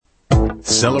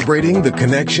Celebrating the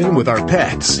connection with our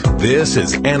pets. This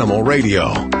is Animal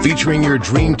Radio, featuring your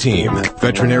dream team.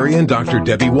 Veterinarian Dr.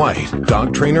 Debbie White,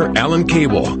 dog trainer Alan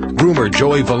Cable, groomer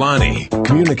Joey Villani,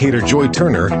 communicator Joy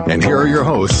Turner, and here are your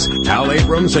hosts, Hal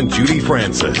Abrams and Judy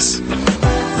Francis.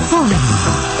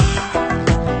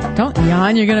 Don't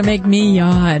yawn, you're going to make me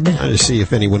yawn. I just see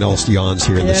if anyone else yawns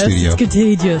here in the studio. It's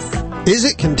contagious. Is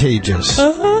it contagious?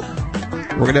 Uh-huh.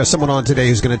 We're going to have someone on today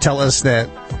who's going to tell us that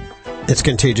it's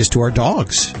contagious to our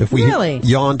dogs. If we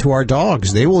yawn to our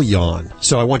dogs, they will yawn.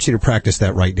 So I want you to practice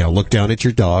that right now. Look down at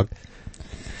your dog.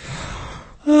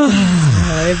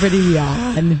 Everybody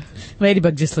yawn.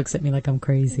 Ladybug just looks at me like I'm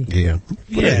crazy. Yeah.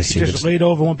 She just laid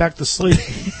over and went back to sleep.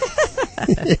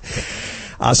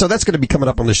 So that's going to be coming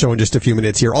up on the show in just a few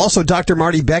minutes here. Also, Dr.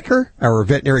 Marty Becker, our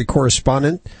veterinary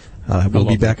correspondent, will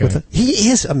be back with us. He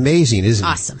is amazing, isn't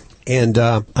he? Awesome. And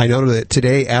I know that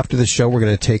today, after the show, we're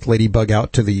going to take Ladybug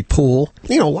out to the pool.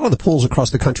 You know, a lot of the pools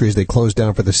across the country, as they close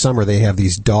down for the summer, they have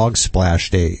these dog splash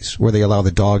days where they allow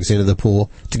the dogs into the pool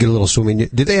to get a little swimming.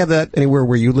 Did they have that anywhere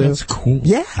where you live? That's cool.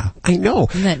 Yeah, I know.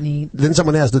 Isn't that neat? Then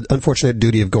someone has the unfortunate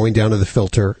duty of going down to the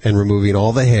filter and removing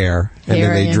all the hair, and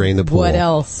then they drain the pool. What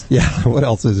else? Yeah, what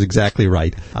else is exactly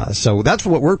right. So that's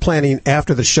what we're planning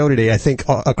after the show today. I think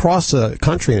across the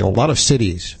country, in a lot of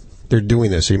cities, they're doing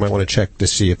this, so you might want to check to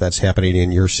see if that's happening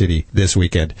in your city this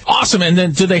weekend. Awesome. And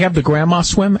then do they have the grandma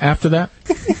swim after that?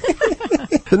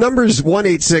 The number is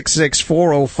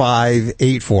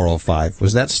 1-866-405-8405.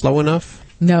 Was that slow enough?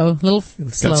 No, a little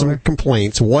slower. Got some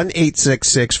complaints.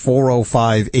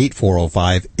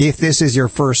 1-866-405-8405. If this is your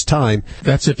first time.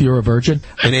 That's if you're a virgin.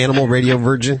 An Animal Radio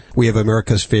virgin. We have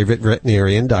America's favorite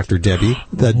veterinarian, Dr. Debbie.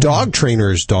 The dog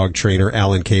trainer's dog trainer,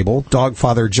 Alan Cable. Dog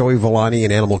father, Joey Villani,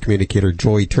 and animal communicator,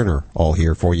 Joy Turner, all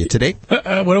here for you today.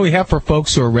 What do we have for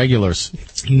folks who are regulars?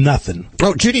 Nothing.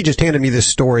 Oh, Judy just handed me this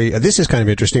story. This is kind of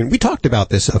interesting. We talked about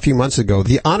this a few months ago.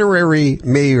 The honorary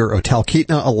mayor of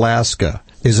Talkeetna, Alaska,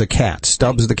 is a cat.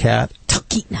 Stubbs the cat.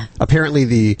 Talkeetna. Apparently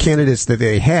the candidates that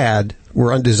they had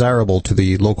were undesirable to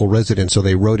the local residents, so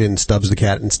they wrote in Stubbs the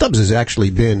cat. And Stubbs has actually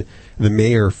been the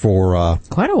mayor for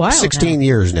quite a while 16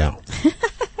 years now.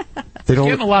 They don't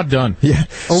getting a lot done. Yeah.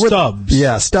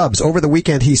 Stubbs. Stubbs. Over the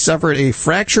weekend, he suffered a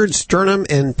fractured sternum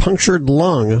and punctured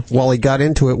lung while he got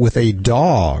into it with a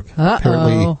dog.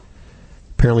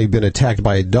 Apparently been attacked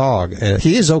by a dog.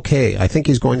 He is okay. I think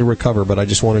he's going to recover, but I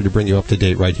just wanted to bring you up to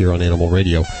date right here on Animal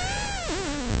Radio.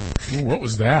 Ooh, what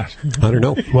was that? I don't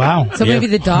know. Wow. So maybe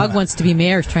the dog wants to be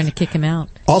mayor, trying to kick him out.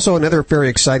 Also, another very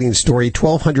exciting story.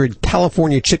 1,200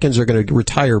 California chickens are going to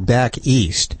retire back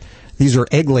east. These are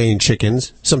egg-laying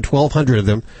chickens, some 1,200 of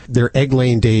them. Their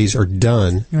egg-laying days are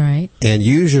done. Right. And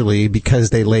usually,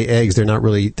 because they lay eggs, they're not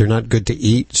good to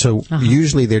eat. So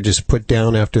usually they're just put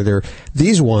down after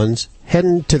these ones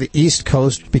heading to the East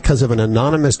Coast because of an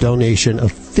anonymous donation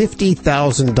of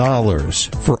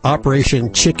 $50,000 for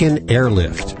Operation Chicken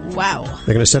Airlift. Wow.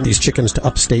 They're going to send these chickens to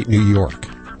upstate New York.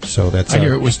 So that's. I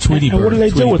hear it was Tweety Bird. And what do they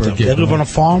do with them? They live on a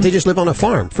farm? They just live on a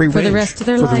farm, free range. For the rest of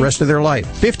their life? For the rest of their life.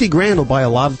 $50,000 will buy a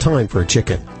lot of time for a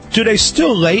chicken. Do they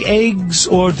still lay eggs,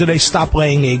 or do they stop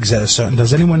laying eggs at a certain?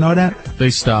 Does anyone know that?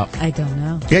 They stop. I don't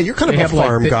know. Yeah, you're kind of a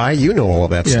farm guy. You know all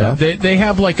that stuff. They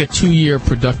have like a 2-year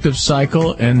productive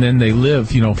cycle, and then they live,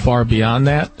 far beyond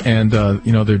that, and,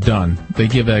 they're done. They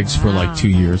give eggs for like 2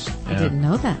 years. I didn't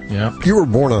know that. Yeah. You were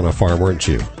born on a farm, weren't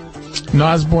you? No,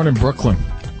 I was born in Brooklyn.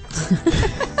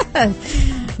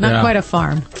 Not quite a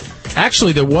farm.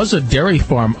 Actually, there was a dairy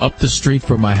farm up the street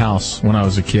from my house when I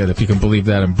was a kid, if you can believe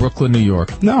that, in Brooklyn, New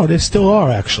York. No, there still are,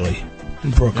 actually,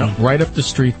 in Brooklyn. Yep, right up the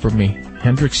street from me.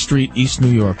 Hendrick Street, East New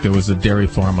York. There was a dairy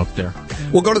farm up there.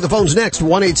 We'll go to the phones next.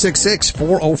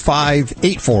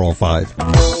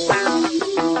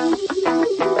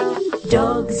 1-866-405-8405.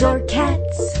 Dogs or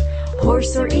cats,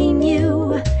 horse or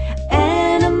emu,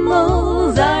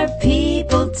 animals are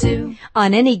people too.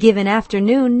 On any given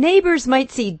afternoon, neighbors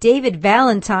might see David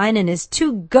Valentine and his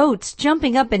 2 goats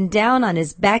jumping up and down on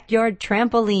his backyard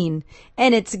trampoline,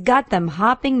 and it's got them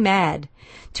hopping mad.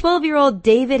 12-year-old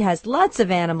David has lots of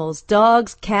animals,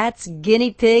 dogs, cats,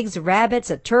 guinea pigs, rabbits,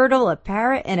 a turtle, a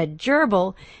parrot, and a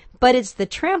gerbil, but it's the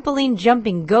trampoline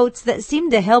jumping goats that seem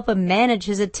to help him manage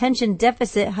his attention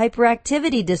deficit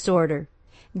hyperactivity disorder.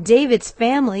 David's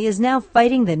family is now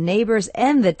fighting the neighbors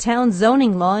and the town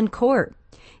zoning law in court.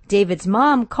 David's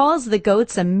mom calls the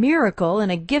goats a miracle and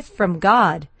a gift from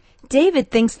God. David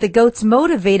thinks the goats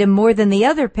motivate him more than the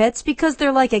other pets because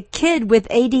they're like a kid with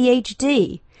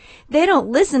ADHD. They don't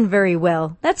listen very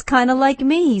well. That's kind of like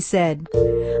me, he said.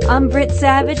 I'm Britt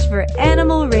Savage for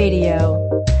Animal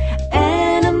Radio.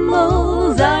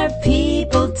 Animals are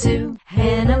people too.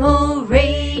 Animal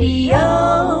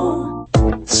Radio.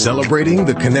 Celebrating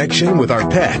the connection with our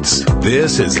pets.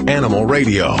 This is Animal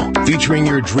Radio, featuring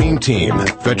your dream team.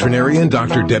 Veterinarian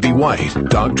Dr. Debbie White,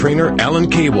 dog trainer Alan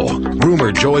Cable,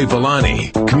 groomer Joy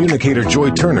Villani, communicator Joy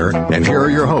Turner, and here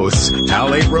are your hosts,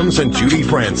 Al Abrams and Judy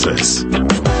Francis.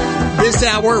 This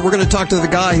hour, we're going to talk to the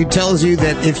guy who tells you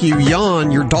that if you yawn,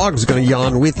 your dog's going to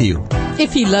yawn with you.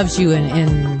 If he loves you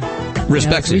and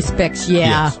respects you. Respects,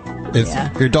 yeah.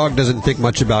 Yes. If your dog doesn't think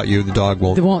much about you, the dog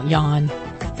won't. They won't yawn.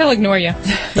 They'll ignore you.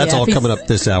 That's all coming up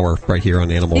this hour right here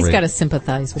on Animal Radio. He's got to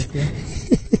sympathize with you.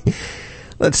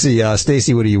 Let's see,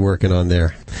 Stacy, what are you working on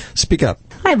there? Speak up.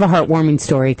 I have a heartwarming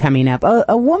story coming up.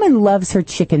 A woman loves her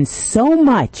chicken so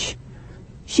much.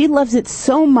 She loves it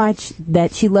so much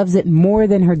that she loves it more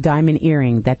than her diamond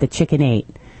earring that the chicken ate.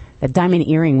 The diamond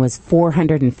earring was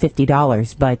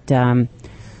 $450, but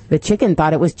the chicken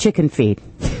thought it was chicken feed.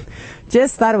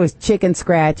 Just thought it was chicken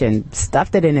scratch and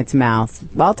stuffed it in its mouth.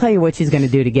 I'll tell you what she's going to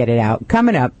do to get it out.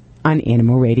 Coming up on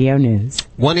Animal Radio News.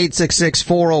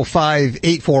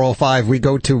 1-866-405-8405. We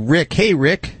go to Rick. Hey,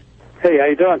 Rick. Hey, how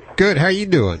you doing? Good. How are you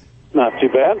doing? Not too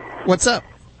bad. What's up?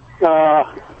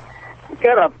 Got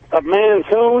a Maine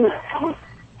Coon,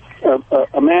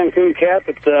 a Maine Coon cat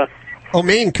that.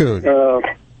 Maine Coon.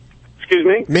 Excuse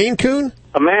me. Maine Coon. Is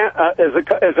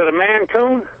it a Maine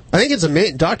Coon? I think it's a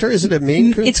Maine. Doctor, is it a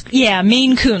Maine Coon?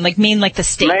 Maine Coon, like Maine, like the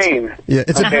state. Maine. Yeah,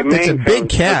 it's a big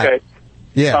cat. Okay.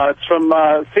 Yeah. It's from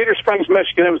Cedar Springs,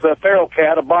 Michigan. It was a feral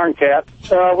cat, a barn cat.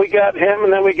 We got him,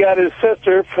 and then we got his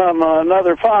sister from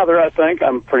another father, I think.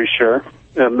 I'm pretty sure.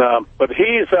 And but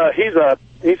he's a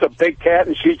big cat,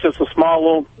 and she's just a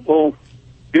small little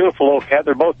beautiful little cat.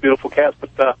 They're both beautiful cats,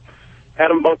 but had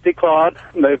them both declawed.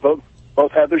 And they both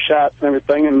had their shots and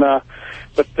everything. And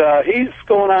but he's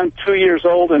going on 2 years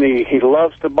old, and he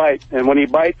loves to bite. And when he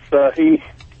bites, he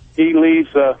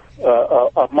leaves a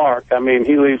mark. I mean,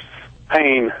 he leaves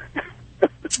pain.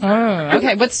 Oh,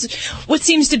 okay. What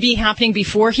seems to be happening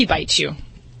before he bites you?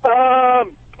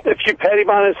 If you pet him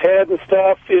on his head and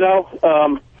stuff,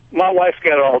 my wife's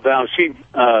got it all down. She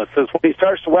says when he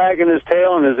starts wagging his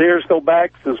tail and his ears go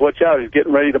back, says, watch out, he's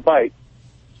getting ready to bite.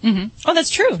 Mm-hmm. Oh, that's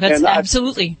true. That's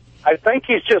absolutely. I think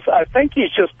he's just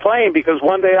playing, because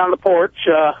one day on the porch,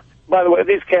 by the way,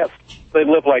 these cats, they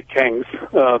live like kings.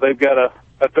 They've got a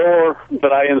door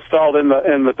that I installed in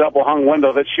the double hung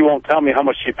window that she won't tell me how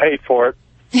much she paid for it.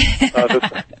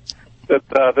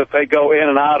 That they go in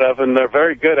and out of, and they're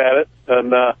very good at it.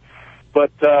 And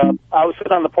but I was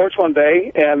sitting on the porch one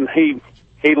day, and he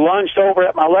lunged over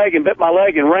at my leg and bit my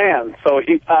leg and ran. So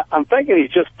I'm thinking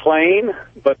he's just playing,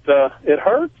 but it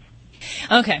hurts.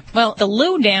 Okay. Well, the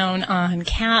lowdown on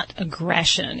cat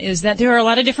aggression is that there are a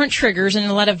lot of different triggers and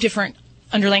a lot of different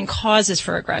underlying causes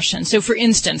for aggression. So, for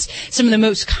instance, some of the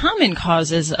most common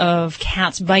causes of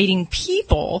cats biting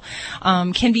people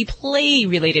can be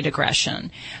play-related aggression.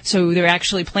 So they're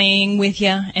actually playing with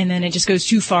you, and then it just goes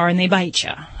too far and they bite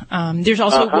you. There's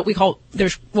also what we call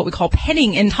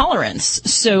petting intolerance.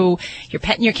 So you're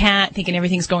petting your cat, thinking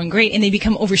everything's going great, and they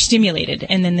become overstimulated,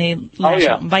 and then they lash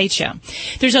out and bite you.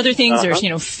 There's other things. There's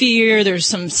fear. There's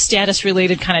some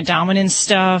status-related kind of dominance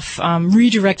stuff.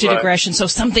 Redirected aggression. So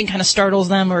something kind of startles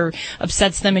them or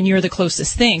upsets them, and you're the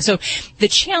closest thing. So the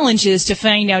challenge is to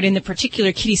find out in the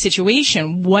particular kitty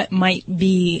situation what might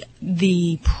be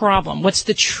the problem. What's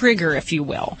the trigger, if you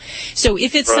will? So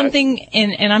if it's something,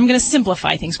 and I'm going to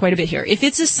simplify things quite a bit here. If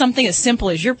it's just something as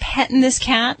simple as you're petting this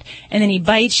cat and then he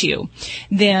bites you,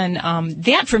 then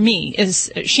that for me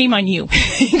is shame on you,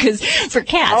 because for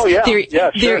cats,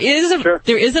 there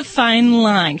is a fine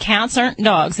line. Cats aren't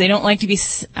dogs; they don't like to be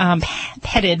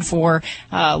petted for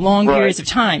long periods of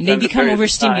time. They become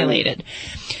overstimulated.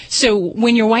 So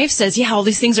when your wife says, all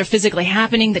these things are physically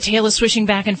happening, the tail is swishing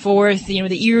back and forth,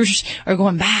 the ears are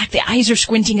going back, the eyes are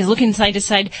squinting, is looking side to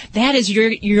side, that is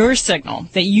your signal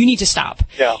that you need to stop.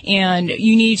 Yeah. And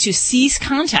you need to cease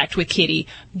contact with kitty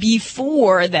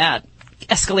before that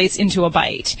escalates into a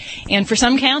bite. And for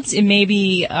some cats, it may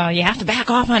be you have to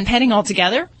back off on petting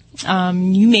altogether.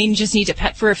 You may just need to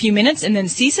pet for a few minutes and then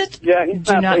cease it. Yeah,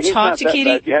 Do not talk to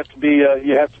kitty. You have to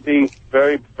be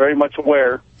very, very much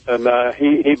aware. And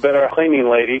he bit our cleaning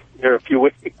lady here a few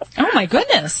weeks. Oh my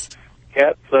goodness!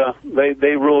 Cats,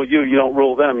 they rule you. You don't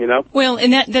rule them. Well,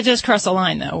 and that does cross a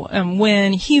line, though.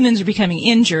 When humans are becoming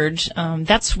injured,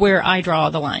 that's where I draw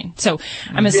the line. So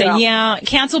I'm going to say,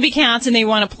 cats will be cats and they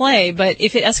want to play, but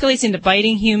if it escalates into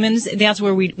biting humans, that's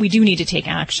where we do need to take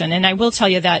action. And I will tell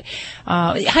you that.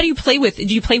 How do you play with? Do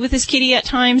you play with this kitty at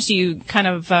times? Do you kind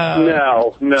of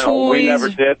No, toys? We never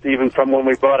did. Even from when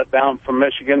we brought it down from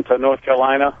Michigan to North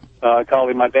Carolina, I called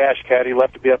him my dash cat. He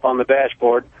loved to be up on the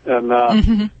dashboard. And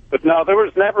but no, there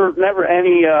was never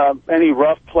any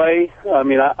rough play. I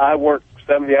mean, I work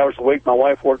 70 hours a week. My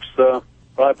wife works probably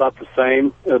about the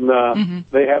same, and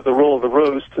they have the rule of the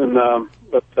roost. And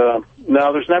but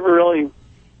no, there's never really.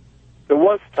 There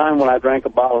was a time when I drank a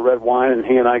bottle of red wine, and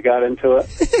he and I got into it.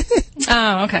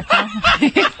 Oh, okay.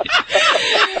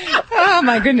 Oh,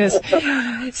 my goodness.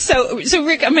 So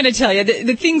Rick, I'm going to tell you,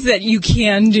 the things that you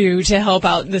can do to help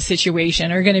out the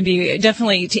situation are going to be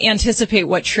definitely to anticipate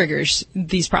what triggers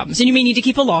these problems. And you may need to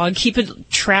keep a log, keep a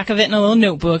track of it in a little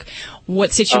notebook,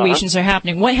 what situations are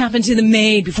happening. What happened to the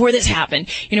maid before this happened?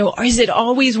 You know, or is it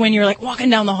always when you're like walking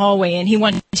down the hallway and he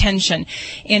wants attention?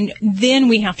 And then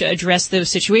we have to address those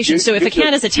situations. So if a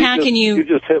cat is attacking you... You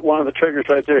just hit one of the triggers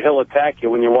right there. He'll attack you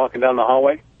when you're walking down the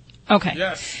hallway. Okay.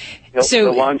 Yes.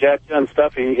 He'll lunge at you and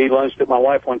stuff. He lunged at my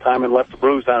wife one time and left a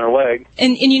bruise on her leg.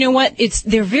 And you know what?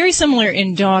 They're very similar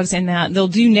in dogs in that they'll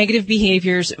do negative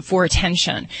behaviors for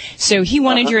attention. So he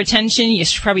wanted your attention. You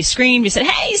probably screamed. You said,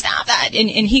 "Hey, stop that!" And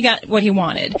he got what he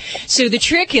wanted. So the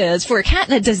trick is for a cat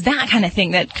that does that kind of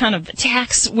thing, that kind of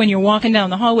attacks when you're walking down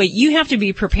the hallway, you have to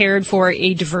be prepared for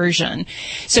a diversion.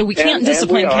 So we can't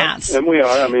discipline cats. And we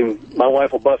are. I mean, my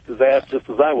wife will bust his ass just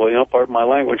as I will. You know, pardon my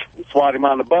language. Swat him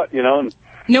on the butt. You know. And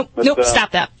Nope,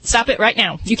 stop that. Stop it right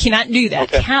now. You cannot do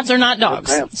that. Okay. Cats are not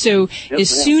dogs. So as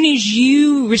soon as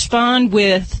you respond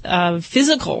with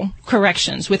physical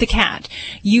corrections with a cat,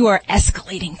 you are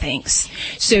escalating things.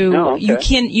 So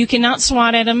you cannot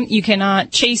swat at them, you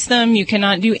cannot chase them, you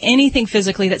cannot do anything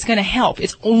physically that's going to help.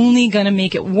 It's only going to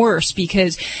make it worse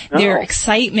because their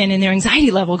excitement and their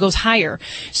anxiety level goes higher.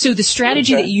 So the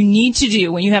strategy that you need to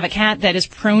do when you have a cat that is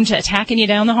prone to attacking you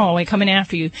down the hallway, coming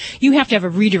after you, you have to have a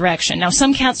redirection. Now,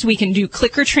 some cats we can do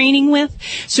clicker training with,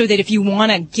 so that if you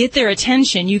want to get their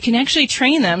attention, you can actually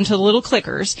train them to the little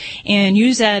clickers and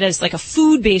use that as like a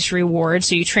food-based reward.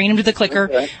 So you train them to the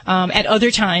clicker at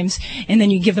other times, and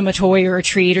then you give them a toy or a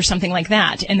treat or something like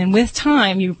that. And then with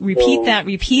time, you repeat that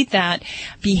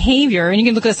behavior. And you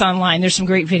can look at this online. There's some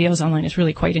great videos online. It's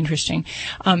really quite interesting.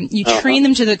 You train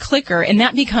them to the clicker, and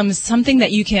that becomes something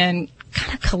that you can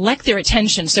kind of collect their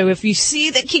attention. So if you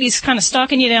see that kitty's kind of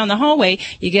stalking you down the hallway,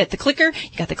 you got the clicker,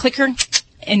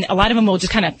 and a lot of them will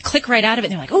just kind of click right out of it,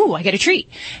 and they're like, "Oh, I get a treat."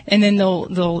 And then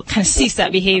they'll kind of cease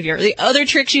that behavior. The other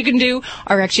tricks you can do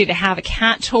are actually to have a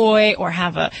cat toy or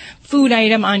have a food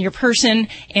item on your person,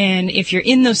 and if you're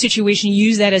in those situations,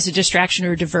 use that as a distraction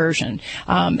or diversion.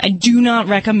 I do not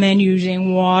recommend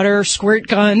using water squirt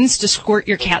guns to squirt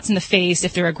your cats in the face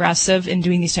if they're aggressive and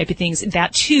doing these type of things.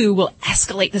 That too will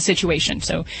escalate the situation.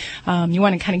 So you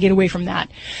want to kind of get away from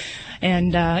that.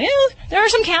 And, there are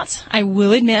some cats. I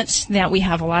will admit that we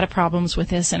have a lot of problems with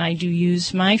this, and I do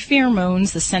use my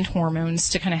pheromones, the scent hormones,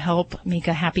 to kind of help make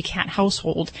a happy cat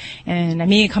household. And I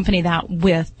may accompany that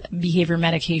with behavior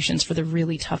medications for the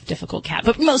really tough, difficult cat.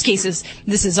 But in most cases,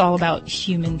 this is all about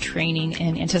human training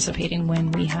and anticipating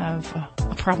when we have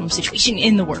a problem situation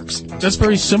in the works. That's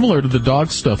very similar to the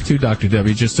dog stuff, too, Dr.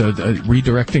 Debbie, just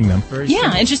redirecting them. Very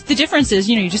similar. And just the difference is,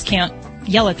 you just can't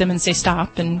yell at them and say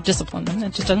stop and discipline them.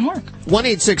 It just doesn't work.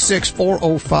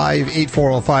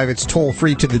 1-866-405-8405. It's toll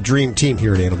free to the Dream Team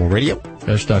here at Animal Radio.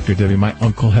 Gosh, Dr. Debbie, my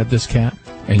uncle had this cat,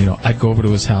 and I'd go over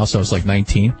to his house. I was like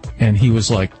 19, and he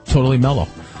was like totally mellow.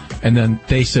 And then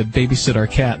they said babysit our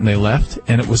cat, and they left,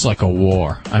 and it was like a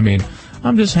war. I mean,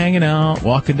 I'm just hanging out,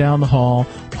 walking down the hall.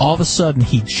 All of a sudden,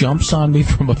 he jumps on me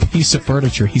from a piece of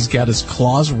furniture. He's got his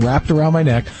claws wrapped around my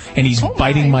neck, and he's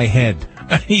biting my head.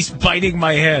 He's biting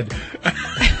my head.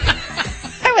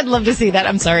 I would love to see that.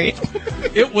 I'm sorry.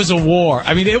 It was a war.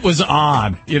 I mean, it was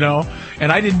on,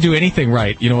 and I didn't do anything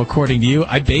right, according to you.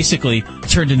 I basically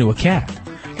turned into a cat,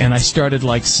 and I started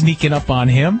like sneaking up on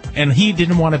him, and he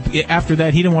didn't want to, after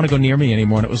that, he didn't want to go near me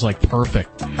anymore, and it was like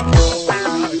perfect. I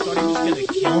thought he was going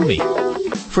to kill me.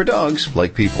 For dogs,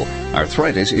 like people,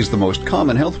 arthritis is the most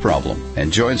common health problem,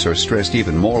 and joints are stressed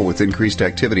even more with increased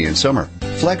activity in summer.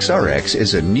 FlexRx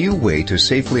is a new way to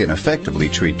safely and effectively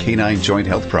treat canine joint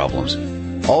health problems.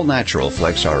 All-natural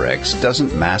FlexRx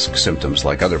doesn't mask symptoms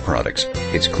like other products.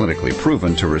 It's clinically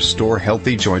proven to restore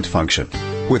healthy joint function.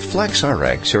 With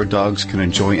FlexRx, your dogs can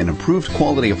enjoy an improved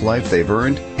quality of life they've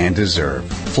earned and deserve.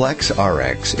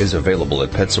 FlexRx is available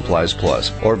at Pet Supplies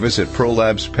Plus or visit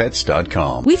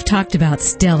ProLabsPets.com. We've talked about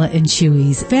Stella and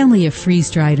Chewy's family of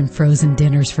freeze-dried and frozen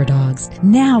dinners for dogs.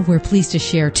 Now we're pleased to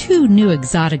share 2 new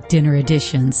exotic dinner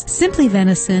editions, Simply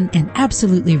Venison and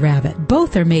Absolutely Rabbit.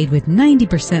 Both are made with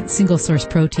 90% single-source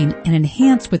protein and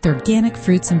enhanced with organic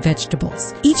fruits and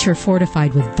vegetables. Each are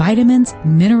fortified with vitamins,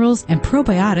 minerals, and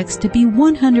probiotics to be 100%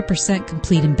 100%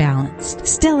 complete and balanced.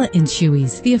 Stella and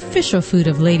Chewy's, the official food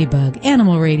of Ladybug,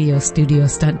 Animal Radio Studio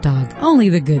Stunt Dog. Only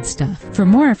the good stuff. For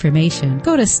more information,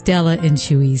 go to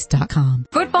StellaandChewy's.com.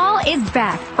 Football is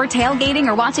back. For tailgating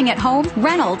or watching at home,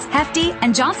 Reynolds, Hefty,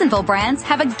 and Johnsonville brands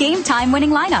have a game-time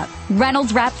winning lineup.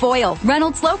 Reynolds Wrap Foil,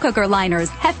 Reynolds Slow Cooker Liners,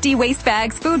 Hefty Waste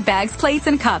Bags, Food Bags, Plates,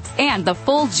 and Cups, and the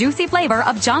full juicy flavor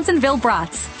of Johnsonville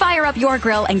Brats. Fire up your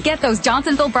grill and get those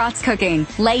Johnsonville Brats cooking.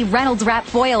 Lay Reynolds Wrap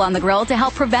Foil on the grill to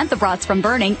help prevent the brats from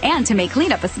burning and to make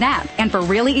cleanup a snap. And for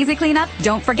really easy cleanup,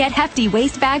 don't forget Hefty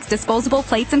Waste Bags, disposable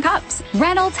plates, and cups.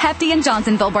 Reynolds, Hefty, and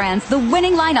Johnsonville brands, the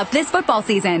winning lineup this football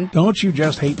season. Don't you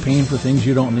just hate paying for things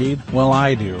you don't need? Well,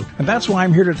 I do. And that's why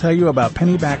I'm here to tell you about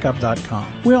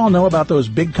PennyBackup.com. We all know about those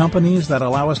big companies that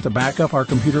allow us to back up our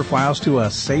computer files to a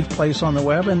safe place on the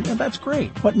web, and that's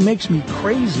great. What makes me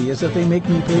crazy is that they make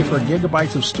me pay for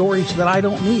gigabytes of storage that I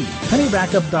don't need.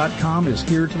 PennyBackup.com is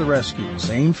here to the rescue.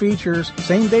 Same features,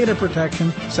 same data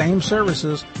protection, same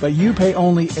services, but you pay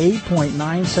only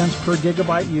 8.9 cents per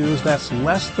gigabyte used. That's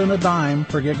less than a dime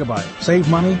per gigabyte. Save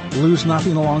money, lose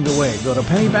nothing along the way. Go to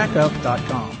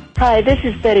PennyBackup.com. Hi, this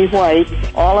is Betty White.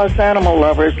 All us animal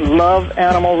lovers love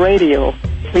Animal Radio.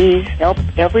 Please help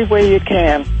every way you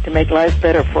can to make life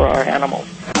better for our animals.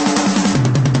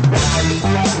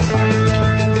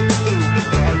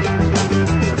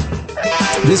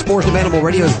 This portion of Animal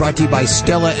Radio is brought to you by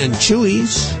Stella and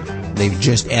Chewy's. They've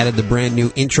just added the brand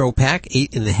new intro pack,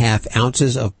 8.5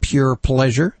 ounces of pure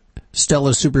pleasure.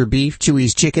 Stella Super Beef,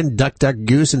 Chewy's Chicken, Duck Duck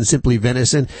Goose, and Simply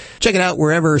Venison. Check it out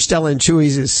wherever Stella and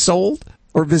Chewy's is sold,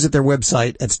 or visit their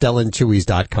website at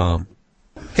StellaandChewy's.com.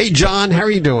 Hey, John, how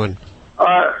are you doing?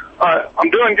 I'm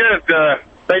doing good.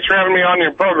 Thanks for having me on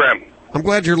your program. I'm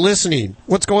glad you're listening.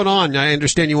 What's going on? I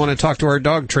understand you want to talk to our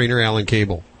dog trainer, Alan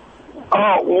Cable.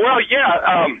 Oh, well, yeah.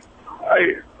 I'm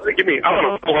going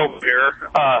to pull over here.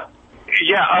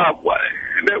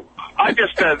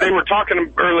 They were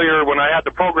talking earlier when I had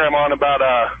the program on about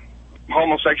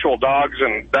homosexual dogs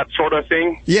and that sort of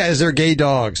thing. Yeah, is there gay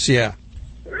dogs? Yeah.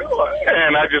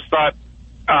 And I just thought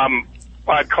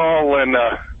I'd call and,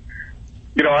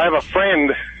 I have a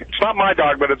friend. It's not my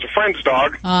dog, but it's a friend's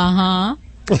dog. Uh-huh.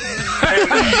 That's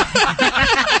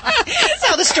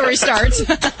how the story starts.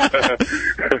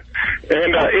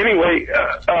 And anyway,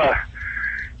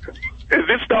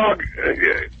 this dog,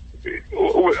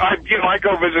 I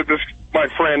go visit my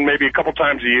friend maybe a couple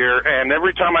times a year, and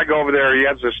every time I go over there, he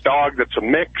has this dog that's a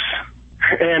mix,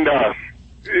 and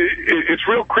it's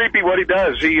real creepy what he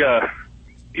does.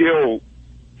 He'll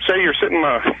say you're sitting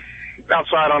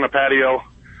outside on a patio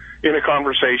in a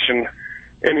conversation,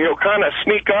 and he'll kind of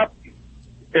sneak up,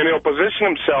 and he'll position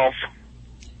himself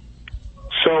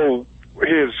so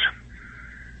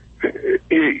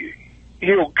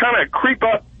he'll kind of creep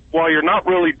up while you're not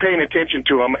really paying attention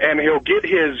to him, and he'll get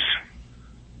his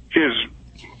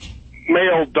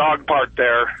male dog part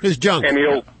there. His junk. And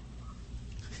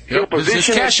he'll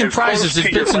position cash and prizes,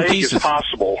 his bits and pieces as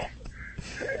possible.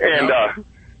 And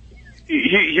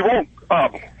he won't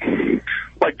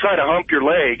try to hump your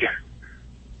leg.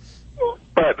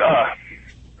 But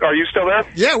are you still there?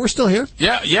 Yeah, we're still here.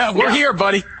 Yeah, we're here,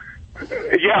 buddy.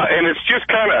 Yeah, and it's just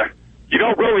kind of, you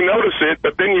don't really notice it,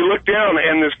 but then you look down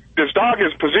and this dog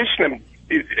is positioning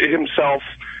himself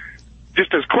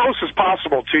just as close as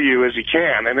possible to you as he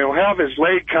can, and he'll have his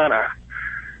leg kind of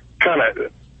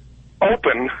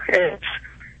open, and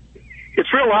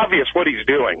it's real obvious what he's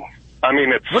doing. I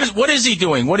mean, what is he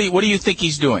doing? What do you think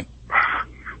he's doing?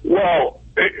 Well,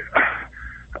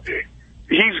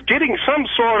 he's getting some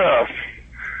sort of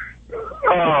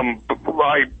all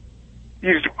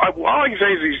I can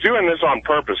say is he's doing this on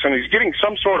purpose, and he's getting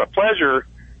some sort of pleasure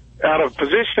out of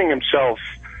positioning himself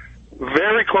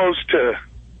very close to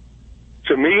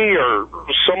me or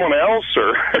someone else,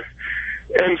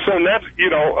 and so that's,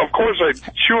 of course I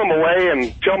shoo him away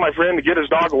and tell my friend to get his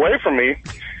dog away from me.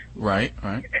 Right.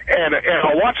 And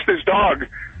I'll watch this dog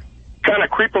kind of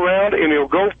creep around, and he'll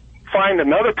go find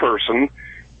another person,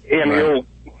 and he'll.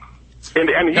 And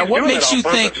he's now, what doing makes it on you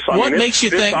think? purpose. What makes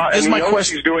you think? Is my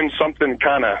question? He's doing something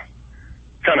kind of.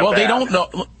 Well, bad. They don't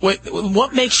know.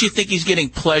 What makes you think he's getting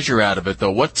pleasure out of it,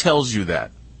 though? What tells you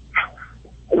that?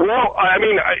 Well, I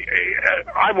mean,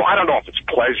 I don't know if it's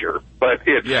pleasure, but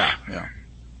it's. Yeah.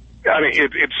 I mean,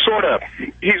 it's sort of.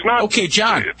 He's not. Okay,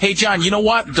 John. Hey, John. You know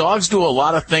what? Dogs do a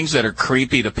lot of things that are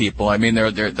creepy to people. I mean,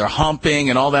 they're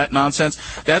humping and all that nonsense.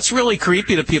 That's really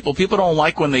creepy to people. People don't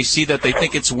like when they see that. They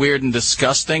think it's weird and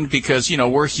disgusting because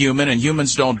we're human and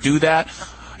humans don't do that.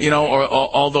 or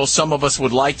although some of us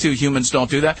would like to, humans don't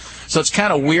do that. So it's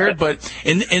kind of weird. But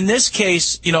in this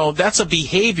case, that's a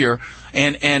behavior.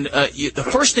 And the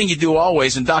first thing you do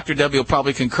always, and Dr. Debbie will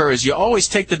probably concur, is you always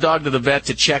take the dog to the vet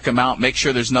to check him out, make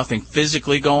sure there's nothing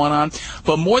physically going on.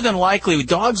 But more than likely,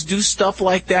 dogs do stuff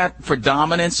like that for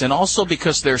dominance and also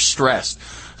because they're stressed.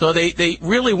 So they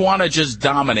really want to just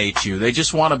dominate you. They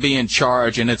just want to be in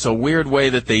charge, and it's a weird way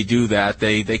that they do that.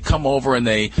 They come over and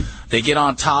they get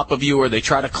on top of you, or they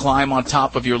try to climb on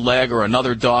top of your leg or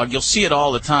another dog. You'll see it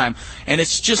all the time, and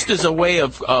it's just as a way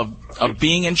of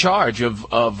being in charge,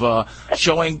 of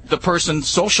showing the person's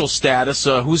social status,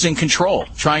 who's in control,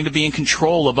 trying to be in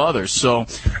control of others. So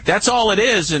that's all it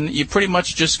is, and you pretty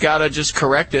much just gotta just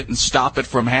correct it and stop it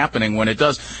from happening when it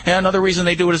does. And another reason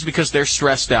they do it is because they're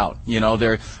stressed out.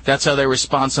 That's how they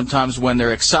respond sometimes when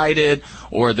they're excited,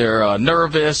 or they're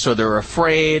nervous, or they're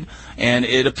afraid, and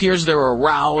it appears they're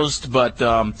aroused, but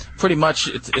pretty much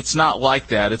it's not like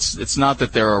that. It's not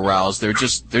that they're aroused. They're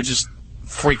just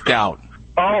freaked out.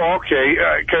 Oh, okay,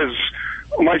 because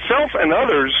myself and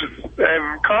others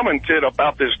have commented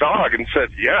about this dog and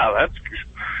said, yeah,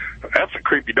 that's a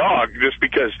creepy dog, just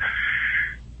because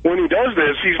when he does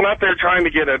this, he's not there trying to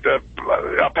get a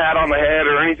pat on the head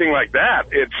or anything like that.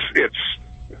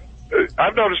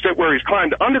 I've noticed it where he's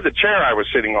climbed under the chair I was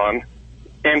sitting on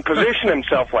and positioned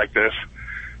himself like this,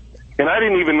 and I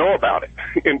didn't even know about it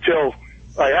until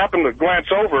I happened to glance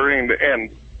over,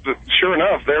 and sure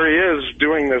enough, there he is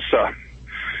doing this.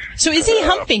 So is he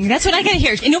humping? That's what I got to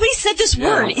hear. And nobody said this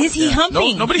word. Is he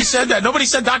humping? No, nobody said that. Nobody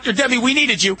said, Dr. Debbie, we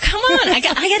needed you. Come on. I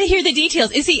got to hear the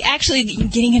details. Is he actually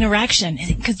getting an erection?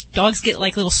 Because dogs get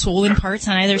like little swollen parts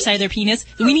on either side of their penis.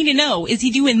 We need to know, is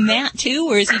he doing that too,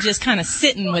 or is he just kind of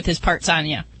sitting with his parts on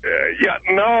you?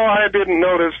 No, I didn't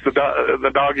notice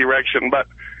the dog erection, but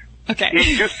okay.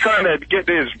 He's just trying to get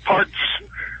his parts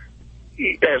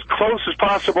as close as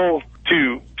possible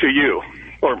to you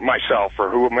or myself or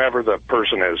whomever the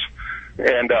person is,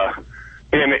 and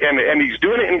he's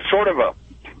doing it in sort of a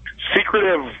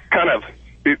secretive kind of.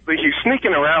 He's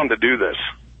sneaking around to do this.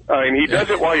 I mean, he does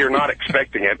it while you're not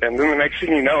expecting it, and then the next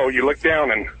thing you know, you look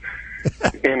down and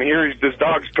here this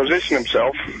dog's positioned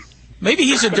himself. Maybe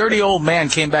he's a dirty old man,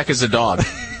 came back as a dog.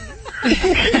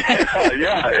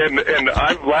 Yeah, and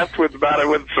I've laughed about it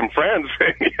with some friends.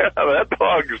 Yeah, that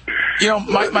dog's.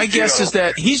 My guess is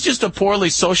that he's just a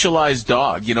poorly socialized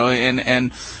dog,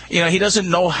 and he doesn't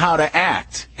know how to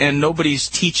act, and nobody's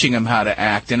teaching him how to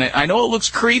act. And I know it looks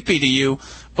creepy to you,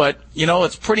 but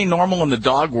it's pretty normal in the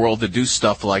dog world to do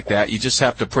stuff like that. You just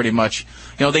have to pretty much,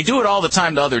 they do it all the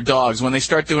time to other dogs. When they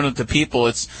start doing it to people,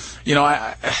 it's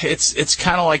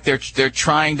kind of like they're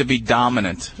trying to be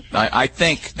dominant. I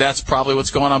think that's probably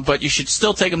what's going on, but you should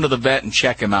still take him to the vet and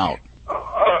check him out.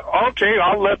 Okay,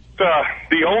 I'll let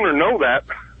the owner know that.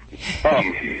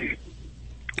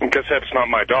 Because that's not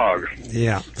my dog.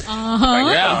 Yeah.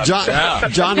 Uh-huh.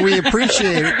 John, we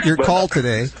appreciate your call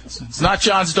today. It's not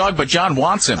John's dog, but John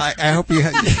wants him. I hope you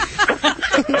have...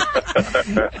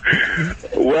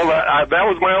 Well, that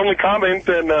was my only comment,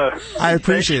 and I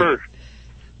appreciate it.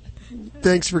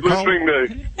 Thanks for calling.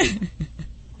 Listening to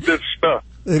this stuff.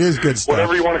 It is good stuff.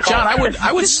 Whatever you want to call John, it.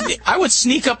 I would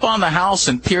sneak up on the house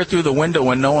and peer through the window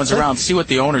when no one's around, see what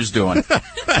the owner's doing.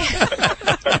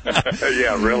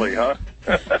 Yeah, really, huh?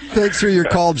 Thanks for your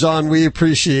call, John. We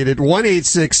appreciate it.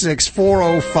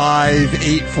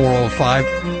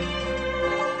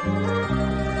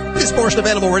 1-866-405-8405. This portion of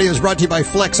Animal Radio is brought to you by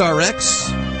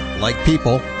FlexRx. Like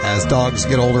people, as dogs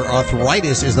get older,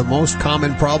 arthritis is the most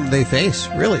common problem they face.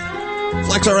 Really.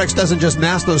 FlexRx doesn't just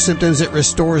mask those symptoms, it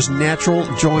restores natural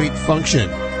joint function.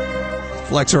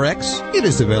 FlexRx, it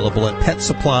is available at Pet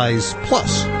Supplies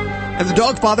Plus. And the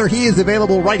dog father, he is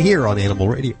available right here on Animal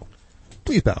Radio.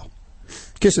 Please bow.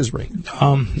 Kisses ring.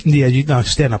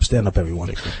 Stand up,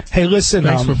 everyone. Hey, listen.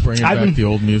 Thanks for bringing back the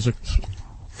old music.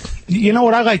 You know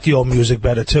what? I like the old music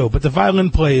better too. But the violin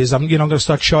players, I'm going to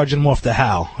start charging them off the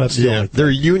howl. That's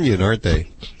they're union, aren't they?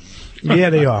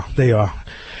 Yeah, they are. They are.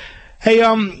 Hey,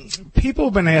 people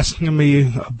have been asking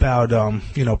me about,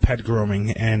 pet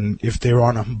grooming and if they're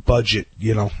on a budget,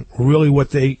 really what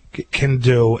they can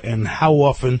do and how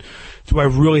often do I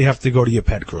really have to go to your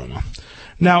pet groomer.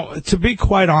 Now, to be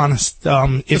quite honest,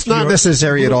 it's not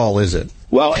necessary at all, is it?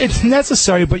 Well, it's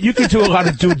necessary, but you can do a lot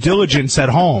of due diligence at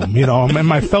home, and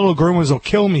my fellow groomers will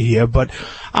kill me here, but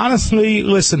honestly,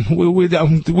 listen,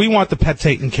 we want the pet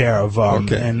taken care of,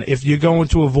 and if you're going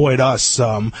to avoid us,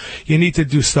 you need to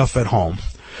do stuff at home.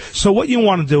 So what you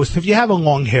want to do is, if you have a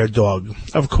long-haired dog,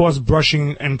 of course,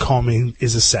 brushing and combing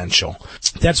is essential.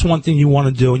 That's one thing you want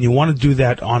to do, and you want to do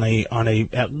that on a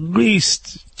at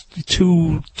least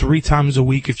 2-3 times a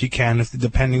week if you can,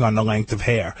 depending on the length of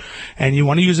hair. And you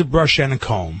want to use a brush and a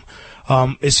comb.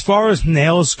 As far as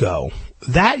nails go,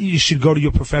 that you should go to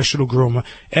your professional groomer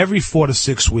every 4 to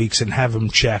 6 weeks and have them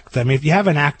checked. I mean, if you have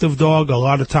an active dog, a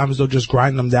lot of times they'll just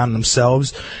grind them down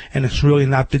themselves, and it's really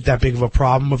not that big of a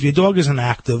problem. If your dog isn't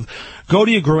active, go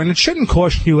to your groomer, and it shouldn't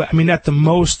cost you, I mean, at the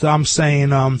most, I'm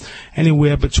saying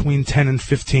anywhere between $10 and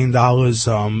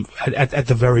 $15 at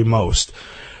the very most.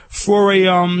 For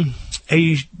a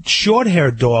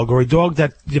short-haired dog, or a dog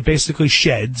that basically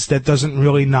sheds, that doesn't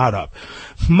really knot up.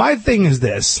 My thing is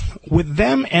this, with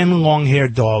them and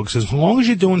long-haired dogs, as long as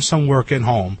you're doing some work at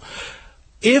home,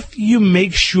 if you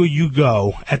make sure you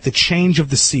go at the change of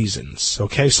the seasons,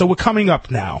 okay? So we're coming up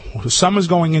now. Summer's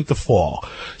going into fall.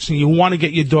 So you want to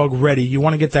get your dog ready. You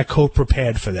want to get that coat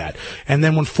prepared for that. And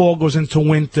then when fall goes into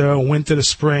winter, winter to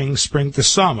spring, spring to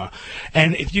summer.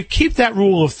 And if you keep that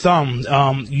rule of thumb,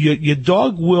 your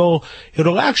dog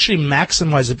it'll actually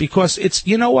maximize it, because it's,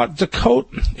 you know what, the coat,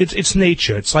 it's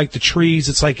nature. It's like the trees.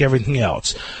 It's like everything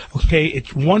else. Okay?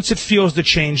 Once it feels the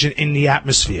change in the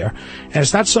atmosphere, and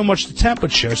it's not so much the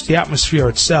temperature, it's the atmosphere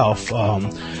itself.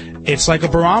 It's like a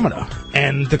barometer,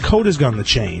 and the coat is going to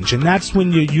change, and that's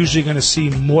when you're usually going to see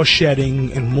more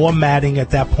shedding and more matting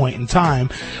at that point in time,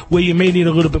 where you may need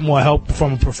a little bit more help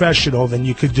from a professional than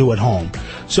you could do at home.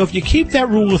 So if you keep that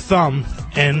rule of thumb,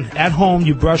 and at home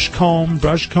you brush comb,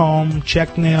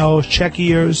 check nails, check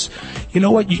ears, you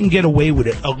know what, you can get away with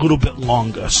it a little bit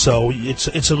longer, so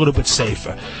it's a little bit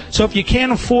safer. So if you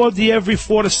can't afford the every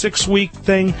 4 to 6 week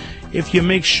thing, if you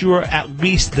make sure at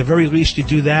the very least you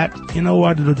do that, you know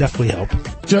what, it'll definitely help.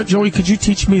 Joey, could you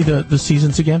teach me the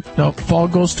seasons again? No, fall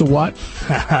goes to what?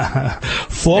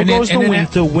 Fall goes to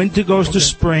winter, winter goes to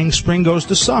spring, spring goes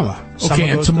to summer. Okay,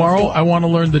 and tomorrow I want to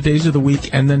learn the days of the week,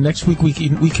 and then next week we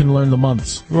can learn the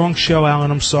months. Wrong show,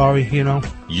 Alan, I'm sorry, you know.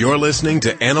 You're listening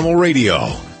to Animal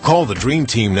Radio. Call the Dream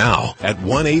Team now at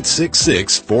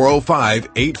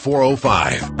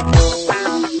 1-866-405-8405.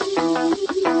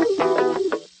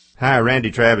 Hi, Randy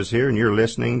Travis here, and you're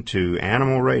listening to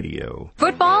Animal Radio.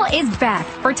 Football is back.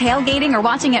 For tailgating or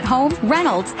watching at home,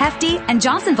 Reynolds, Hefty, and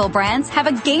Johnsonville brands have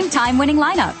a game-time winning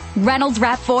lineup. Reynolds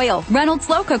Wrap Foil, Reynolds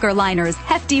Slow Cooker Liners,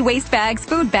 Hefty Waste Bags,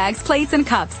 Food Bags, Plates, and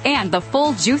Cups, and the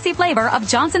full juicy flavor of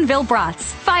Johnsonville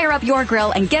Brats. Fire up your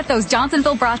grill and get those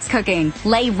Johnsonville Brats cooking.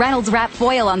 Lay Reynolds Wrap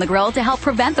Foil on the grill to help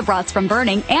prevent the brats from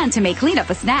burning and to make cleanup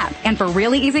a snap. And for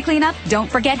really easy cleanup, don't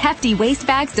forget Hefty Waste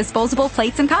Bags, disposable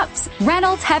plates, and cups.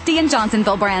 Reynolds, Hefty, and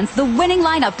Johnsonville brands, the winning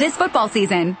lineup this football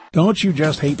season. Don't you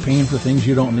just hate paying for things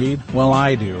you don't need? Well,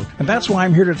 I do. And that's why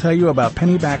I'm here to tell you about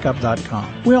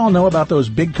PennyBackup.com. We all know about those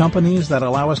big companies that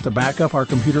allow us to back up our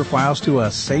computer files to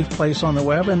a safe place on the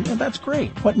web, and that's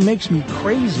great. What makes me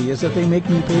crazy is that they make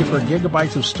me pay for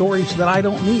gigabytes of storage that I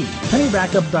don't need.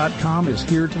 PennyBackup.com is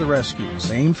here to the rescue.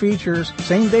 Same features,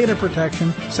 same data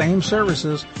protection, same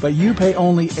services, but you pay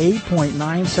only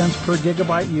 8.9 cents per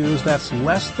gigabyte used. That's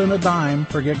less than a dime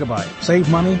per gigabyte. Save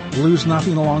money, lose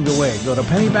nothing along the way. Go to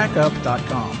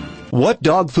PennyBackup.com. What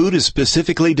dog food is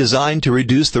specifically designed to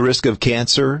reduce the risk of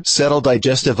cancer, settle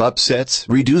digestive upsets,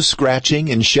 reduce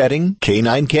scratching and shedding?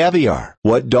 Canine Caviar.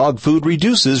 What dog food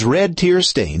reduces red tear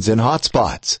stains and hot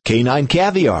spots? Canine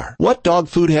Caviar. What dog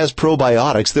food has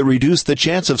probiotics that reduce the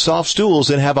chance of soft stools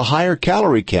and have a higher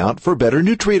calorie count for better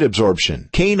nutrient absorption?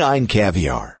 Canine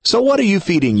Caviar. So what are you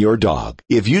feeding your dog?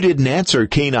 If you didn't answer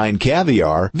Canine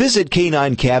Caviar, visit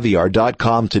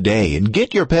caninecaviar.com today and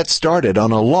get your pet started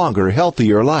on a longer,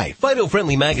 healthier life. Fido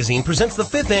Friendly Magazine presents the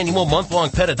 5th annual month-long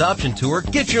pet adoption tour,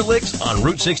 Get Your Licks on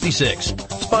Route 66.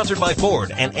 Sponsored by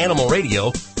Ford and Animal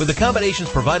Radio, with accommodations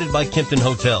provided by Kimpton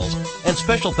Hotels. And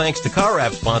special thanks to car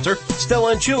app sponsor,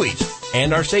 Stella & Chewy's,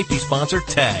 and our safety sponsor,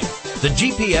 TAG, the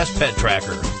GPS Pet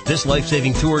Tracker. This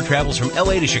life-saving tour travels from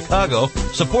LA to Chicago,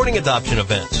 supporting adoption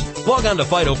events. Log on to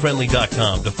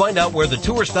FidoFriendly.com to find out where the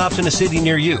tour stops in a city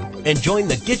near you, and join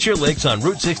the Get Your Licks on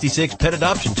Route 66 Pet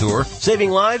Adoption Tour,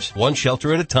 saving lives one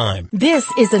shelter at a time. This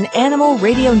is an Animal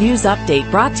Radio News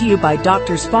Update brought to you by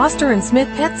Doctors Foster and Smith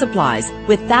Pet Supplies,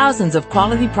 with thousands of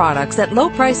quality products at low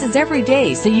prices every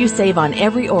day, so you save on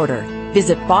every order.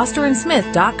 Visit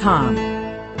FosterandSmith.com.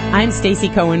 I'm Stacy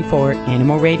Cohen for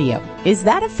Animal Radio. Is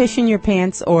that a fish in your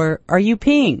pants, or are you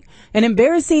peeing? An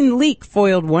embarrassing leak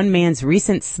foiled one man's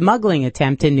recent smuggling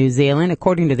attempt in New Zealand.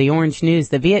 According to the Orange News,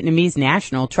 the Vietnamese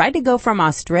national tried to go from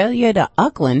Australia to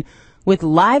Auckland with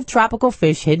live tropical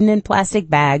fish hidden in plastic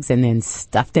bags and then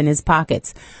stuffed in his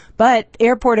pockets. But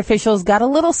airport officials got a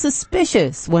little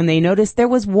suspicious when they noticed there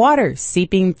was water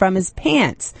seeping from his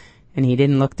pants. and he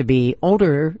didn't look to be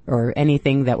older or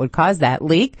anything that would cause that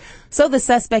leak. So the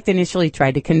suspect initially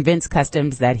tried to convince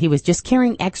customs that he was just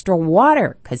carrying extra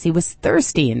water because he was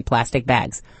thirsty in plastic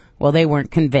bags. Well, they weren't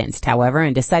convinced, however,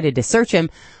 and decided to search him,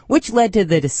 which led to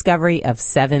the discovery of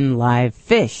 7 live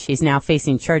fish. He's now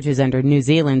facing charges under New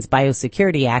Zealand's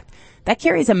Biosecurity Act that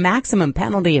carries a maximum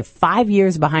penalty of 5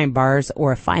 years behind bars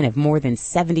or a fine of more than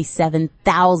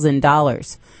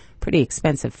 $77,000. Pretty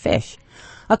expensive fish.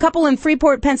 A couple in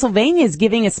Freeport, Pennsylvania is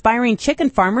giving aspiring chicken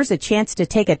farmers a chance to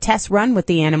take a test run with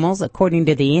the animals, according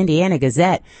to the Indiana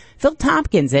Gazette. Phil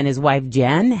Tompkins and his wife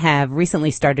Jen have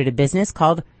recently started a business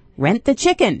called Rent the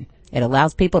Chicken. It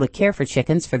allows people to care for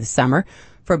chickens for the summer.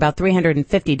 For about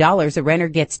 $350, a renter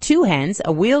gets 2 hens,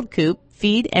 a wheeled coop,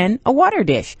 feed, and a water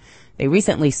dish. They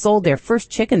recently sold their first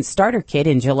chicken starter kit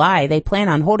in July. They plan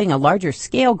on holding a larger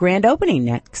scale grand opening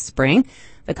next spring.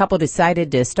 The couple decided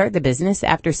to start the business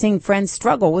after seeing friends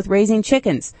struggle with raising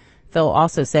chickens. Phil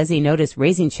also says he noticed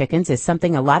raising chickens is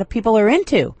something a lot of people are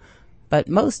into, but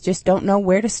most just don't know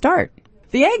where to start.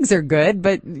 The eggs are good,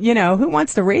 but, who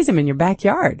wants to raise them in your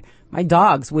backyard? My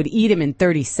dogs would eat them in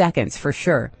 30 seconds for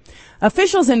sure.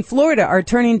 Officials in Florida are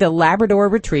turning to Labrador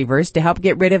retrievers to help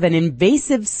get rid of an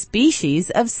invasive species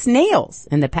of snails.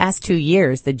 In the past 2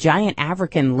 years, the giant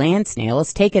African land snail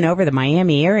has taken over the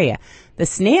Miami area. The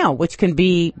snail, which can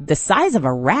be the size of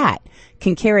a rat,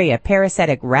 can carry a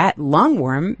parasitic rat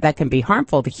lungworm that can be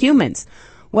harmful to humans.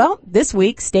 Well, this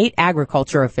week, state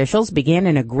agriculture officials began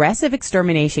an aggressive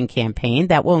extermination campaign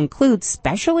that will include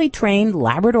specially trained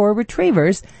Labrador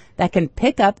retrievers that can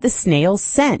pick up the snail's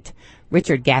scent.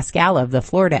 Richard Gascala of the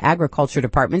Florida Agriculture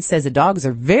Department says the dogs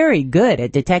are very good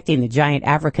at detecting the giant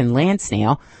African land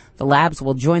snail. The labs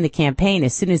will join the campaign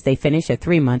as soon as they finish a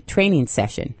 3-month training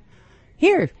session.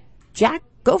 Here, Jack,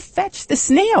 go fetch the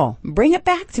snail. Bring it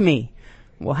back to me.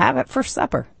 We'll have it for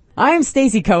supper. I'm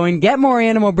Stacey Cohen. Get more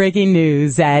animal breaking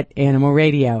news at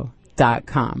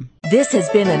animalradio.com. This has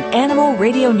been an Animal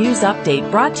Radio News Update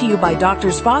brought to you by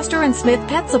Drs. Foster and Smith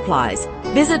Pet Supplies.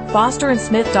 Visit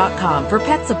fosterandsmith.com for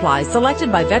pet supplies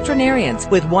selected by veterinarians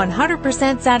with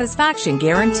 100% satisfaction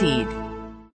guaranteed.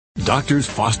 Doctors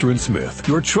Foster and Smith,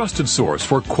 your trusted source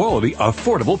for quality,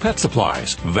 affordable pet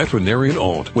supplies. Veterinarian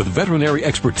owned with veterinary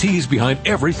expertise behind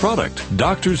every product.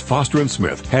 Doctors Foster and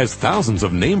Smith has thousands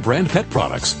of name brand pet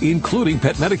products, including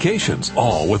pet medications,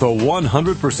 all with a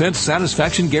 100%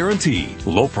 satisfaction guarantee.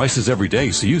 Low prices every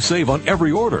day so you save on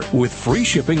every order with free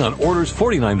shipping on orders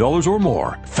 $49 or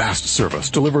more. Fast service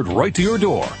delivered right to your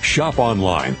door. Shop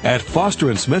online at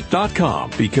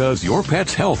fosterandsmith.com because your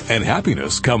pet's health and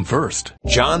happiness come first.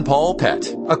 John Paul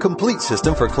Pet, a complete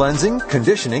system for cleansing,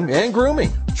 conditioning, and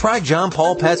grooming. Try John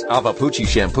Paul Pet's Avapucci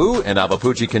shampoo and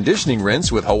Avapucci conditioning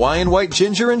rinse with Hawaiian white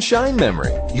ginger and shine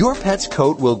memory. Your pet's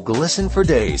coat will glisten for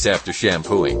days after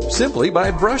shampooing, simply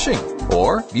by brushing.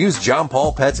 Or use John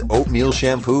Paul Pet's oatmeal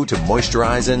shampoo to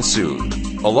moisturize and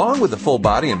soothe, along with the full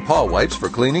body and paw wipes for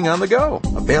cleaning on the go.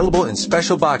 Available in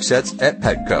special box sets at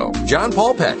Petco. John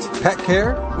Paul Pet, pet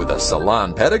care with a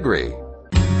salon pedigree.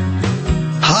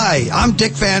 Hi, I'm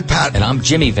Dick Van Patten. And I'm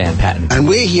Jimmy Van Patten. And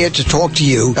we're here to talk to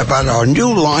you about our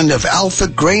new line of Alpha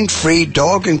grain-free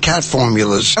dog and cat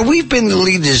formulas. And we've been the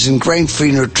leaders in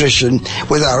grain-free nutrition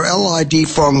with our LID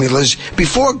formulas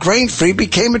before grain-free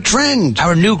became a trend.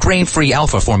 Our new grain-free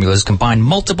Alpha formulas combine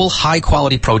multiple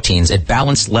high-quality proteins at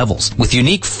balanced levels with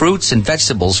unique fruits and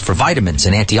vegetables for vitamins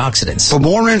and antioxidants. For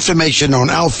more information on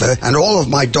Alpha and all of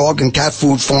my dog and cat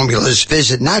food formulas,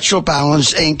 visit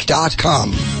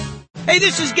naturalbalanceinc.com. Hey,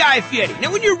 this is Guy Fieri.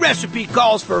 Now, when your recipe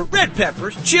calls for red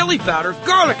peppers, chili powder,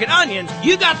 garlic, and onions,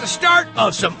 you got the start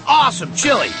of some awesome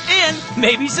chili and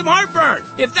maybe some heartburn.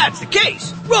 If that's the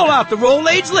case, roll out the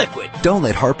Rolaids Liquid. Don't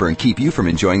let heartburn keep you from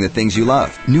enjoying the things you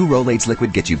love. New Rolaids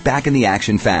Liquid gets you back in the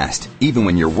action fast. Even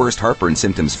when your worst heartburn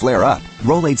symptoms flare up,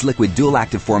 Rolaids Liquid Dual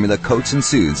Active Formula coats and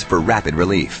soothes for rapid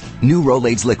relief. New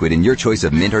Rolaids Liquid in your choice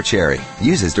of mint or cherry.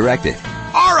 Use as directed.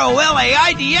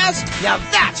 ROLAIDS? Now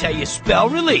that's how you spell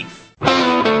relief. It's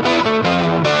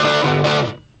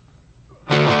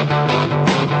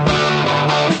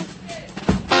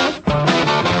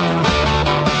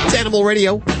Animal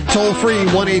Radio. Toll free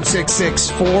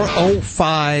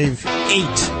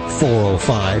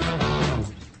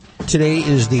 1-866-405-8405. Today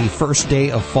is the first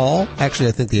day of fall. Actually,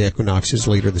 I think the equinox is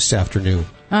later this afternoon.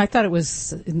 I thought it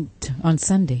was on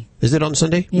Sunday. Is it on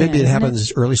Sunday? Yeah, maybe it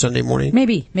happens early Sunday morning?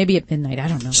 Maybe at midnight. I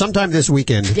don't know. Sometime this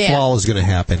weekend, fall is going to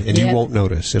happen, and you won't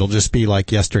notice. It'll just be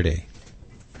like yesterday.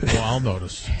 Well, I'll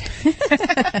notice.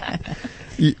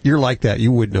 You're like that.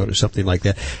 You would notice something like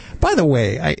that. By the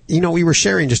way, we were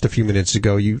sharing just a few minutes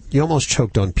ago. You almost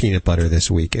choked on peanut butter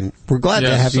this week, and we're glad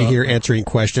to have you here answering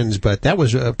questions. But that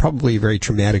was probably a very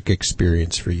traumatic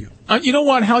experience for you. You know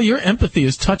what, Hal? Your empathy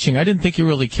is touching. I didn't think you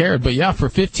really cared, but yeah, for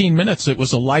 15 minutes it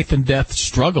was a life and death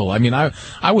struggle. I mean,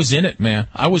 I was in it, man.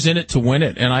 I was in it to win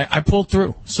it, and I pulled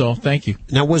through. So thank you.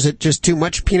 Now, was it just too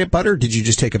much peanut butter? Did you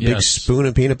just take a big spoon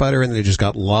of peanut butter and then it just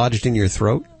got lodged in your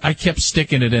throat? I kept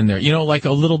sticking it in there. Like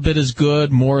a little bit is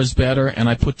good, more is better, and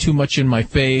I put too much in my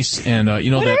face, and that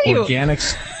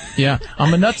organics. Yeah,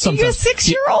 I'm a nut sometimes. You're a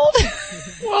 6-year-old?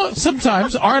 Well,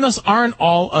 sometimes aren't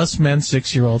all us men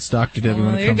 6-year-olds, Dr. Debbie,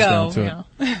 when it comes down to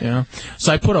it. Yeah.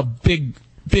 So I put a big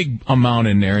amount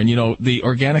in there, and the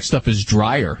organic stuff is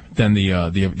drier than the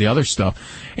other stuff,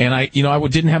 and I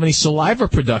didn't have any saliva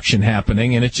production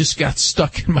happening, and it just got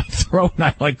stuck in my throat,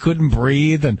 and I couldn't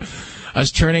breathe, and I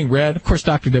was turning red. Of course,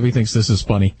 Dr. Debbie thinks this is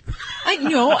funny.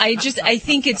 I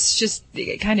think it's just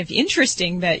kind of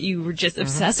interesting that you were just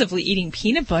obsessively eating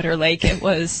peanut butter like it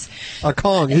was a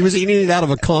Kong. He was eating it out of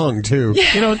a Kong too.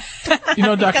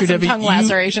 Dr. Debbie, tongue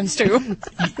lacerations too.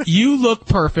 You look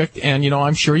perfect, and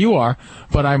I'm sure you are,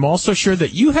 but I'm also sure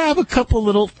that you have a couple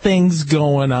little things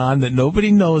going on that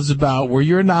nobody knows about, where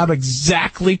you're not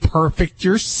exactly perfect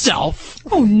yourself.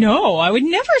 Oh no, I would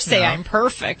never say I'm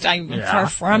perfect. I'm far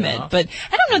from it, but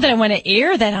I don't know that I want to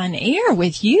air that on air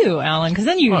with you, Alan, because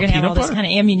then you're going to have all this kind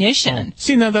of ammunition. Oh.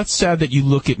 See, now that's sad that you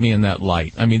look at me in that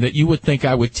light. I mean, that you would think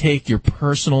I would take your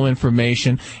personal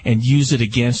information and use it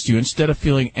against you instead of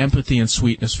feeling empathy and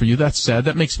sweetness for you. That's sad.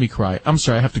 That makes me cry. I'm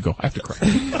sorry, I have to go. I have to cry.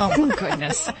 Oh,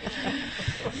 goodness.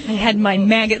 I had my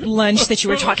maggot lunch that you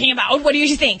were talking about. What do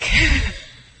you think?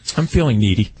 I'm feeling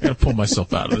needy. I gotta pull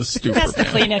myself out of this stupor. Pass the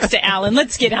Kleenex to Alan.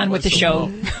 Let's get on with the show.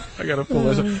 I gotta pull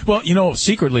myself. Well,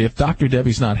 secretly, if Dr.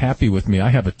 Debbie's not happy with me, I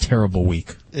have a terrible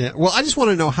week. Yeah. Well, I just want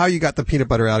to know how you got the peanut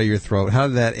butter out of your throat. How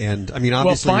did that end? I mean,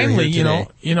 obviously, finally, you're here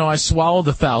today. I swallowed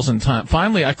 1,000 times.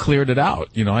 Finally, I cleared it out.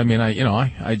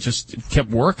 I just kept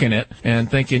working it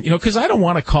and thinking, because I don't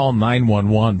want to call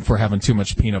 911 for having too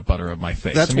much peanut butter in my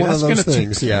face. That's one of those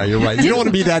things. Yeah, you're right. You don't want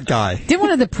to be that guy. Did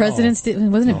one of the presidents?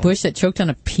 Wasn't it Bush that choked on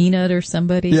a peanut or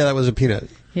somebody? Yeah, that was a peanut.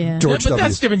 Yeah, George but W.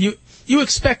 That's different. You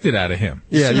expect it out of him.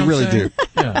 Yeah, you really do.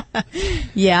 Yeah.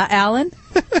 Yeah, Alan.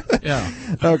 Yeah.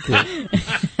 Okay.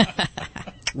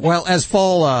 Well, as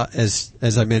fall, as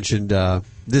I mentioned,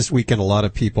 this weekend, a lot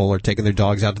of people are taking their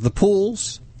dogs out to the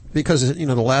pools because,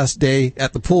 the last day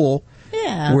at the pool,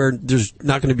 where there's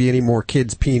not going to be any more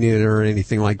kids peeing in it or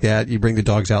anything like that. You bring the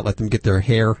dogs out, let them get their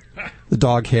hair, the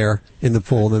dog hair, in the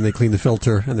pool, and then they clean the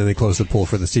filter, and then they close the pool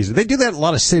for the season. They do that in a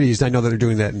lot of cities. I know that they're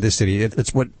doing that in this city.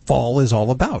 It's what fall is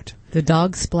all about. The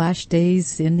dog splash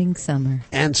days ending summer.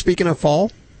 And speaking of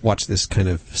fall, watch this kind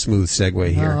of smooth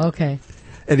segue here. Oh, okay.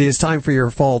 It is time for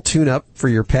your fall tune-up for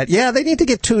your pet. Yeah, they need to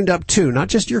get tuned up, too. Not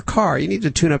just your car. You need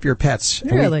to tune up your pets.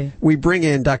 Really? We bring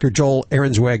in Dr. Joel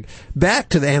Ahrensweg back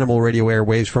to the Animal Radio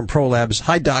airwaves from ProLabs.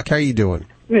 Hi, Doc. How are you doing?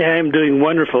 Yeah, I'm doing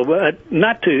wonderful. But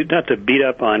not to beat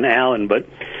up on Alan, but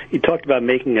you talked about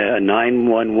making a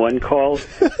 911 call.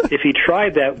 If he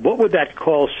tried that, what would that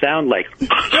call sound like?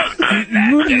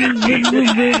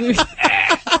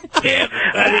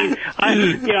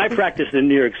 I practiced in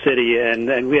New York City,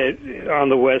 and we had on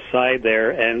the west side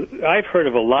there, and I've heard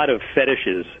of a lot of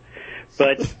fetishes,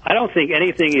 but I don't think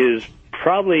anything is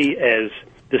probably as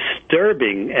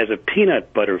disturbing as a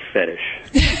peanut butter fetish.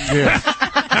 Yeah.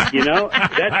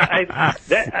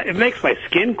 It makes my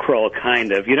skin crawl,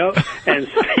 kind of, And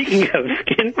speaking of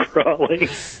skin crawling,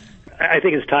 I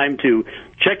think it's time to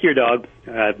check your dog,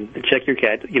 check your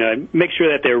cat, make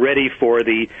sure that they're ready for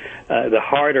the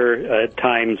harder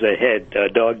times ahead.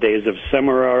 Dog days of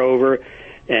summer are over,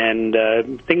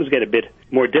 and things get a bit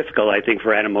more difficult, I think,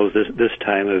 for animals this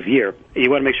time of year. You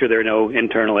want to make sure there are no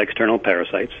internal, external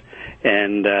parasites.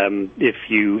 And if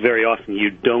very often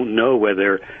you don't know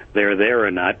whether they're there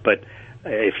or not, but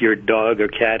if your dog or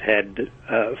cat had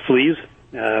fleas,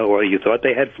 or you thought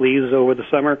they had fleas over the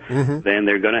summer, then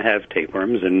they're going to have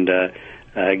tapeworms, and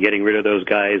getting rid of those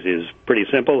guys is pretty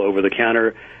simple. Over the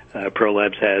counter,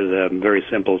 ProLabs has very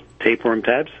simple tapeworm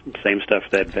tabs, same stuff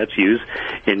that vets use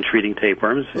in treating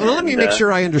tapeworms. Well, let me make sure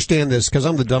I understand this, because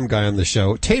I'm the dumb guy on the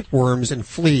show. Tapeworms and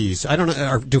fleas. I don't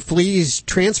know. Do fleas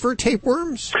transfer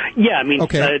tapeworms? Yeah,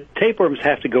 tapeworms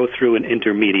have to go through an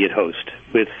intermediate host.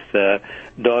 With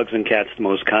dogs and cats, the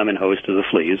most common host are the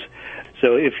fleas.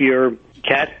 So if your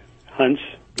cat hunts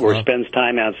or spends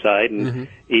time outside, and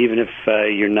even if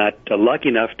you're not lucky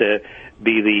enough to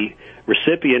be the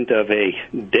recipient of a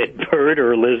dead bird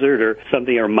or a lizard or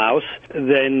something, or mouse,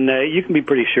 then you can be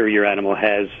pretty sure your animal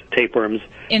has tapeworms.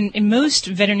 In most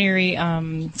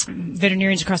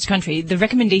veterinarians across the country, the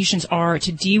recommendations are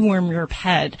to deworm your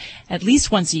pet at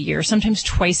least once a year, sometimes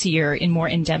twice a year in more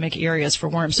endemic areas for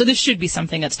worms. So this should be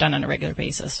something that's done on a regular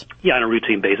basis. Yeah, on a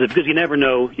routine basis, because you never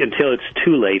know until it's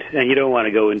too late, and you don't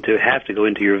want to have to go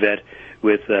into your vet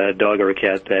with a dog or a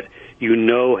cat that you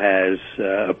know has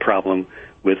a problem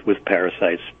with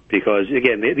parasites, because,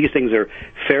 again, these things are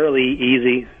fairly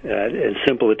easy and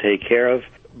simple to take care of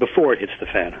before it hits the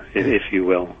fan, if you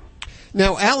will.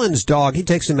 Now, Alan's dog, he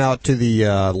takes him out to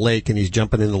the lake, and he's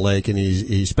jumping in the lake, and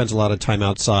he spends a lot of time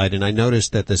outside, and I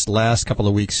noticed that this last couple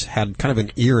of weeks had kind of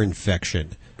an ear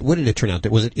infection. What did it turn out to?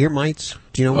 Was it ear mites?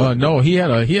 Do you know? No, he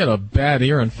had a bad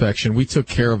ear infection. We took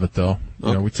care of it, though.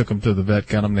 You know, we took him to the vet,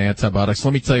 got him the antibiotics.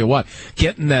 Let me tell you what,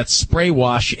 getting that spray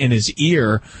wash in his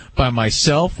ear by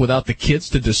myself without the kids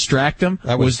to distract him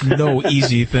was no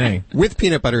easy thing. With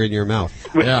peanut butter in your mouth.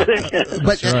 Yeah,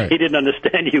 but right. He didn't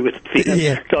understand you with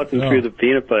talking through the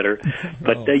peanut butter.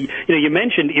 But you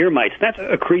mentioned ear mites. That's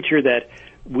a creature that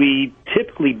we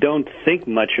typically don't think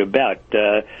much about.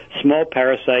 Small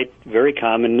parasite, very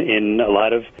common in a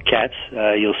lot of cats.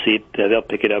 You'll see it; they'll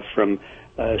pick it up from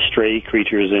stray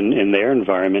creatures in their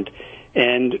environment.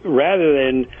 And rather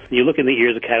than, you look in the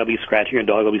ears, a cat will be scratching, a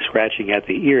dog will be scratching at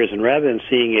the ears, and rather than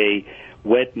seeing a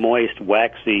wet, moist,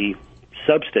 waxy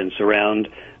substance around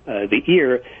the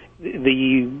ear,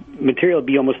 the material will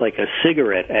be almost like a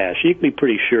cigarette ash. You can be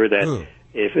pretty sure that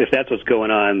if that's what's going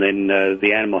on, then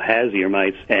the animal has ear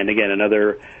mites. And again,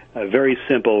 another very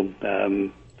simple,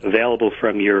 available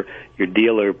from your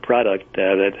dealer product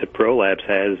that ProLabs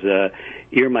has,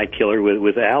 ear mite killer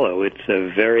with aloe. It's a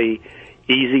very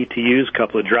easy to use,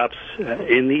 couple of drops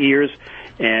in the ears,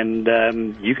 and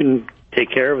you can take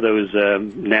care of those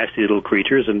nasty little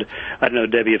creatures. And I don't know,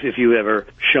 Debbie, if you ever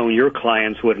shown your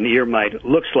clients what an ear mite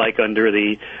looks like under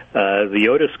the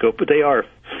otoscope, but they are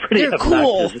pretty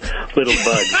obnoxious little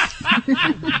bugs.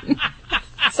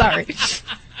 Sorry.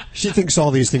 She thinks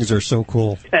all these things are so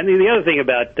cool. And the other thing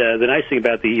about, the nice thing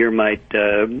about the ear mite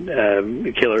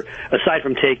killer, aside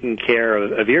from taking care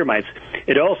of ear mites,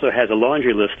 it also has a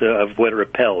laundry list of what it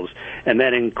repels. And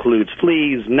that includes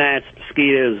fleas, gnats,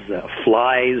 mosquitoes,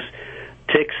 flies,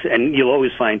 ticks, and you'll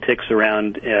always find ticks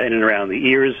around in and around the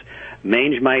ears,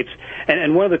 mange mites.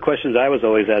 And one of the questions I was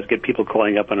always asked, get people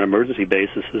calling up on an emergency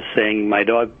basis, is saying, my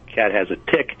dog cat has a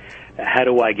tick. How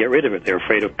do I get rid of it? They're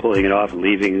afraid of pulling it off and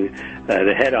leaving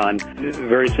the head on.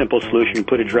 Very simple solution.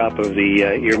 Put a drop of the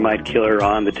ear mite killer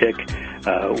on the tick.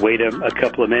 Wait a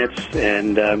couple of minutes,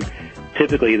 and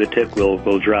typically the tick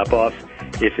will drop off.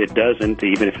 If it doesn't,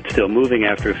 even if it's still moving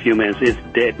after a few minutes, it's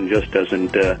dead and just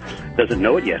doesn't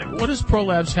know it yet. What does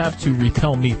ProLabs have to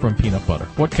repel me from peanut butter?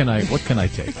 What can I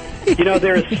take? You know,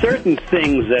 there are certain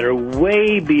things that are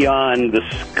way beyond the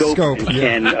scope and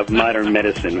ken of modern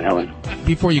medicine, Helen.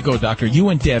 Before you go, Doctor, you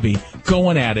and Debbie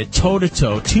going at it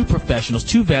toe-to-toe, two professionals,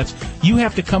 two vets. You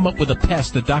have to come up with a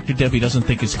pest that Dr. Debbie doesn't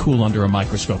think is cool under a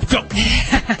microscope. Go!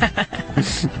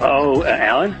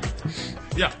 Alan?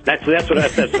 Yeah. That's what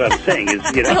I'm saying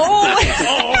is, you know.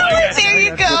 There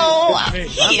you go.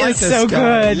 He is so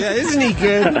good. Yeah, isn't he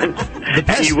good?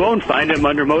 And you won't find him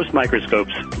under most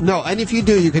microscopes. No, and if you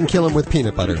do, you can kill him with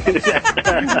peanut butter.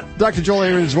 Dr. Joel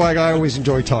Ahrensweig, I always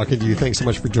enjoy talking to you. Thanks so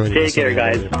much for joining us. Take care,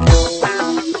 guys.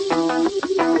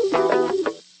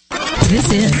 This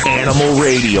is Animal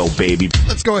Radio, baby.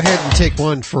 Let's go ahead and take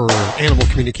one for animal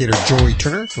communicator Joy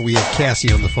Turner. We have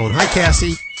Cassie on the phone. Hi,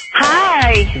 Cassie.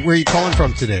 Hi. Where are you calling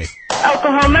from today?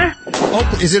 Oklahoma.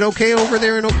 Oh, is it okay over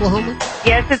there in Oklahoma?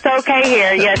 Yes, it's okay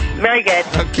here. Yes, very good.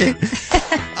 Okay.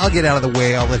 I'll get out of the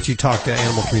way. I'll let you talk to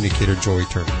animal communicator Joy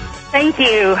Turner. Thank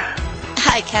you.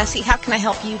 Hi, Cassie. How can I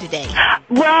help you today?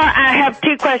 Well, I have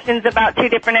two questions about two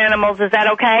different animals. Is that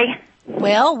okay?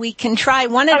 Well, we can try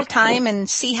one at a time and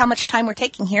see how much time we're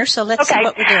taking here, so let's see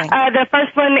what we're doing. The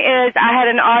first one is I had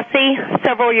an Aussie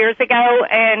several years ago,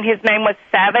 and his name was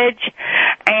Savage,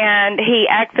 and he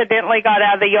accidentally got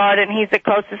out of the yard, and he's the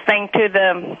closest thing to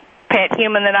the pet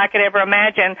human that I could ever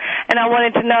imagine, and I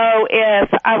wanted to know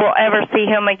if I will ever see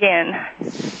him again,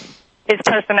 his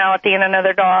personality in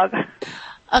another dog.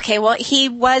 Okay, well, he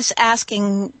was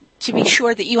asking to be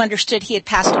sure that you understood he had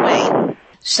passed away.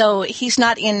 So he's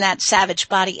not in that Savage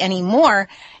body anymore.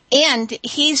 And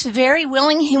he's very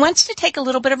willing. He wants to take a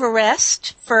little bit of a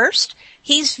rest first.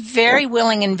 He's very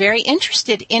willing and very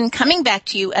interested in coming back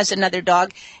to you as another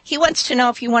dog. He wants to know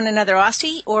if you want another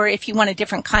Aussie or if you want a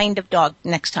different kind of dog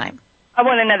next time. I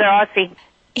want another Aussie.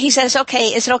 He says,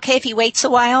 okay, is it okay if he waits a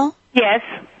while? Yes,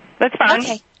 that's fine.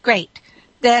 Okay, great.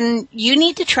 then you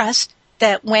need to trust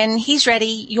that when he's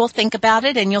ready, you'll think about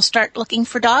it and you'll start looking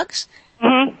for dogs.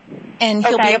 Mm-hmm. And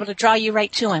he'll be able to draw you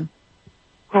right to him.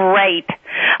 Great.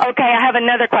 Okay, I have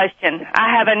another question.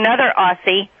 I have another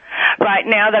Aussie right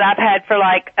now that I've had for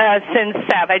since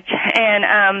Savage, and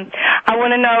I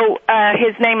want to know,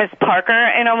 his name is Parker,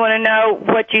 and I want to know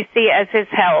what you see as his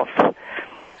health.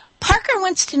 Parker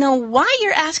wants to know why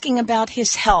you're asking about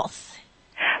his health.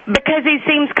 Because he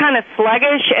seems kind of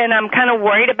sluggish, and I'm kind of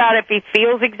worried about if he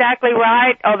feels exactly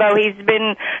right, although he's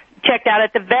been checked out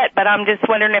at the vet, but I'm just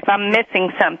wondering if I'm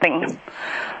missing something.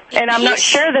 And I'm not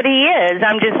sure that he is.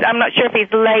 I'm not sure if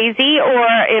he's lazy or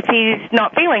if he's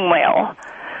not feeling well.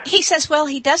 He says, well,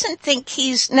 he doesn't think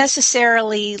he's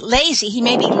necessarily lazy. He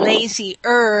may be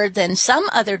lazier than some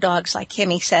other dogs like him,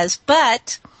 he says,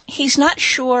 but he's not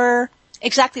sure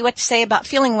exactly what to say about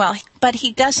feeling well. But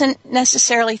he doesn't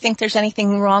necessarily think there's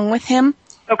anything wrong with him.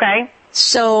 Okay.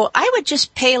 So I would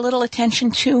just pay a little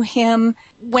attention to him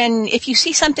if you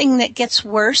see something that gets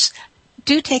worse,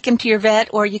 do take him to your vet,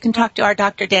 or you can talk to our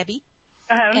Dr. Debbie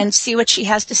and see what she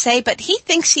has to say. But he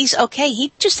thinks he's okay.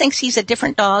 He just thinks he's a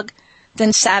different dog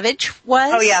than Savage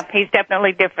was. Oh, yeah, he's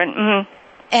definitely different. Mm-hmm.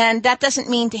 And that doesn't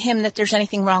mean to him that there's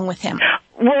anything wrong with him.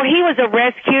 Well, he was a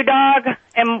rescue dog,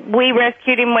 and we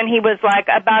rescued him when he was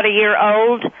about a year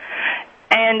old.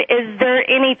 And is there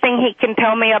anything he can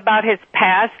tell me about his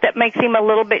past that makes him a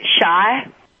little bit shy?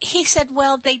 He said,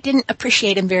 well, they didn't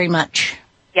appreciate him very much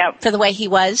for the way he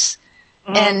was.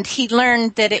 Mm-hmm. And he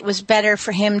learned that it was better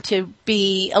for him to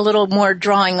be a little more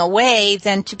drawing away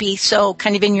than to be so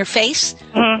kind of in your face,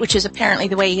 which is apparently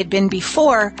the way he had been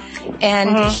before.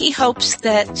 And he hopes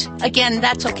that, again,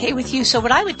 that's okay with you. So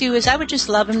what I would do is I would just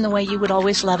love him the way you would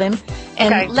always love him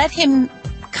and let him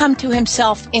come to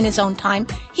himself in his own time.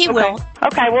 He will.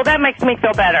 Okay, well, that makes me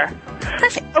feel better.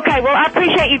 Perfect. Okay, well, I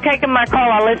appreciate you taking my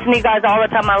call. I listen to you guys all the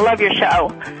time. I love your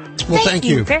show. Well, thank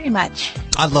you very much.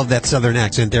 I love that southern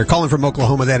accent there. Calling from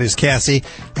Oklahoma, that is Cassie.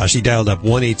 She dialed up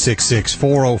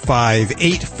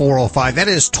 1-866-405-8405. That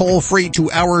is toll-free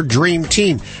to our Dream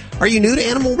Team. Are you new to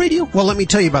Animal Radio? Well, let me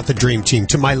tell you about the Dream Team.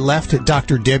 To my left,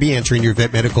 Dr. Debbie answering your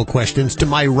vet medical questions. To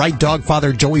my right, dog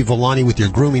father Joey Villani with your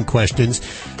grooming questions.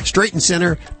 Straight and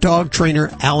center, dog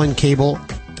trainer Alan Cable.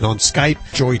 And on Skype,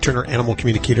 Joey Turner, animal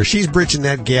communicator. She's bridging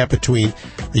that gap between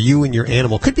you and your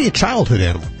animal. Could be a childhood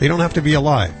animal. They don't have to be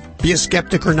alive. Be a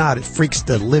skeptic or not, it freaks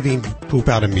the living poop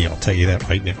out of me. I'll tell you that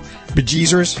right now.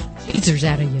 Bejeezers? Bejeezers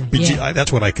out of you. Yeah.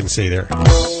 That's what I can say there.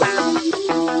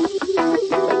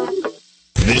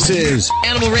 This is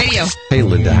Animal Radio. Hey,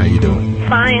 Linda, how you doing?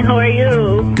 Fine, how are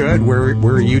you? Good. Where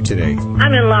are you today?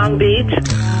 I'm in Long Beach.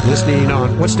 Listening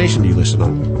on, what station do you listen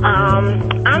on?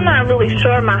 I'm not really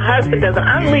sure. My husband doesn't.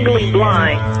 I'm legally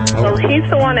blind. So he's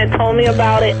the one that told me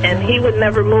about it, and he would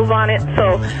never move on it.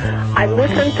 So I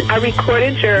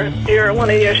recorded your one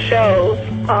of your shows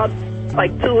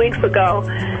 2 weeks ago,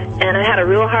 and I had a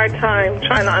real hard time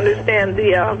trying to understand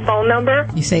the phone number.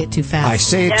 You say it too fast. I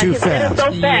say it too fast. It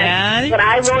so fast. But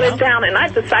I wrote it down, and I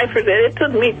deciphered it. It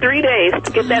took me 3 days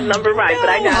to get that number right, but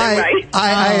I got it right.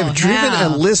 I have driven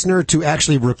a listener to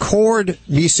actually record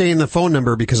me saying the phone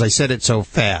number because I said it so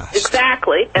fast.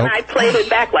 Exactly, and I played it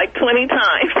back 20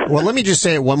 times. Well, let me just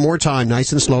say it one more time,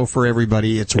 nice and slow for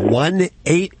everybody. It's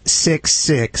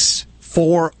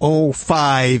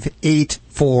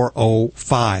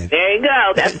 1-866-405-8405. There you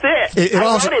go. That's it. I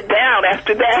wrote it down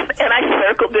after that, and I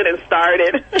circled it and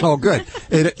started. Oh, good.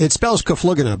 It spells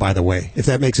Kaflugana, by the way, if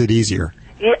that makes it easier.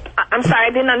 Yeah, I'm sorry,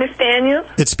 I didn't understand you.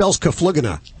 It spells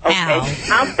Kaflugana. Okay,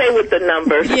 I'll stay with the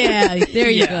numbers. Yeah, there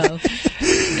you go.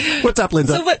 What's up,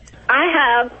 Linda? So I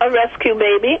have a rescue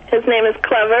baby. His name is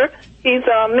Clever. He's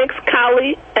a mixed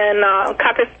collie and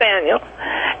Cocker Spaniel.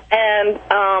 And,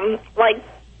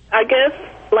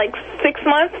 6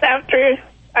 months after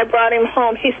I brought him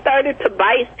home, he started to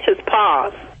bite his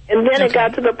paws. And then it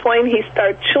got to the point he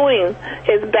started chewing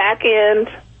his back end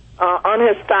on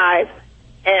his thighs.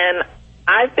 And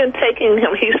I've been taking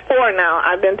him, he's 4 now,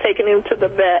 I've been taking him to the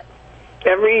vet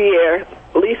every year,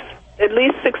 at least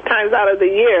 6 times out of the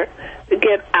year to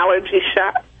get allergy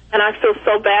shots. And I feel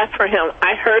so bad for him.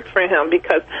 I hurt for him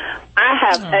because I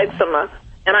have eczema,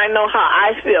 and I know how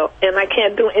I feel, and I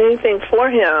can't do anything for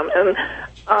him. And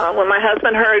when my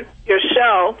husband heard your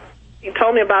show, he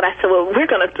told me about it. I said, well, we're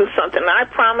going to do something. And I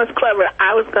promised Clever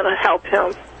I was going to help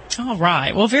him. All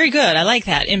right. Well, very good. I like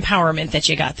that empowerment that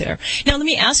you got there. Now, let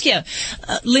me ask you,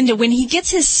 Linda, when he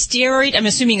gets his steroid, I'm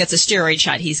assuming it's a steroid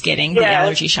shot he's getting, the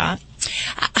allergy shot.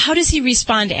 How does he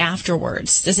respond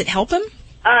afterwards? Does it help him?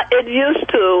 It used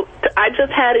to. I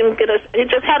just had him he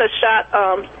just had a shot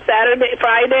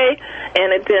Friday,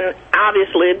 and it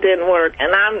didn't work.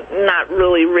 And I'm not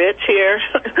really rich here.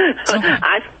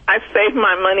 I saved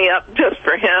my money up just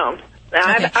for him. Now,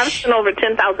 I've spent over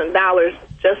 $10,000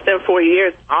 just in 4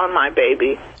 years on my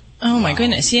baby. Oh, my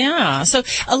goodness, yeah. So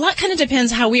a lot kind of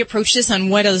depends how we approach this on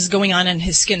what is going on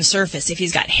his skin surface. If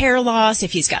he's got hair loss,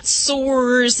 if he's got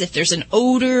sores, if there's an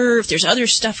odor, if there's other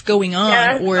stuff going on.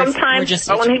 Yeah, or sometimes if just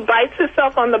when he bites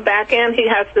himself on the back end, he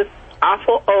has this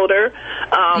awful odor,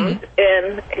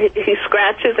 and he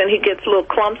scratches and he gets little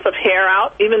clumps of hair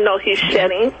out, even though he's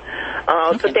shedding.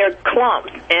 So they're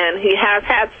clumps, and he has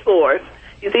had sores.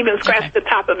 He's even scratched the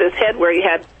top of his head where he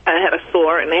had a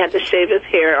sore, and they had to shave his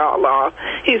hair all off.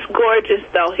 He's gorgeous,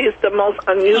 though. He's the most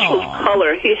unusual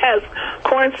color. He has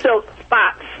corn silk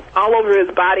spots all over his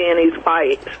body, and he's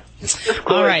white.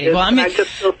 All righty. Well, I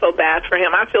just feel so bad for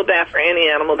him. I feel bad for any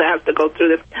animal that has to go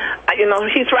through this.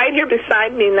 He's right here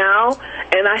beside me now,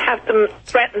 and I have to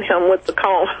threaten him with the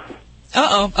comb.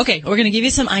 Okay, we're going to give you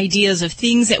some ideas of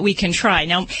things that we can try.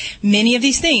 Now, many of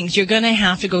these things, you're going to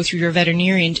have to go through your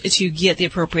veterinarian to get the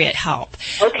appropriate help.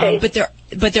 Okay.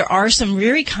 But there are some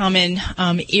very common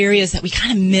areas that we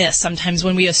kind of miss sometimes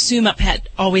when we assume a pet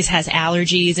always has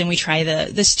allergies, and we try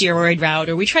the steroid route,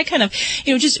 or we try kind of,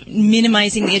 just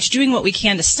minimizing the itch, doing what we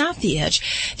can to stop the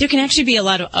itch. There can actually be a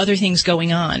lot of other things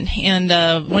going on. And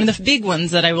one of the big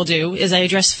ones that I will do is I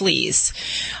address fleas.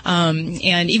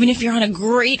 And even if you're on a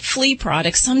great flea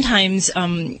product, sometimes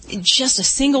just a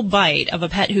single bite of a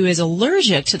pet who is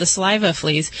allergic to the saliva of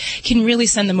fleas can really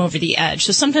send them over the edge.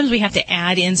 So sometimes we have to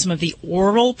add in some of the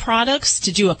oral products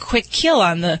to do a quick kill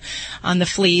on the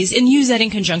fleas, and use that in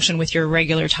conjunction with your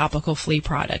regular topical flea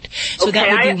product. So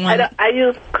that would be one. I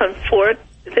use Comfort.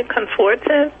 Is it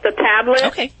Comfortis, the tablet?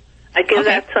 Okay. I give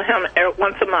that to him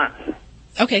once a month.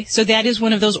 Okay, so that is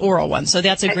one of those oral ones. So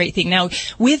that's a great thing. Now,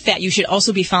 with that, you should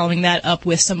also be following that up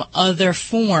with some other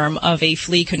form of a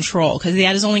flea control, because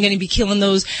that is only going to be killing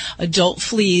those adult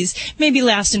fleas, maybe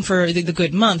lasting for the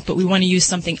good month, but we want to use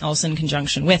something else in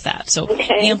conjunction with that. So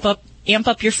amp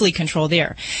up your flea control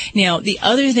there. Now, the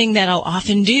other thing that I'll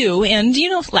often do, and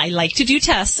I like to do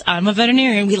tests. I'm a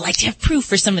veterinarian. We like to have proof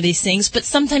for some of these things, but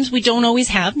sometimes we don't always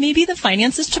have maybe the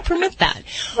finances to permit that.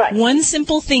 Right. One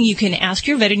simple thing you can ask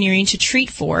your veterinarian to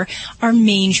treat for are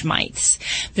mange mites.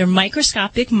 They're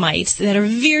microscopic mites that are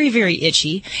very, very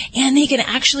itchy, and they can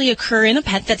actually occur in a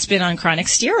pet that's been on chronic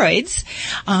steroids.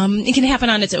 It can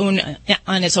happen on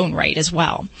its own right as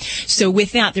well. So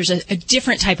with that, there's a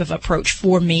different type of approach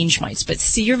for mange mites. But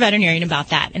see your veterinarian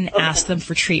about that and ask them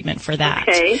for treatment for that.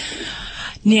 Okay.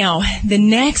 Now, the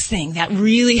next thing that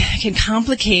really can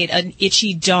complicate an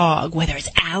itchy dog, whether it's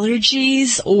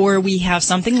allergies or we have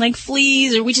something like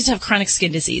fleas or we just have chronic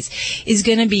skin disease, is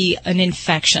going to be an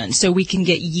infection. So we can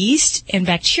get yeast and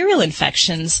bacterial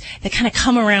infections that kind of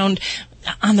come around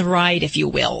on the ride, if you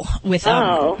will, with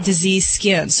diseased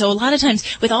skin. So a lot of times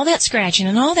with all that scratching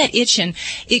and all that itching,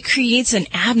 it creates an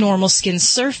abnormal skin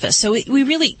surface. So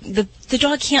the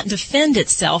dog can't defend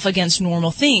itself against normal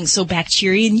things. So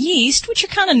bacteria and yeast, which are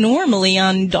kind of normally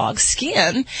on dog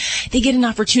skin, they get an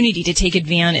opportunity to take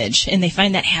advantage, and they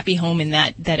find that happy home in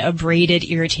that abraded,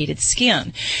 irritated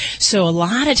skin. So a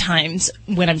lot of times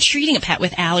when I'm treating a pet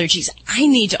with allergies, I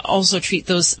need to also treat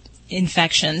those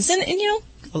infections. And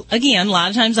again, a lot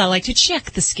of times I like to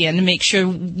check the skin to make sure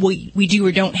we do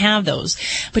or don't have those.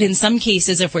 But in some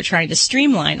cases, if we're trying to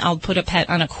streamline, I'll put a pet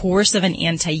on a course of an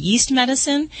anti-yeast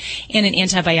medicine and an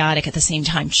antibiotic at the same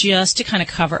time, just to kind of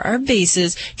cover our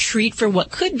bases, treat for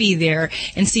what could be there,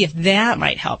 and see if that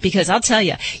might help. Because I'll tell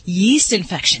you, yeast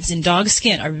infections in dog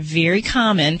skin are very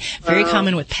common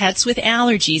with pets with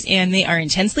allergies, and they are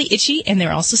intensely itchy, and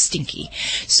they're also stinky.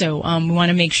 So we want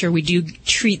to make sure we do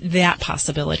treat that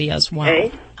possibility as well.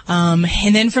 Okay.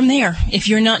 And then from there, if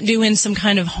you're not doing some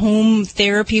kind of home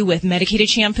therapy with medicated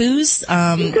shampoos,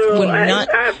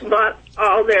 I've bought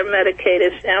all their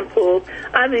medicated shampoo.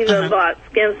 I've even bought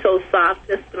Skin So Soft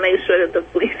just to make sure that the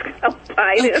fleas don't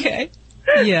bite it. Okay.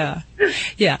 Yeah.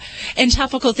 And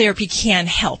topical therapy can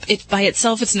help. It by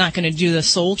itself, it's not going to do the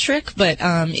soul trick, but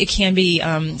it can be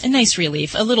a nice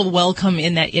relief, a little welcome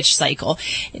in that itch cycle.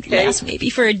 It lasts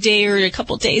maybe for a day or a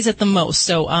couple days at the most.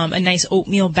 So a nice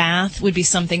oatmeal bath would be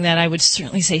something that I would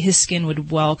certainly say his skin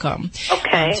would welcome.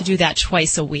 Okay. To do that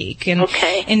twice a week. And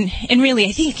really,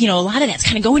 I think, a lot of that's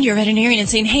kind of going to your veterinarian and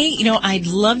saying, hey, I'd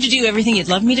love to do everything you'd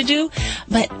love me to do,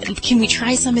 but can we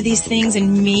try some of these things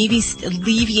and maybe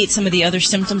alleviate some of the other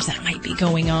symptoms that might be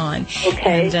going on.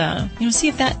 Okay. And, see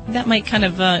if that might kind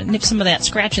of nip some of that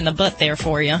scratch in the butt there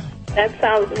for you. That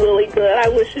sounds really good. I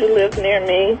wish you lived near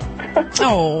me.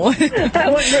 Oh. I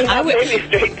would bring my baby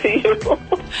straight to you.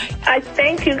 I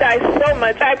thank you guys so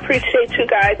much. I appreciate you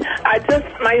guys.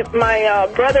 My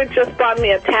brother just bought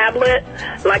me a tablet.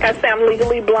 Like I say, I'm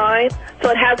legally blind, so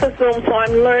it has a Zoom, so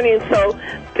I'm learning. So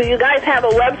do you guys have a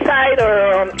website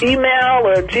or email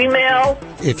or Gmail?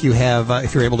 If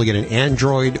you're able to get an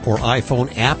Android or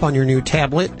iPhone app on your new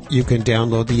tablet, you can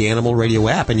download the Animal Radio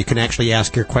app, and you can actually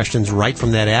ask your questions right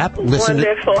from that app.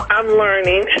 Wonderful. I'm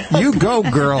learning. You go,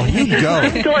 girl. You go.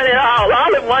 I'm doing it all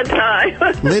at one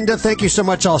time. Linda, thank you so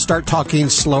much. I'll start talking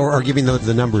slower or giving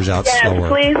the numbers out slower. Yes,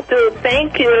 please do.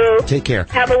 Thank you. Take care.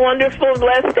 Have a wonderful,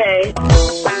 blessed day.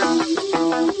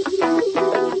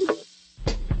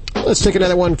 Let's take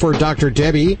another one for Dr.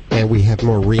 Debbie, and we have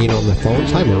Maureen on the phone.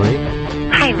 Hi,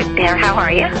 Maureen. Hi there. How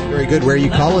are you? Very good. Where are you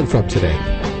calling from today?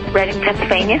 Reading,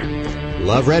 Pennsylvania.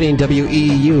 Love Reading,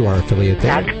 WEEU, our affiliate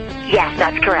there. Yes,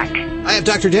 that's correct. I have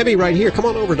Dr. Debbie right here. Come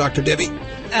on over, Dr. Debbie.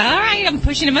 All right, I'm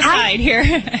pushing him aside here.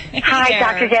 Hi,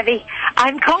 Dr. Debbie.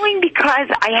 I'm calling because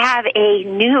I have a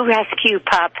new rescue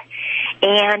pup,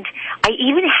 and I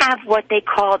even have what they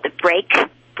call the break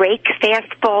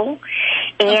fast bowl,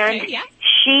 and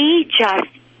she just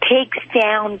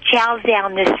chows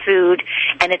down this food,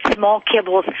 and it's small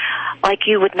kibbles like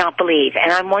you would not believe.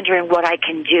 And I'm wondering what I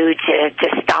can do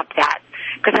to stop that,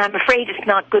 because I'm afraid it's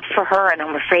not good for her, and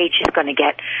I'm afraid she's going to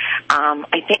get.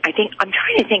 I think I'm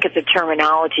trying to think of the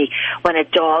terminology when a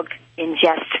dog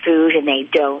ingests food and they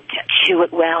don't chew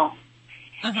it well.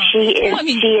 Uh-huh. She is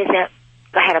a.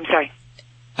 Go ahead. I'm sorry.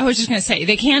 I was just going to say,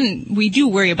 we do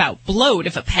worry about bloat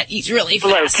if a pet eats really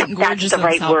fast and gorgeous. That's the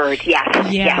right word, yes.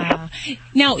 Yeah. Yes.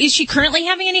 Now, is she currently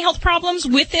having any health problems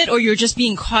with it, or you're just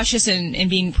being cautious and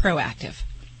being proactive?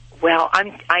 Well,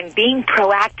 I'm being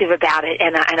proactive about it,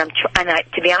 and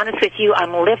to be honest with you,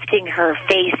 I'm lifting her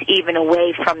face even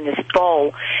away from this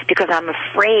bowl because I'm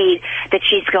afraid that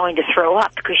she's going to throw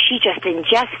up, because she just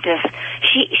ingests this.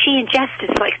 She ingests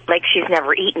this like she's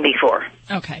never eaten before.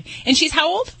 Okay. And she's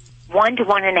how old? 1 to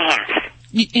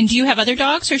 1.5. And do you have other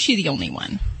dogs, or is she the only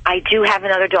one? I do have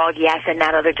another dog, yes, and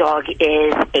that other dog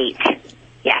is 8.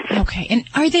 Yes. Okay. And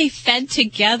are they fed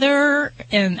together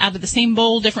and out of the same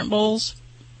bowl, different bowls?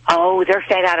 Oh, they're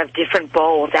fed out of different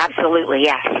bowls. Absolutely,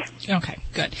 yes. Okay,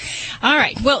 good. All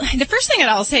right. Well, the first thing that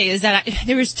I'll say is that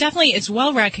it's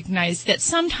well recognized that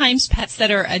sometimes pets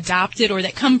that are adopted or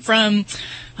that come from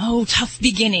tough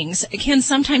beginnings can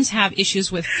sometimes have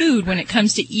issues with food when it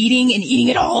comes to eating and eating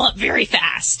it all up very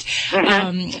fast.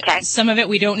 Okay. Some of it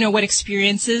we don't know what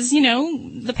experiences,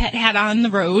 the pet had on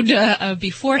the road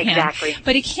beforehand. Exactly.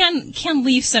 But it can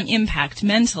leave some impact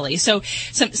mentally. So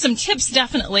some tips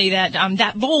definitely that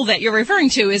that bowl that you're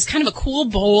referring to is kind of a cool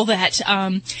bowl that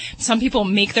some people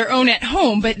make their own at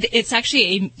home, but it's actually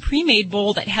a pre-made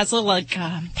bowl that has little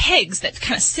pegs that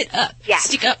kind of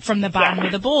stick up from the bottom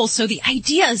of the bowl. So the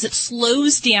idea is it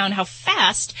slows down how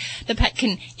fast the pet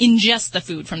can ingest the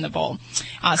food from the bowl.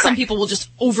 Some people will just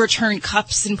overturn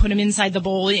cups and put them inside the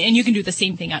bowl, and you can do the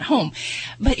same thing at home.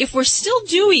 But if we're still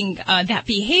doing that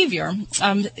behavior,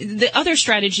 the other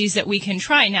strategies that we can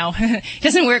try now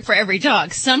doesn't work for every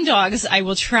dog. Some dogs, I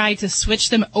will try to switch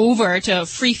them over to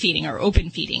free feeding or open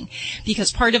feeding,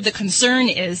 because part of the concern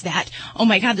is that, oh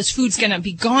my God, this food's going to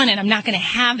be gone and I'm not going to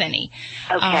have any.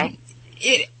 Okay.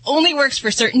 It only works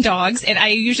for certain dogs, and I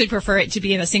usually prefer it to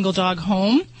be in a single dog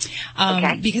home,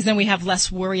 because then we have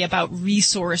less worry about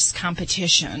resource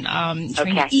competition, trying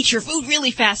to eat your food really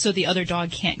fast so the other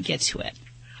dog can't get to it.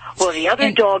 Well, the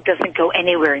other dog doesn't go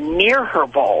anywhere near her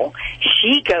bowl.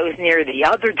 She goes near the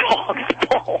other dog's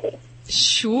bowl.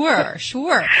 Sure.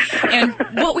 And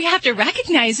what we have to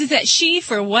recognize is that she,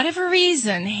 for whatever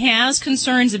reason, has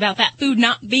concerns about that food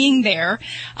not being there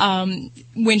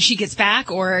when she gets back,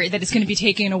 or that it's going to be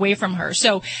taken away from her.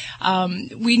 So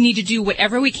we need to do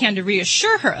whatever we can to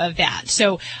reassure her of that.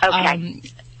 So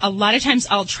a lot of times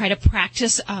I'll try to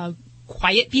practice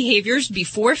quiet behaviors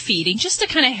before feeding, just to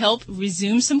kind of help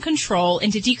resume some control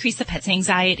and to decrease the pet's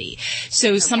anxiety.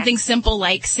 So something simple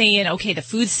like saying, okay, the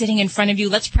food's sitting in front of you,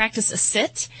 let's practice a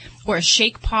sit or a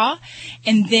shake paw,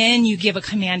 and then you give a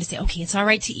command to say, okay, it's all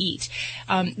right to eat.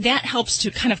 That helps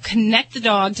to kind of connect the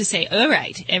dog to say, all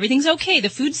right, everything's okay, the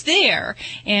food's there,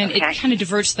 and it kind of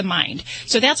diverts the mind.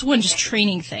 So that's one just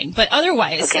training thing. But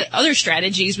otherwise, other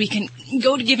strategies, we can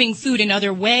go to giving food in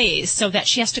other ways so that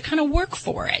she has to kind of work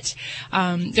for it.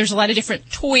 There's a lot of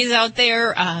different toys out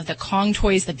there, the Kong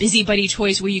toys, the Busybuddy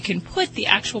toys, where you can put the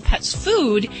actual pet's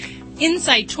food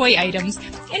inside toy items,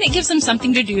 and it gives them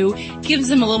something to do, gives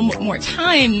them a little more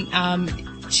time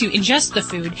to ingest the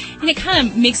food, and it kind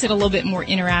of makes it a little bit more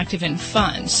interactive and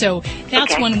fun. So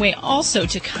that's one way also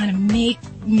to kind of make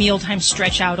mealtime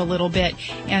stretch out a little bit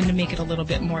and to make it a little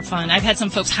bit more fun. I've had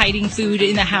some folks hiding food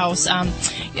in the house.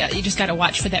 You just got to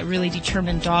watch for that really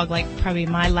determined dog, like probably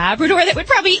my Labrador, that would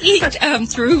probably eat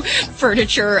through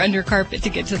furniture or under carpet to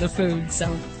get to the food.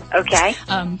 So. Okay.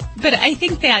 But I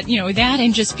think that, that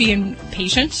and just being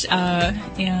patient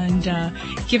and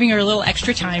giving her a little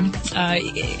extra time,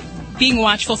 being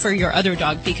watchful for your other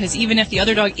dog, because even if the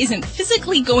other dog isn't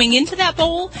physically going into that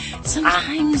bowl,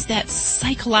 sometimes that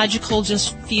psychological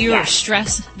just fear or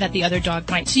stress that the other dog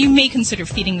might. So you may consider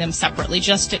feeding them separately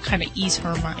just to kind of ease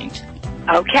her mind.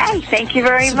 Okay. Thank you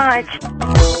very much.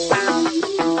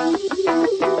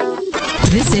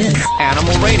 This is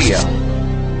Animal Radio.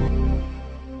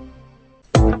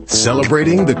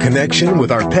 Celebrating the connection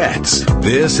with our pets.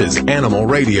 This is Animal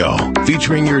Radio,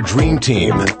 featuring your dream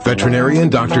team. Veterinarian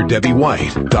Dr. Debbie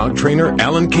White, dog trainer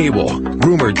Alan Cable,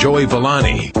 groomer Joey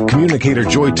Villani, communicator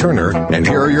Joy Turner, and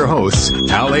here are your hosts,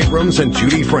 Al Abrams and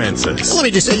Judy Francis. Let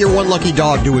me just say you're one lucky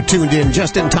dog to have tuned in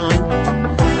just in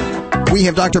time. We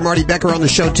have Dr. Marty Becker on the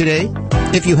show today.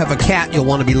 If you have a cat, you'll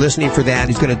want to be listening for that.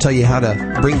 He's going to tell you how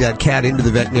to bring that cat into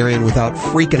the veterinarian without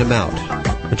freaking him out.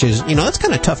 Which is, that's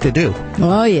kind of tough to do.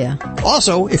 Oh, yeah.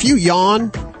 Also, if you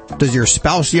yawn, does your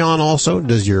spouse yawn also?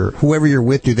 Does whoever you're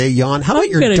with, do they yawn? How about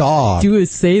your dog? Do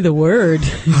is say the word.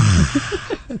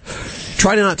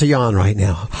 Try not to yawn right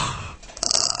now.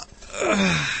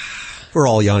 We're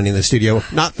all yawning in the studio.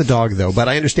 Not the dog, though, but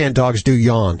I understand dogs do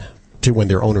yawn when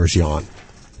their owners yawn.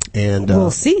 And we'll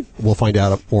see. We'll find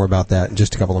out more about that in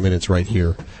just a couple of minutes right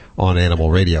here on Animal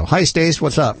Radio. Hi, Stace.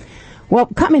 What's up? Well,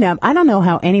 coming up, I don't know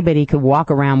how anybody could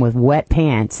walk around with wet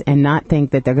pants and not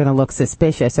think that they're going to look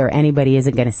suspicious or anybody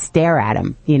isn't going to stare at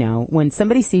them. When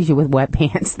somebody sees you with wet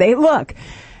pants, they look.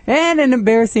 And an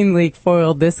embarrassing leak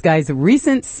foiled this guy's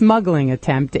recent smuggling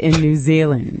attempt in New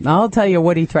Zealand. I'll tell you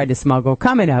what he tried to smuggle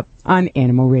coming up on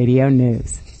Animal Radio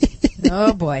News.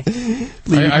 Oh, boy.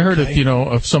 I heard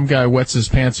if some guy wets his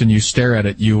pants and you stare at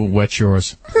it, you will wet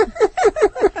yours.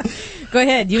 Go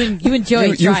ahead. You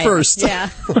enjoy it. You first. Yeah.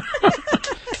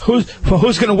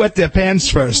 Who's going to wet their pants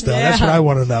first, though? Yeah. That's what I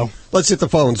want to know. Let's hit the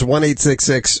phones.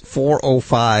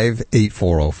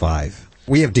 1-866-405-8405.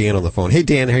 We have Dan on the phone. Hey,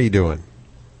 Dan, how you doing?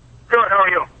 Good. How are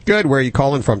you? Good. Where are you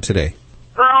calling from today?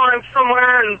 Well, I'm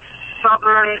somewhere in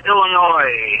southern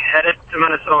Illinois, headed to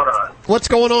Minnesota. What's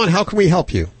going on? How can we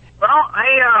help you? Well,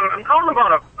 I'm calling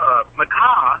about a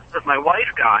macaw that my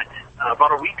wife got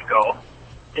about a week ago.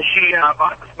 And she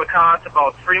bought this macaw. It's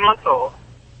about 3 months old.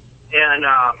 And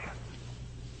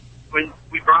when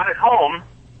we brought it home,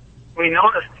 we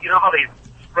noticed, how they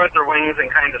spread their wings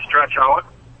and kind of stretch out?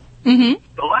 Mm-hmm.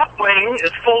 The left wing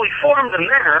is fully formed in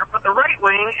there, but the right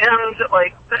wing ends at,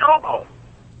 the elbow.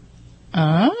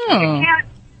 Oh.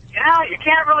 You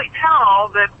can't really tell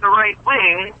that the right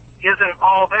wing isn't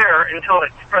all there until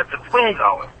it spreads its wings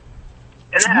out.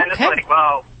 And then it's like,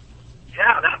 well,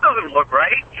 yeah, that doesn't look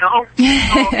right, So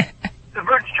the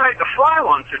bird's tried to fly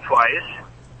once or twice,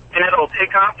 and it'll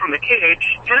take off from the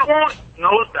cage, and it won't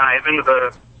nosedive into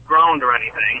the ground or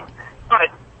anything, but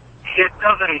it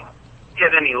doesn't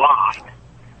get any loft.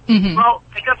 Mm-hmm. Well,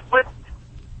 I guess what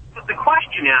the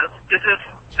question is this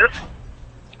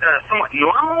somewhat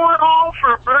normal at all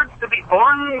for a bird to be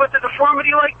born with a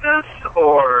deformity like this,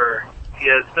 or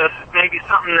is this maybe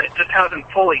something that just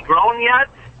hasn't fully grown yet?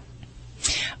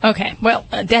 Okay, well,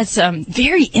 that's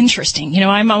very interesting.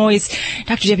 I'm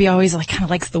Dr. Debbie always kind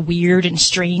of likes the weird and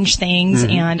strange things,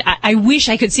 and I wish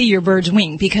I could see your bird's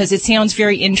wing because it sounds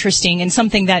very interesting and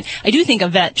something that I do think a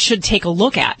vet should take a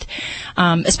look at,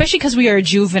 especially because we are a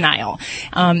juvenile.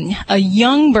 A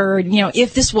young bird,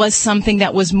 if this was something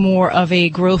that was more of a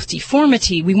growth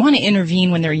deformity, we want to intervene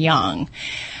when they're young.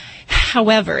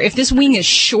 However, if this wing is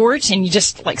short and you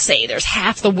just say there's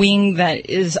half the wing that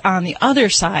is on the other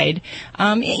side,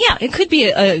 it could be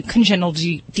a congenital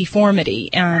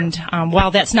deformity. And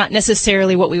while that's not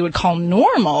necessarily what we would call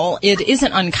normal, it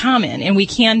isn't uncommon. And we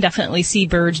can definitely see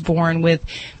birds born with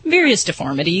various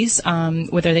deformities,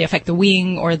 whether they affect the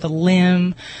wing or the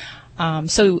limb.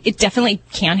 So it definitely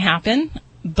can happen.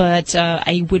 But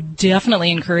I would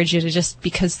definitely encourage you to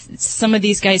because some of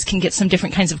these guys can get some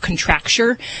different kinds of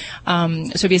contracture.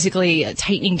 So basically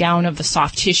tightening down of the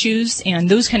soft tissues and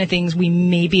those kind of things we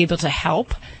may be able to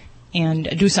help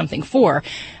and do something for.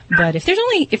 But if there's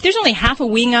only half a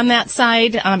wing on that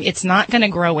side, it's not going to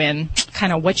grow in.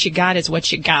 Kind of what you got is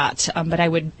what you got. But I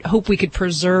would hope we could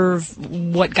preserve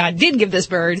what God did give this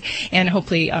bird and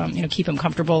hopefully, keep him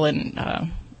comfortable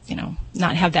and,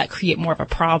 not have that create more of a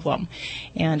problem.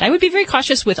 And I would be very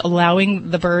cautious with allowing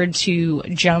the bird to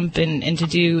jump and to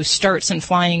do starts and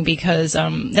flying, because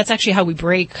that's actually how we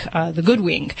break the good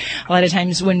wing. A lot of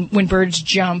times when birds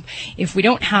jump, if we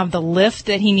don't have the lift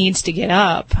that he needs to get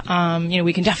up,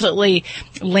 we can definitely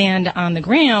land on the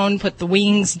ground, put the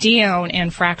wings down,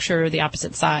 and fracture the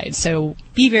opposite side. So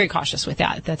be very cautious with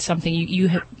that. That's something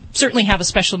you certainly have a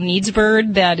special needs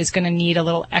bird that is going to need a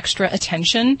little extra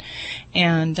attention,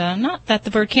 and not that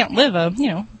the bird can't live a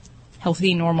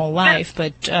healthy, normal life,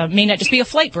 but may not just be a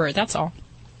flight bird. That's all.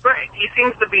 Right. He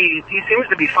seems to be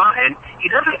fine. He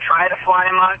doesn't try to fly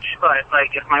much, but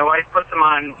like if my wife puts him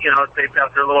on, they've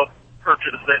got their little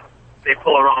perches that they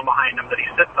pull around behind him that he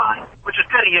sits on, which is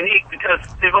kind of unique because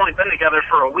they've only been together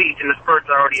for a week and this bird's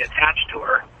already attached to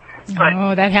her.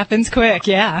 But, that happens quick,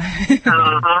 yeah.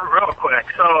 Real quick.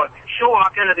 So she'll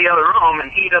walk into the other room,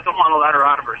 and he doesn't want to let her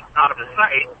out of his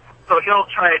sight. So he'll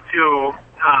try to,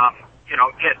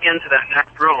 get into that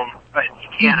next room, but he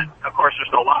can't. Mm-hmm. Of course,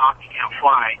 there's no lock. He can't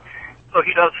fly. So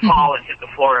he does fall and hit the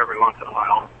floor every once in a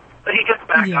while. But he gets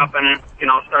back up and,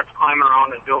 starts climbing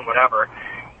around and doing whatever.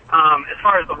 As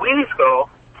far as the wings go,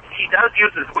 he does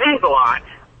use his wings a lot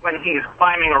when he's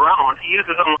climbing around. He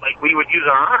uses them like we would use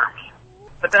our arms.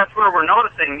 But that's where we're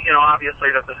noticing,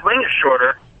 obviously that this wing is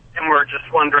shorter, and we're just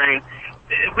wondering,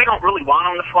 we don't really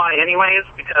want him to fly anyways,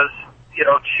 because,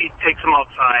 she takes him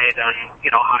outside on,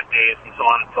 hot days and so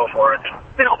on and so forth, and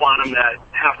we don't want him to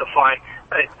have to fly.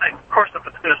 But, of course, if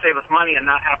it's going to save us money and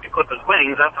not have to clip his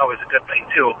wings, that's always a good thing,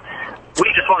 too. We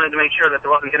just wanted to make sure that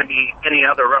there wasn't going to be any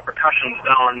other repercussions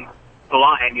down the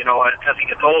line, as he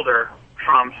gets older,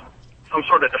 from some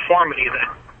sort of deformity that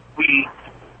we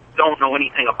don't know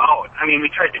anything about. I mean, we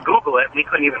tried to Google it, and we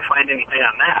couldn't even find anything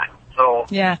on that. So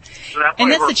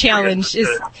that's the challenge.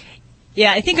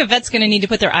 I think a vet's going to need to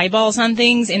put their eyeballs on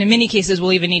things, and in many cases,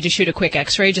 we'll even need to shoot a quick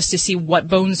X-ray just to see what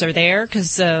bones are there,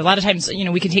 because a lot of times,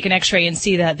 we can take an X-ray and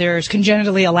see that there's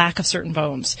congenitally a lack of certain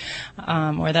bones,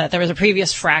 or that there was a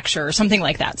previous fracture or something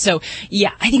like that. So,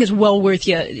 I think it's well worth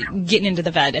you getting into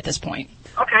the vet at this point.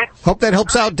 Okay. Hope that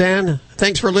helps out, Dan.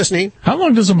 Thanks for listening. How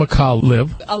long does a macaw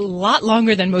live? A lot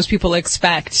longer than most people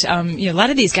expect. A lot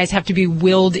of these guys have to be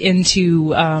willed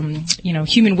into,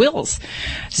 human wills.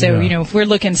 So, if we're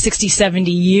looking 60, 70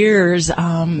 years,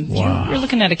 you're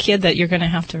looking at a kid that you're going to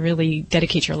have to really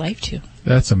dedicate your life to.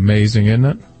 That's amazing, isn't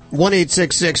it?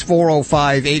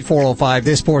 1-866-405-8405.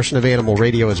 This portion of Animal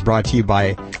Radio is brought to you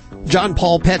by John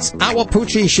Paul Pet's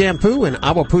Awapoochie Shampoo and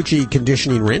Awapoochie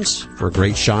Conditioning Rinse for a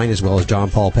great shine, as well as John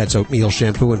Paul Pet's Oatmeal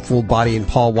Shampoo and Full Body and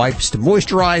Paw Wipes to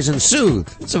moisturize and soothe.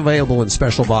 It's available in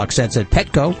special box sets at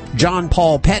Petco. John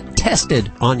Paul Pet, tested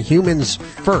on humans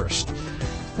first.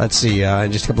 Let's see,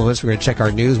 in just a couple of minutes, we're going to check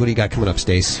our news. What do you got coming up,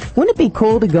 Stace? Wouldn't it be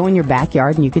cool to go in your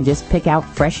backyard and you can just pick out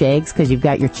fresh eggs because you've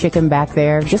got your chicken back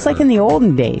there? Just like in the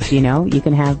olden days, you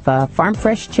can have farm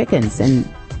fresh chickens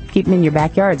and keep them in your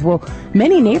backyards. Well,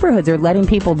 many neighborhoods are letting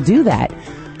people do that.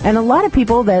 And a lot of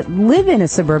people that live in a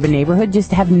suburban neighborhood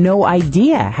just have no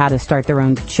idea how to start their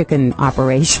own chicken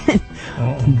operation.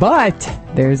 But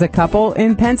there's a couple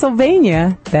in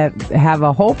Pennsylvania that have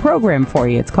a whole program for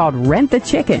you. It's called Rent the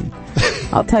Chicken.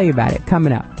 I'll tell you about it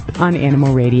coming up on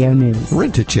Animal Radio News.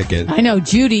 Rent a chicken. I know,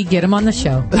 Judy, get him on the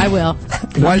show. I will.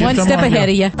 I'm one step ahead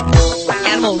of you.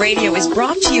 Animal Radio is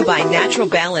brought to you by Natural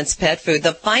Balance Pet Food,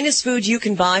 the finest food you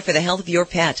can buy for the health of your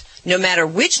pet. No matter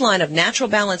which line of Natural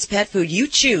Balance Pet Food you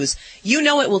choose, you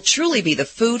know it will truly be the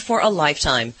food for a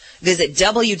lifetime. Visit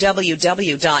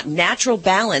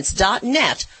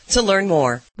www.naturalbalance.net to learn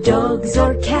more. Dogs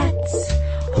or cats,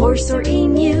 horse or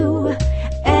emu,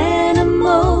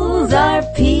 animals are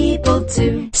people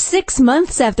too. 6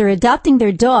 months after adopting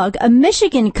their dog, a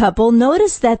Michigan couple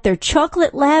noticed that their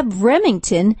chocolate lab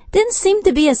Remington didn't seem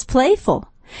to be as playful.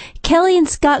 Kelly and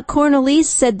Scott Cornelise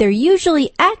said their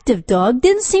usually active dog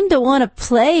didn't seem to want to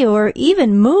play or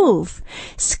even move.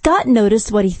 Scott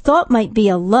noticed what he thought might be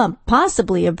a lump,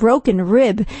 possibly a broken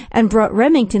rib, and brought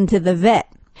Remington to the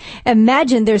vet.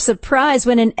 Imagine their surprise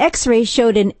when an X-ray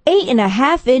showed an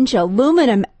 8.5-inch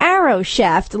aluminum arrow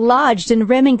shaft lodged in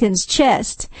Remington's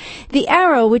chest. The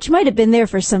arrow, which might have been there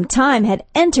for some time, had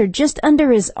entered just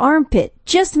under his armpit,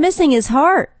 just missing his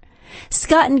heart.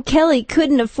 Scott and Kelly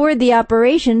couldn't afford the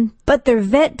operation, but their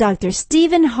vet, Dr.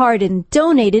 Stephen Hardin,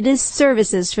 donated his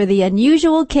services for the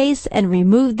unusual case and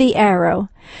removed the arrow.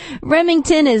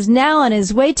 Remington is now on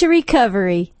his way to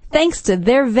recovery, thanks to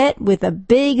their vet with a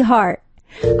big heart.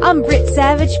 I'm Britt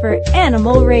Savage for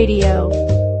Animal Radio.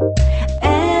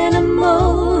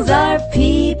 Animals are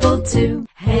people too.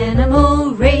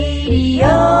 Animal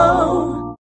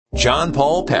Radio. John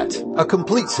Paul Pet, a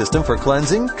complete system for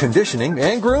cleansing, conditioning,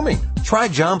 and grooming. Try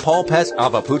John Paul Pet's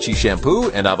Avapucci shampoo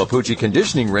and Avapucci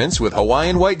conditioning rinse with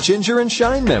Hawaiian white ginger and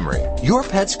shine memory. Your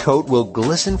pet's coat will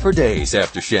glisten for days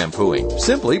after shampooing,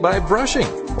 simply by brushing.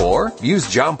 Or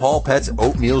use John Paul Pet's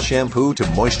oatmeal shampoo to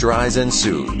moisturize and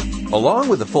soothe, along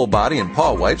with the full body and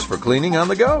paw wipes for cleaning on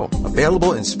the go.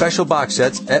 Available in special box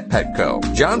sets at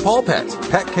Petco. John Paul Pet,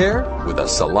 pet care with a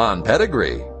salon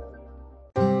pedigree.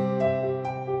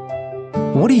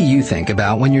 What do you think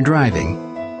about when you're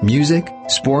driving? Music?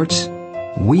 Sports?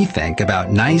 We think about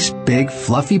nice, big,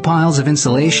 fluffy piles of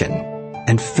insulation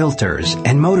and filters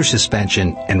and motor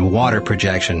suspension and water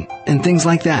projection and things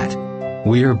like that.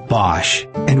 We're Bosch,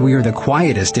 and we are the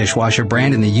quietest dishwasher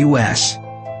brand in the U.S.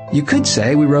 You could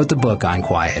say we wrote the book on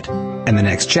quiet, and the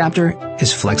next chapter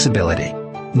is flexibility.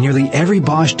 Nearly every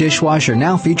Bosch dishwasher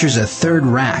now features a third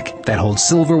rack that holds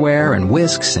silverware and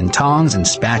whisks and tongs and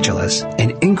spatulas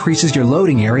and increases your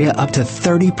loading area up to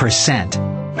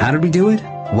 30%. How did we do it?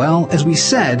 Well, as we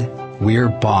said, we're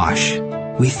Bosch.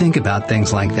 We think about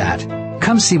things like that.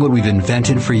 Come see what we've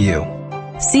invented for you.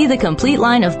 See the complete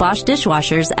line of Bosch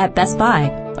dishwashers at Best Buy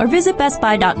or visit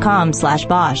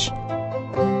bestbuy.com/Bosch.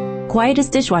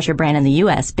 Quietest dishwasher brand in the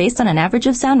U.S. based on an average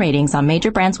of sound ratings on major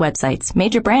brands' websites.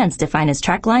 Major brands defined as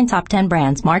TrackLine Top 10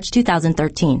 Brands, March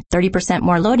 2013. 30%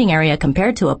 more loading area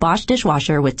compared to a Bosch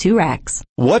dishwasher with 2 racks.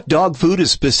 What dog food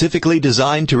is specifically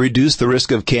designed to reduce the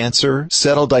risk of cancer,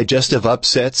 settle digestive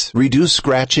upsets, reduce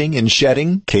scratching and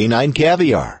shedding? Canine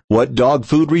Caviar. What dog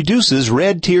food reduces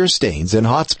red tear stains and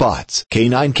hot spots?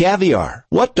 Canine Caviar.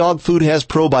 What dog food has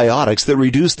probiotics that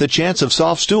reduce the chance of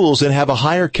soft stools and have a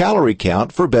higher calorie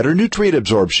count for better nutrient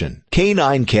absorption?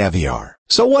 Canine Caviar.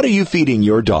 So what are you feeding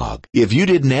your dog? If you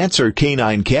didn't answer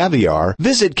Canine Caviar,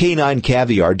 visit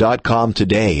caninecaviar.com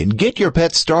today and get your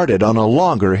pet started on a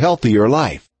longer, healthier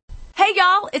life. Hey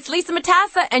y'all, it's Lisa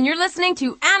Matassa and you're listening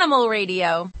to Animal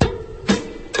Radio.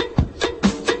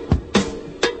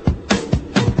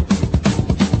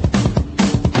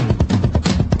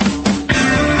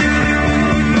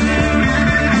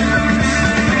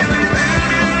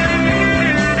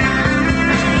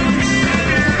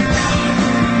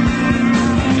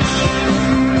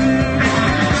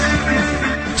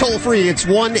 Toll free, it's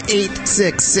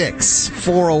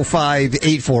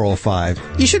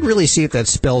 1-866-405-8405. You should really see if that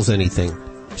spells anything,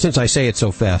 since I say it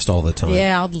so fast all the time.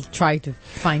 Yeah, I'll try to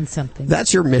find something.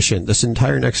 That's your mission this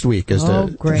entire next week. Is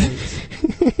great.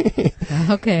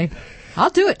 Okay. I'll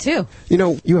do it, too. You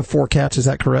know, you have 4 cats, is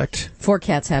that correct? 4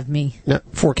 cats have me. No,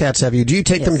 4 cats have you. Do you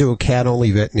take them to a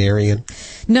cat-only veterinarian?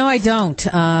 No, I don't.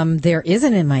 There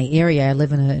isn't in my area. I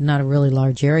live in not a really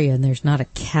large area, and there's not a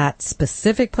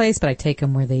cat-specific place, but I take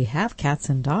them where they have cats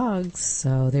and dogs,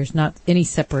 so there's not any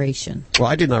separation. Well,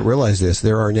 I did not realize this.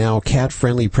 There are now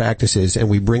cat-friendly practices, and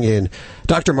we bring in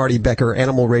Dr. Marty Becker,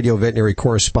 Animal Radio veterinary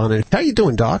correspondent. How you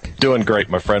doing, Doc? Doing great,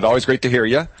 my friend. Always great to hear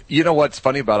you. You know what's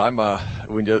funny about it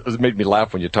made me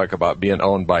laugh when you talk about being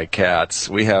owned by cats.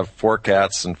 We have 4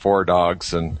 cats and 4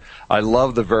 dogs, and I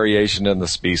love the variation in the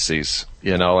species,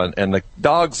 you know, and the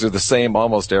dogs are the same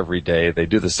almost every day. They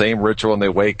do the same ritual when they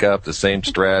wake up, the same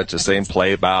stretch, the same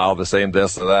play bow, the same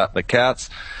this and that. The cats,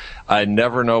 I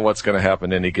never know what's going to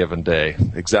happen any given day,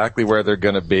 exactly where they're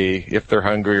going to be, if they're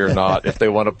hungry or not, if they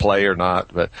want to play or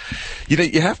not. But, you know,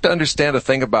 you have to understand a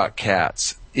thing about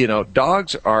cats. You know,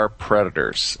 dogs are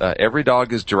predators. Every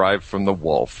dog is derived from the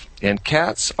wolf. And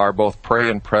cats are both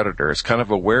prey and predators, kind of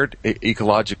a weird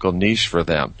ecological niche for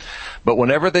them. But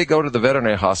whenever they go to the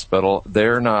veterinary hospital,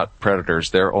 they're not predators,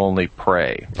 they're only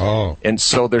prey. Oh. And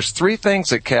so there's 3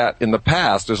 things in the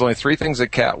past, there's only 3 things a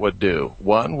cat would do.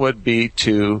 One would be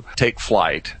to take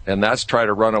flight, and that's try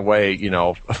to run away, you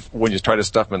know, when you try to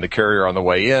stuff them in the carrier on the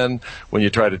way in, when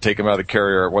you try to take them out of the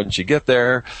carrier once you get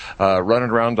there, running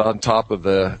around on top of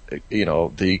the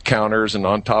counters and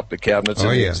on top of the cabinets in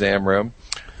the exam room.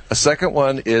 A second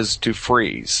one is to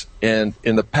freeze. And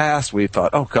in the past, we thought,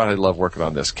 oh, God, I love working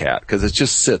on this cat because it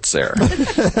just sits there.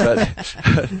 But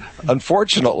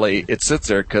unfortunately, it sits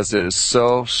there because it is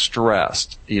so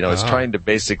stressed. You know, it's trying to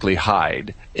basically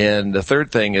hide. And the third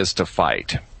thing is to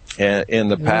fight. And in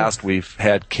the past, we've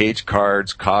had cage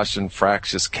cards, caution,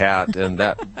 fractious cat, and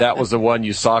that was the one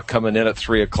you saw coming in at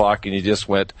 3 o'clock, and you just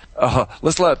went,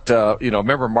 let's let,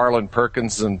 remember Marlon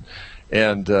Perkins and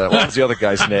what was the other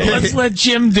guy's name? Let's let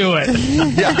Jim do it.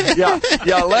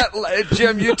 Yeah. Let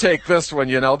Jim, you take this one.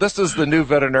 You know, this is the new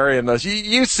veterinarian.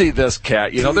 You see this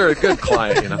cat. You know, they're a good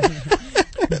client. You know.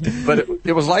 But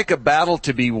it was like a battle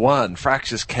to be won,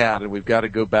 fractious cat, and we've got to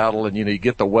go battle, and, you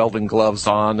get the welding gloves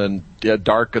on and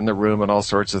darken the room and all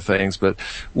sorts of things. But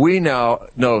we now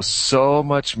know so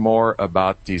much more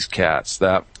about these cats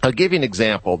that I'll give you an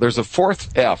example. There's a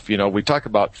fourth F. We talk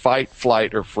about fight,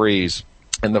 flight, or freeze.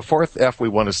 And the fourth F we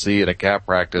want to see in a cat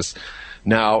practice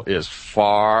now is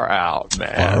far out,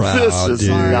 man. This is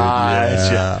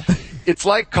nice. Yeah. It's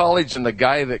like college and the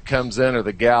guy that comes in or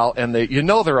the gal, and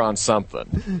they're on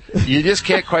something. You just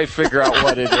can't quite figure out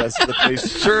what it is, but they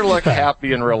sure look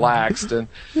happy and relaxed. And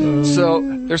so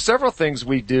there's several things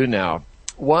we do now.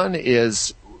 One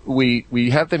is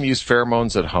we have them use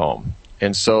pheromones at home.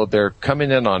 And so they're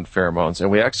coming in on pheromones, and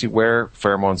we actually wear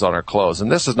pheromones on our clothes.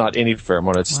 And this is not any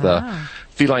pheromone, it's the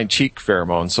feline cheek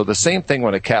pheromone. So the same thing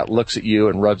when a cat looks at you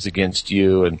and rubs against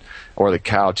you or the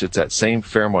couch, it's that same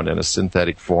pheromone in a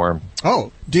synthetic form.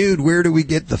 Oh, dude, where do we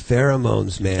get the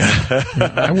pheromones, man?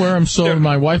 I wear them so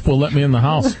my wife will let me in the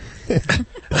house.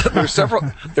 There's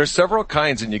several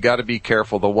kinds, and you got to be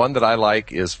careful. The one that I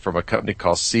like is from a company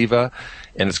called Seva,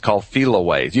 and it's called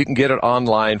Feliway. You can get it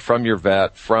online from your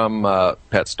vet, from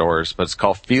pet stores, but it's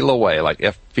called Feliway, like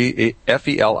Feliway.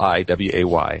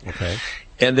 Okay.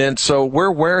 And then, so we're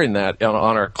wearing that on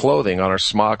our clothing, on our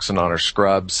smocks and on our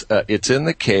scrubs. It's in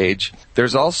the cage.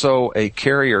 There's also a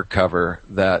carrier cover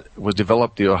that was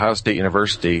developed at the Ohio State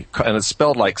University, and it's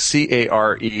spelled like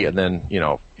C-A-R-E, and then,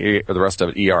 the rest of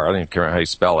it E-R. I don't even care how you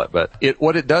spell it. But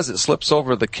what it does, it slips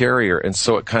over the carrier, and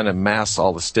so it kind of masks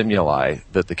all the stimuli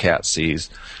that the cat sees.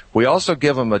 We also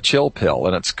give them a chill pill,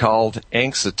 and it's called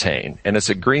Angstane, and it's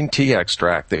a green tea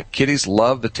extract. The kitties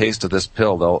love the taste of this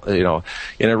pill. They'll,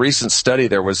 in a recent study,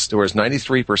 there was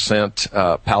 93%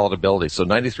 palatability, so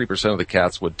 93% of the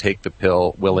cats would take the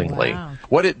pill willingly. Wow.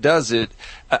 What it does, I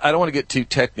don't want to get too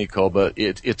technical, but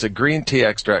it's a green tea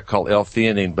extract called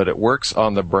L-theanine, but it works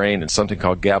on the brain in something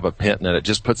called gabapentin, and it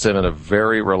just puts them in a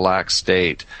very relaxed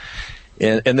state.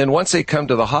 And then once they come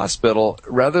to the hospital,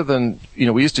 rather than,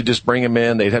 we used to just bring them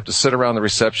in, they'd have to sit around the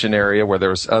reception area where there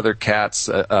was other cats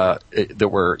that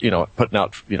were, putting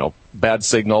out, bad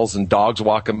signals, and dogs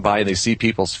walking by and they see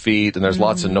people's feet and there's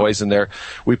lots of noise in there.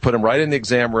 We put them right in the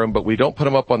exam room, but we don't put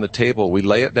them up on the table. We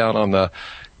lay it down on the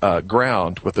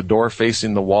ground with the door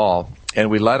facing the wall. And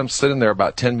we let them sit in there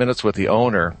about 10 minutes with the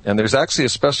owner. And there's actually a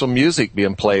special music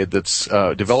being played that's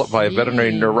developed by a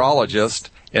veterinary neurologist,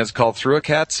 and it's called Through a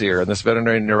Cat's Ear. And this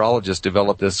veterinary neurologist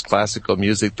developed this classical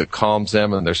music that calms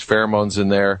them, and there's pheromones in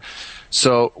there.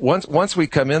 So once we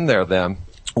come in there, then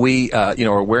we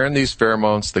are wearing these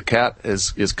pheromones. The cat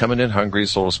is coming in hungry,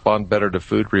 so it'll respond better to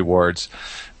food rewards.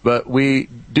 But we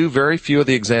do very few of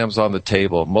the exams on the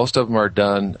table. Most of them are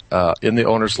done in the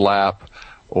owner's lap,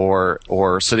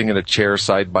 or sitting in a chair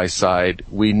side by side.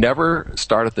 We never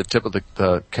start at the tip of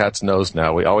the cat's nose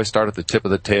now. We always start at the tip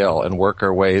of the tail and work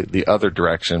our way the other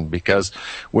direction, because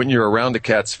when you're around the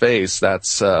cat's face,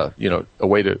 that's a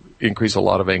way to increase a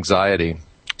lot of anxiety.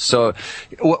 So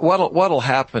what'll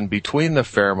happen between the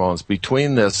pheromones,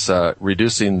 between this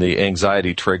reducing the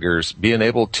anxiety triggers, being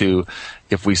able to,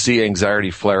 if we see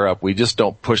anxiety flare up, we just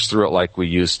don't push through it like we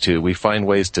used to. We find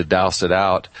ways to douse it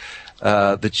out.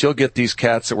 That you'll get these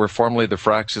cats that were formerly the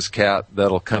fractious cat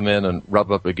that'll come in and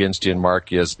rub up against you and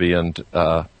mark you as being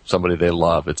somebody they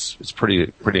love. It's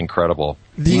pretty incredible.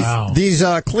 These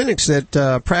clinics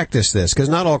that practice this, because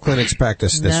not all clinics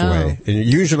practice this way. And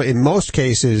usually, in most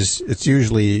cases, it's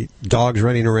usually dogs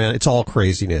running around. It's all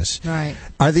craziness. Right.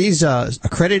 Are these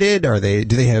accredited? Do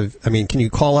they have? I mean, can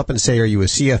you call up and say, "Are you a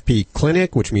CFP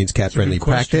clinic," which means cat friendly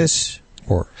practice?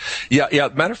 Yeah.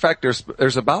 Matter of fact,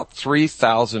 there's about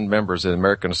 3,000 members in the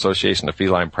American Association of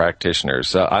Feline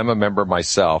Practitioners. I'm a member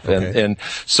myself. Okay. And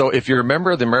so if you're a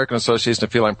member of the American Association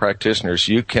of Feline Practitioners,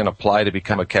 you can apply to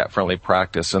become a cat-friendly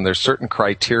practice. And there's certain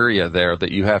criteria there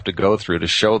that you have to go through to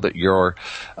show that you're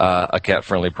a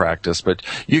cat-friendly practice. But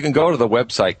you can go to the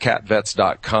website,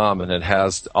 catvets.com, and it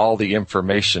has all the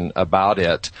information about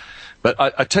it. But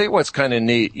I tell you what's kind of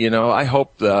neat, I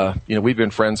hope, we've been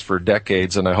friends for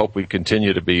decades, and I hope we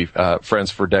continue to be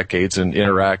friends for decades and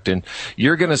interact. And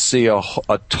you're going to see a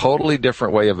totally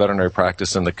different way of veterinary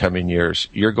practice in the coming years.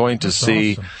 You're going to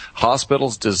see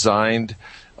hospitals designed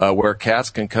where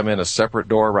cats can come in a separate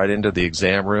door right into the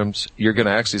exam rooms. You're going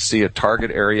to actually see a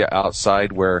target area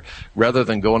outside where, rather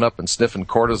than going up and sniffing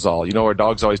cortisol, where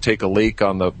dogs always take a leak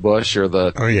on the bush or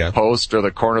the post or the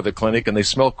corner of the clinic, and they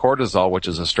smell cortisol, which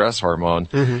is a stress hormone.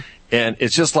 Mm-hmm. And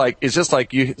it's just like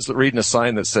you reading a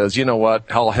sign that says, you know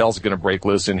what, all hell's going to break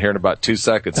loose in here in about 2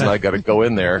 seconds, and I got to go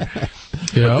in there.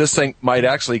 But this thing might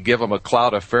actually give them a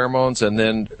cloud of pheromones and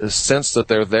then sense that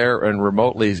they're there and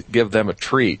remotely give them a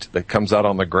treat that comes out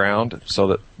on the ground so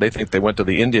that they think they went to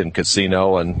the Indian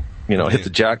casino and, hit the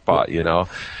jackpot, You know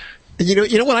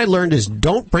what I learned is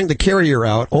don't bring the carrier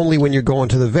out only when you're going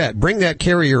to the vet. Bring that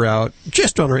carrier out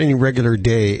just on any regular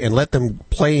day and let them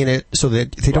play in it so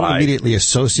that they don't immediately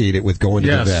associate it with going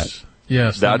to the vet.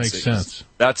 Yes, that makes sense.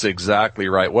 That's exactly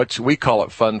right. We call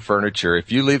it fun furniture. If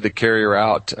you leave the carrier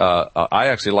out, I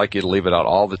actually like you to leave it out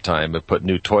all the time, but put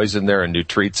new toys in there and new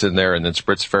treats in there and then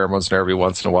spritz pheromones in there every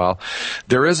once in a while.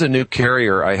 There is a new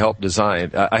carrier I helped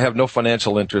design. I have no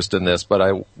financial interest in this,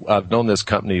 but I've known this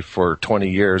company for 20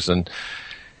 years and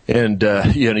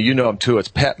you know them too. It's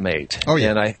PetMate. Oh,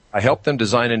 yeah. And I helped them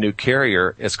design a new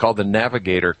carrier. It's called the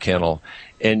Navigator Kennel.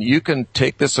 And you can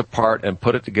take this apart and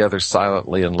put it together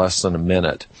silently in less than a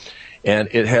minute. And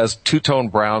it has two-tone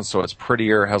brown, so it's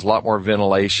prettier, has a lot more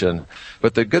ventilation.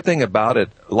 But the good thing about it,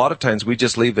 a lot of times we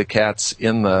just leave the cats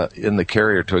in the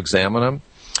carrier to examine them.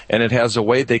 And it has a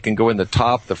way they can go in the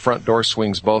top. The front door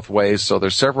swings both ways, so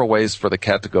there's several ways for the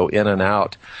cat to go in and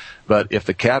out. But if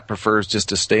the cat prefers just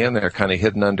to stay in there kind of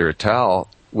hidden under a towel,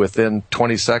 within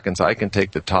 20 seconds I can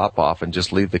take the top off and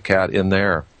just leave the cat in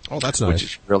there. Oh, that's nice. Which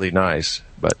is really nice.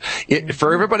 But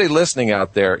for everybody listening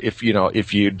out there, if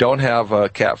you don't have a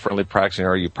cat-friendly practicing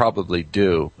area, you probably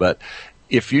do. But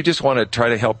if you just want to try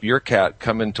to help your cat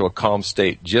come into a calm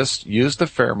state, just use the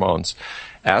pheromones.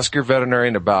 Ask your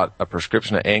veterinarian about a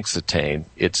prescription of Angstitane.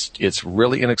 It's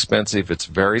really inexpensive. It's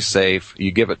very safe.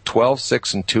 You give it 12,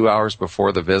 6, and 2 hours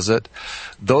before the visit.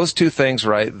 Those two things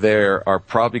right there are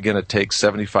probably going to take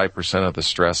 75% of the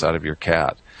stress out of your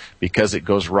cat because it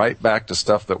goes right back to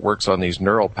stuff that works on these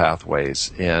neural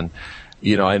pathways. And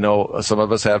I know some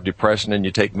of us have depression and you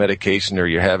take medication, or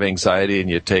you have anxiety and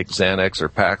you take Xanax or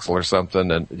Paxil or something,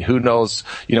 and who knows,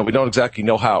 we don't exactly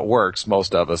know how it works,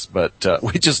 most of us, but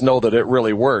we just know that it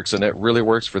really works, and it really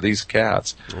works for these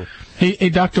cats. Hey,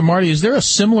 Dr. Marty, is there a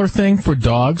similar thing for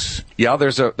dogs? Yeah,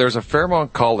 there's a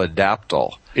pheromone called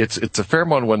Adaptol. It's a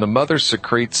pheromone when the mother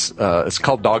secretes, it's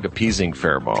called dog appeasing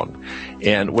pheromone.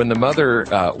 And when the mother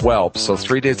whelps, so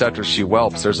 3 days after she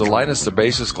whelps, there's a line of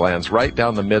sebaceous glands right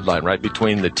down the midline, right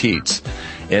between the teats.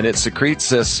 And it secretes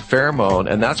this pheromone,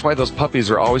 and that's why those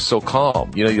puppies are always so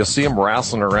calm. You'll see them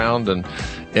wrestling around and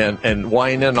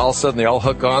whining, and all of a sudden they all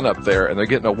hook on up there, and they're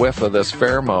getting a whiff of this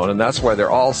pheromone, and that's why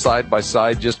they're all side by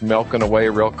side just milking away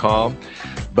real calm.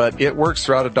 But it works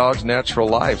throughout a dog's natural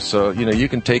life. So, you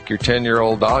can take your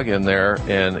 10-year-old dog in there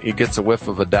and it gets a whiff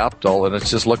of Adaptol and it's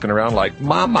just looking around like,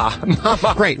 Mama,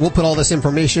 Mama. Great. We'll put all this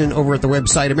information over at the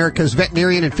website. America's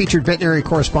veterinarian and featured veterinary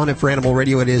correspondent for Animal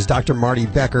Radio, it is Dr. Marty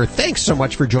Becker. Thanks so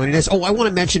much for joining us. Oh, I want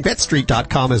to mention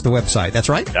vetstreet.com is the website. That's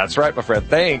right? That's right, my friend.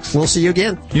 Thanks. We'll see you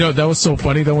again. That was so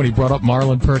funny, though, when he brought up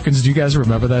Marlon Perkins. Do you guys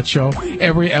remember that show?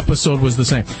 Every episode was the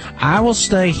same. I will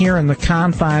stay here in the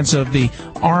confines of the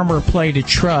armor-plated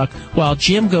truck while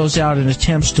Jim goes out and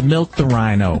attempts to milk the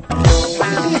rhino.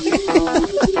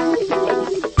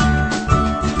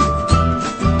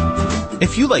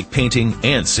 If you like painting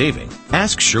and saving,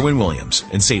 ask Sherwin-Williams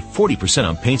and save 40%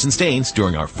 on paints and stains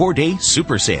during our 4-day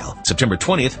super sale, September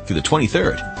 20th through the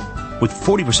 23rd. With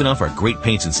 40% off our great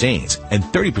paints and stains and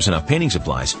 30% off painting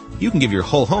supplies, you can give your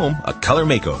whole home a color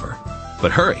makeover.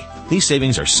 But hurry, these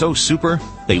savings are so super,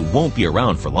 they won't be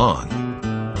around for long.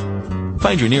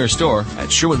 Find your nearest store at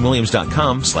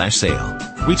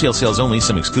sherwinwilliams.com/sale. Retail sales only.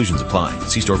 Some exclusions apply.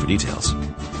 See store for details.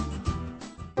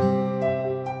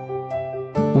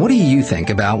 What do you think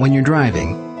about when you're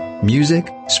driving? Music?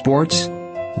 Sports?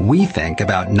 We think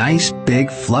about nice,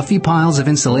 big, fluffy piles of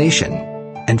insulation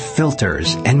and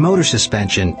filters and motor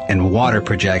suspension and water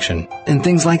projection and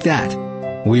things like that.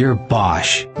 We're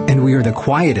Bosch, and we are the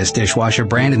quietest dishwasher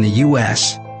brand in the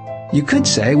U.S. You could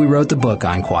say we wrote the book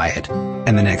on quiet,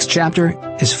 and the next chapter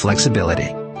is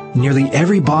flexibility. Nearly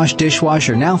every Bosch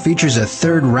dishwasher now features a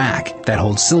third rack that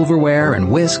holds silverware and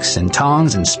whisks and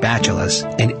tongs and spatulas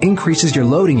and increases your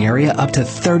loading area up to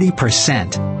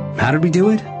 30%. How did we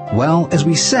do it? Well, as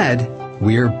we said,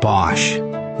 we're Bosch.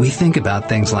 We think about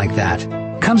things like that.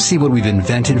 Come see what we've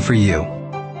invented for you.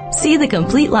 See the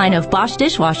complete line of Bosch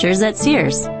dishwashers at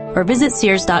Sears or visit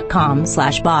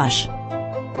sears.com/Bosch.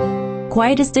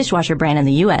 Quietest dishwasher brand in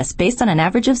the U.S. based on an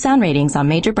average of sound ratings on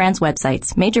major brands'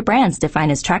 websites. Major brands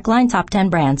defined as TrackLine Top 10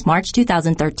 Brands, March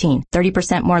 2013.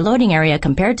 30% more loading area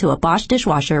compared to a Bosch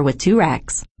dishwasher with 2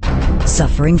 racks.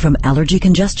 Suffering from allergy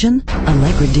congestion?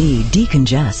 Allegra D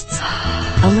decongests.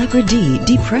 Allegra D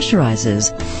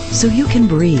depressurizes so you can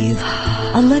breathe.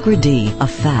 Allegra D, a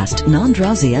fast,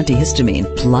 non-drowsy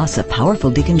antihistamine, plus a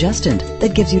powerful decongestant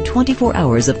that gives you 24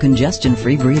 hours of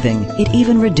congestion-free breathing. It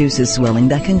even reduces swelling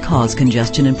that can cause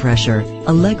congestion and pressure.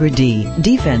 Allegra D,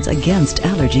 defense against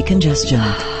allergy congestion.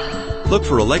 Look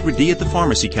for Allegra D at the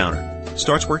pharmacy counter.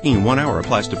 Starts working in 1 hour.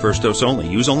 Applies to first dose only.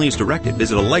 Use only as directed.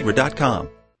 Visit Allegra.com.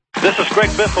 This is Greg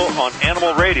Biffle on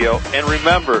Animal Radio, and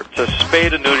remember to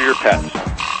spay and neuter your pets.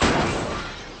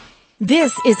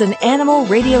 This is an Animal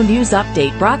Radio News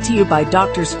Update brought to you by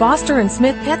Drs. Foster and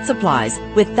Smith Pet Supplies,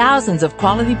 with thousands of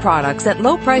quality products at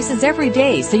low prices every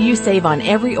day, so you save on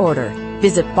every order.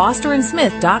 Visit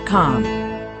fosterandsmith.com.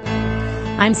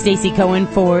 I'm Stacy Cohen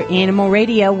for Animal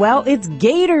Radio. Well, it's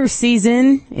gator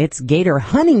season. It's gator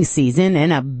hunting season,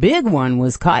 and a big one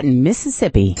was caught in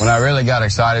Mississippi. When I really got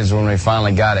excited is when we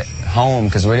finally got it home,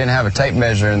 because we didn't have a tape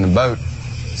measure in the boat.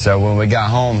 So when we got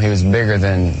home, he was bigger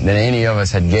than any of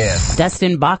us had guessed.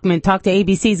 Dustin Bachman talked to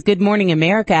ABC's Good Morning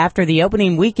America after the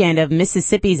opening weekend of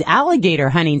Mississippi's alligator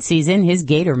hunting season. His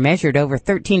gator measured over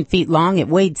 13 feet long. It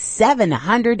weighed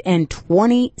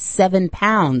 727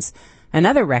 pounds.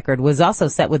 Another record was also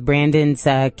set with Brandon's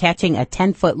catching a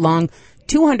 10-foot-long,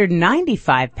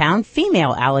 295-pound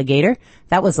female alligator.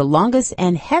 That was the longest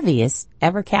and heaviest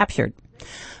ever captured.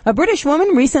 A British woman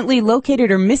recently located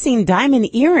her missing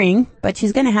diamond earring, but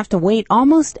she's going to have to wait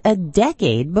almost a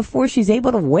decade before she's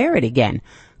able to wear it again.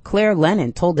 Claire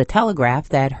Lennon told The Telegraph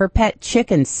that her pet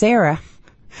chicken, Sarah,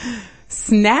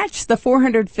 snatched the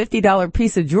 $450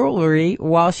 piece of jewelry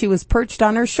while she was perched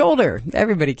on her shoulder.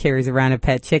 Everybody carries around a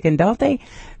pet chicken, don't they?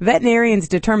 Veterinarians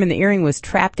determined the earring was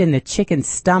trapped in the chicken's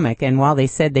stomach, and while they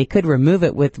said they could remove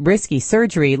it with risky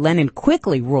surgery, Lennon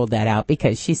quickly ruled that out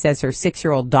because she says her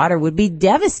 6-year-old daughter would be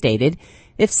devastated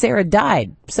if Sarah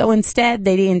died. So instead,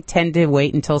 they intend to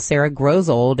wait until Sarah grows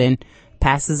old and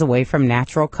passes away from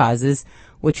natural causes,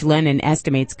 which Lennon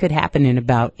estimates could happen in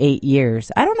about 8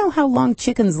 years. I don't know how long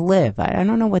chickens live. I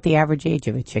don't know what the average age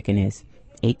of a chicken is.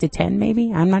 8 to 10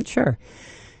 maybe? I'm not sure.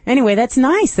 Anyway, that's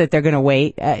nice that they're going to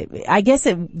wait. I guess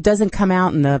it doesn't come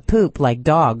out in the poop like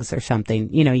dogs or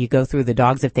something. You know, you go through the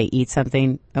dogs if they eat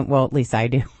something. Well, at least I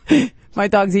do. My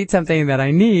dogs eat something that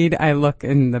I need. I look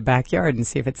in the backyard and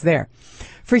see if it's there.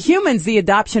 For humans, the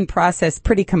adoption process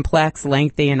pretty complex,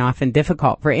 lengthy, and often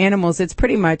difficult. For animals, it's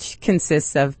pretty much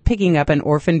consists of picking up an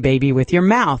orphan baby with your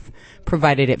mouth,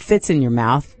 provided it fits in your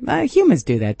mouth. Humans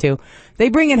do that too. They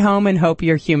bring it home and hope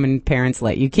your human parents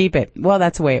let you keep it. Well,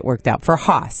 that's the way it worked out for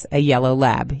Haas, a yellow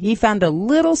lab. He found a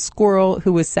little squirrel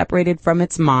who was separated from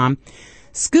its mom,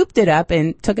 scooped it up,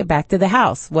 and took it back to the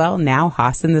house. Well, now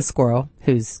Haas and the squirrel,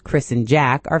 who's Chris and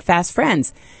Jack, are fast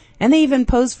friends. And they even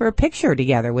posed for a picture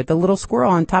together with the little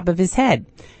squirrel on top of his head.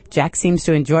 Jack seems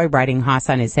to enjoy riding Haas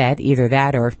on his head. Either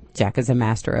that or Jack is a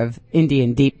master of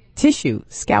Indian deep tissue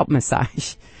scalp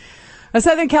massage. A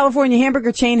Southern California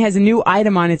hamburger chain has a new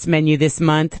item on its menu this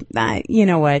month. You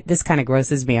know what? This kind of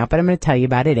grosses me out, but I'm going to tell you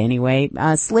about it anyway.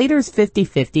 Slater's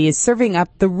 50/50 is serving up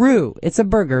the Roux. It's a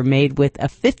burger made with a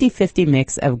 50/50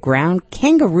 mix of ground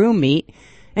kangaroo meat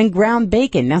and ground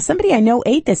bacon. Now, somebody I know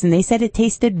ate this, and they said it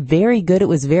tasted very good. It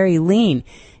was very lean.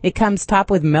 It comes topped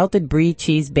with melted brie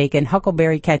cheese, bacon,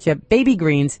 huckleberry ketchup, baby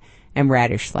greens, and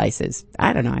radish slices.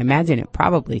 I don't know. I imagine it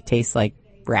probably tastes like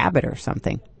rabbit or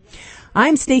something.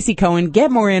 I'm Stacy Cohen.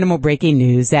 Get more animal breaking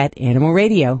news at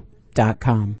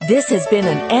animalradio.com. This has been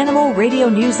an Animal Radio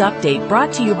News Update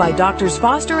brought to you by Drs.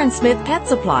 Foster and Smith Pet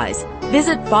Supplies.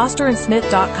 Visit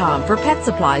fosterandsmith.com for pet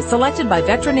supplies selected by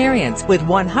veterinarians with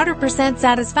 100%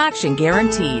 satisfaction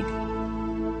guaranteed.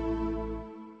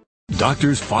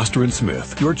 Doctors Foster and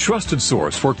Smith, your trusted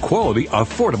source for quality,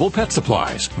 affordable pet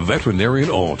supplies. Veterinarian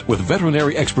owned with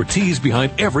veterinary expertise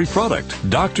behind every product.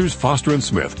 Doctors Foster and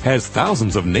Smith has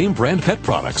thousands of name brand pet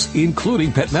products,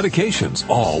 including pet medications,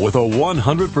 all with a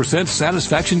 100%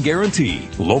 satisfaction guarantee.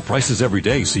 Low prices every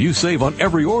day so you save on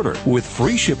every order with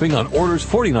free shipping on orders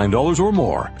 $49 or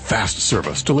more. Fast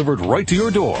service delivered right to your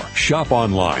door. Shop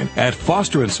online at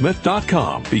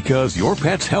fosterandsmith.com because your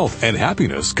pet's health and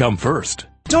happiness come first.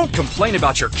 Don't complain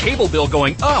about your cable bill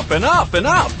going up and up and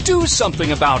up. Do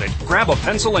something about it. Grab a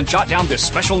pencil and jot down this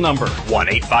special number,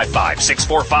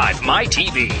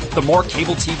 1-855-645-MY-TV. The more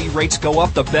cable TV rates go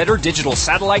up, the better digital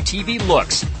satellite TV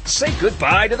looks. Say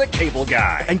goodbye to the cable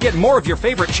guy and get more of your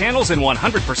favorite channels in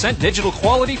 100% digital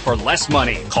quality for less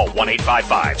money. Call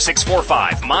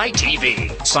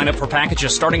 1-855-645-MY-TV. Sign up for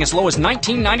packages starting as low as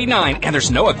 $19.99, and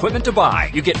there's no equipment to buy.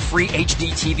 You get free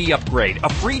HD TV upgrade, a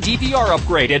free DVR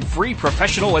upgrade, and free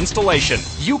professional installation.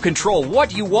 You control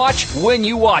what you watch when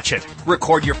you watch it.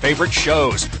 Record your favorite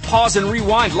shows. Pause and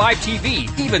rewind live TV.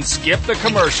 Even skip the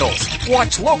commercials.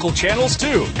 Watch local channels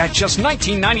too. At just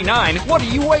 $19.99, what are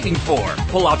you waiting for?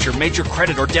 Pull out your major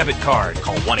credit or debit card.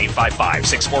 Call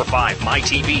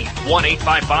 1-855-645-MyTV.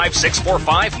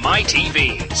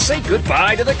 1-855-645-MyTV. Say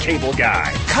goodbye to the cable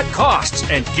guy. Cut costs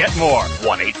and get more.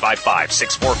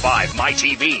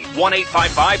 1-855-645-MyTV.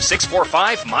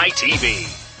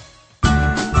 1-855-645-MyTV.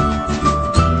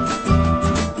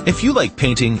 If you like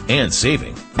painting and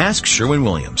saving, ask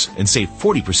Sherwin-Williams and save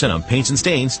 40% on paints and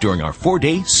stains during our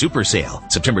 4-day super sale,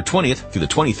 September 20th through the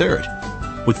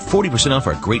 23rd. With 40% off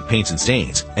our great paints and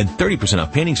stains and 30%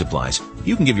 off painting supplies,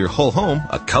 you can give your whole home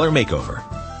a color makeover.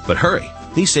 But hurry,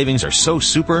 these savings are so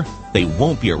super, they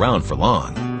won't be around for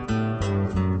long.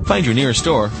 Find your nearest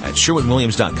store at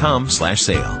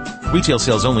sherwinwilliams.com/sale. Retail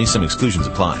sales only, some exclusions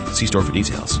apply. See store for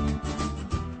details.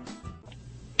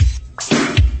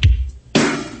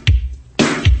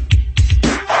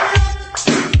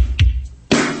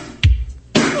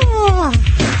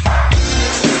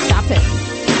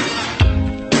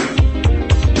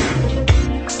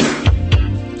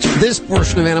 This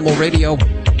portion of Animal Radio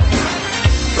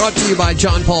brought to you by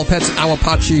John Paul Pet's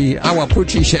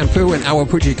Awapuchi Shampoo and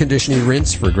Awapuchi Conditioning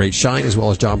Rinse for great shine, as well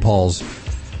as John Paul's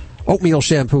Oatmeal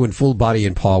Shampoo and Full Body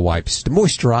and Paw Wipes to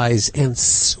moisturize and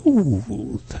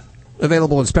soothe.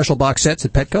 Available in special box sets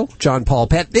at Petco. John Paul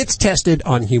Pet. It's tested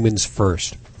on humans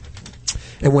first.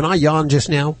 And when I yawned just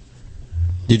now,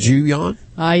 did you yawn?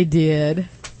 I did.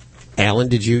 Alan,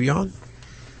 did you yawn?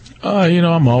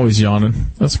 I'm always yawning.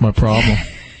 That's my problem.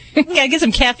 Gotta get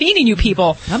some caffeine in you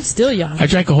people. I'm still yawning. I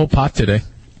drank a whole pot today.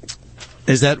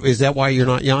 Is that why you're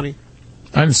not yawning?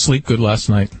 I didn't sleep good last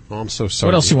night. Oh, I'm so sorry.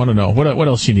 What else you want to know? What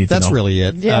else you need to know? That's really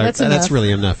it. Yeah, that's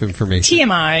really enough information.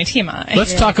 TMI.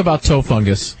 Let's talk about toe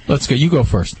fungus. Let's go. You go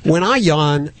first. When I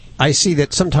yawn, I see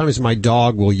that sometimes my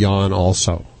dog will yawn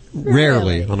also.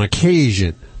 Rarely, on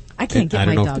occasion. I can't get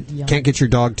my dog to yawn. Can't get your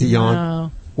dog to yawn?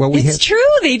 No. Well, It's true,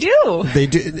 they do. They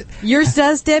do. Yours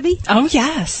does, Debbie? Oh,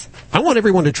 yes. I want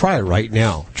everyone to try it right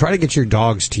now. Try to get your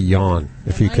dogs to yawn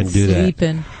if you can do that.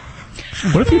 Sleeping.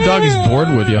 What if your dog is bored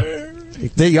with you?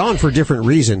 They yawn for different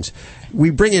reasons. We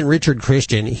bring in Richard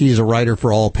Christian. He's a writer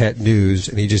for All Pet News,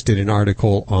 and he just did an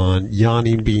article on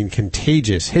yawning being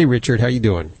contagious. Hey, Richard, how you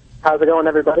doing? How's it going,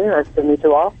 everybody? Nice to meet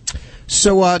you all.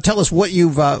 So tell us what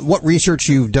research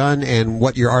you've done and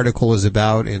what your article is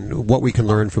about and what we can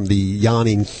learn from the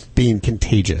yawning being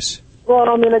contagious. Well,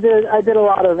 I mean, I did a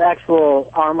lot of actual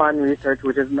online research,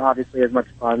 which isn't obviously as much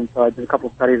fun. So I did a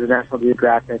couple studies with National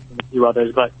Geographic and a few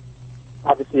others, but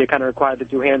obviously you're kind of required to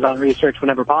do hands-on research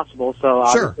whenever possible. So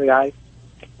obviously I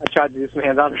tried to do some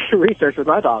hands-on research with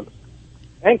my dog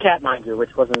and cat, mind you,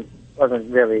 which wasn't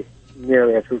really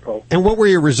nearly as fruitful. And what were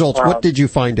your results? What did you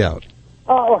find out?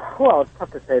 Oh, well, it's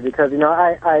tough to say because,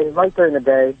 I write during the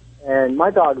day, and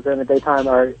my dogs during the daytime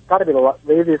are got to be the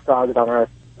laziest dogs on earth.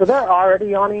 So they're already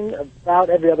yawning about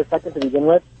every other second to begin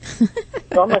with.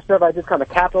 So I'm not sure if I just kind of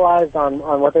capitalized on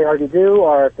what they already do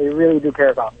or if they really do care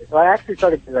about me. So I actually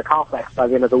started to get a complex by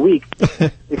the end of the week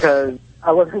because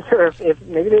I wasn't sure if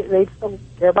maybe they just don't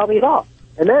care about me at all.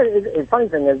 And then the funny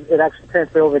thing is it actually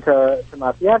transferred over to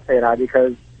my fiance and I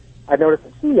because I noticed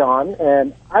that she yawned,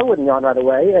 and I wouldn't yawn right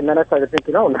away. And then I started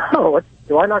thinking, oh, no,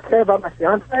 do I not care about my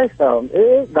fiance? So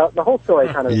the whole story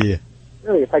kind of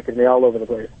really affected me all over the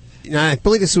place. Now, I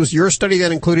believe this was your study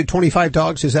that included 25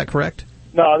 dogs. Is that correct?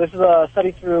 No, this is a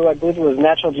study through, I believe it was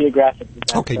National Geographic.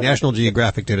 Okay, National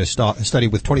Geographic did a study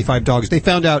with 25 dogs. They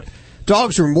found out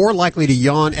dogs were more likely to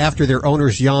yawn after their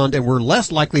owners yawned and were less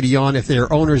likely to yawn if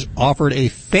their owners offered a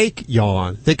fake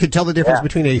yawn. They could tell the difference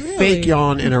between a fake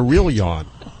yawn and a real yawn.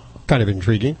 Kind of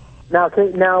intriguing. Now,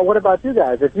 what about you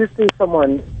guys? If you see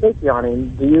someone fake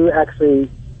yawning, do you actually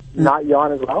not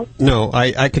yawn as well? No,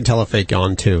 I can tell a fake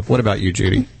yawn too. What about you,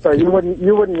 Judy? So you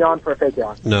wouldn't yawn for a fake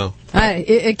yawn? No.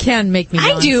 It can make me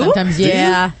yawn I do. sometimes.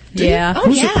 Yeah. Yeah.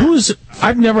 Oh,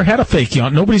 I've never had a fake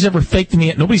yawn. Nobody's ever faked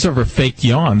me. Nobody's ever faked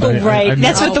yawned. Right.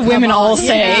 That's what the women all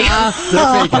say. They're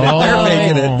faking it. They're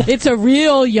faking it. It's a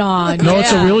real yawn. No,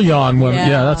 it's a real yawn.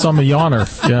 Yeah, that's on the yawner.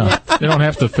 Yeah. They don't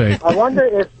have to fake. I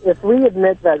wonder if we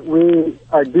admit that we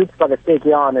are duped by the fake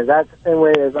yawn, is that the same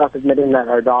way as us admitting that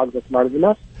our dogs are smarter than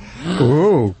us?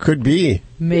 Ooh, could be.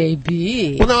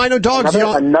 Maybe. Well, no, I know dogs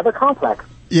yawn. Another complex.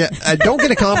 Yeah, don't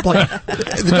get a complex.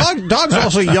 Dogs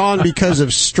also yawn because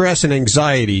of stress and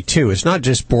anxiety, too. It's not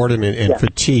just boredom and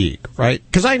fatigue, right?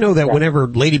 Because I know that whenever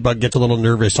Ladybug gets a little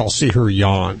nervous, I'll see her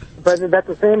yawn. But that's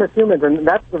the same as humans, and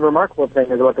that's the remarkable thing,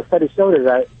 is what the study showed is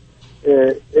that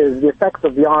is the effects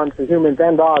of yawns for humans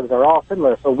and dogs are all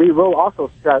similar. So we will also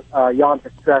yawn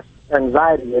for stress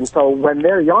anxiety. And so when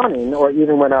they're yawning, or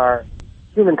even when our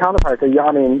human counterparts are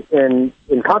yawning in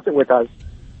concert with us,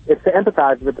 it's to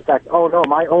empathize with the fact, oh no,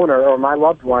 my owner or my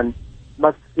loved one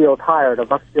must feel tired or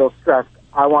must feel stressed.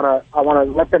 I want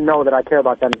to let them know that I care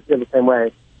about them and feel the same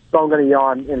way. So I'm going to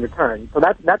yawn in return. So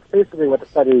that's basically what the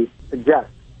study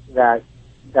suggests, that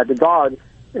the dog,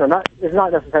 is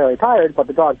not necessarily tired, but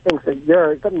the dog thinks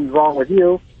that something's wrong with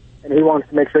you, and he wants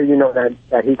to make sure you know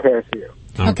that he cares for you.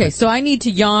 Okay, so I need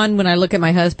to yawn when I look at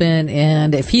my husband,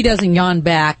 and if he doesn't yawn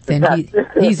back, then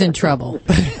he's in trouble.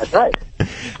 That's right.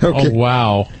 Okay. Oh,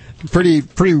 wow. Pretty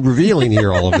revealing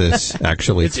here, all of this,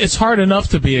 actually. It's hard enough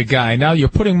to be a guy. Now you're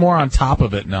putting more on top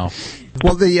of it now.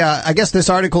 Well, I guess this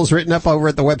article is written up over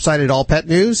at the website at All Pet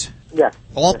News. Yes.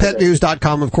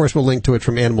 AllPetNews.com. Of course, we'll link to it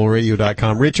from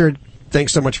AnimalRadio.com. Richard,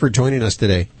 thanks so much for joining us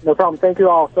today. No problem. Thank you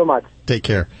all so much. Take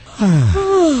care.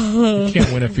 You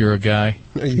can't win if you're a guy.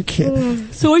 No, you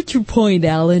can't. So what's your point,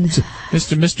 Alan?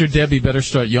 Mr. Debbie better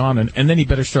start yawning, and then he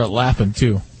better start laughing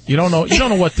too. You don't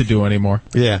know what to do anymore.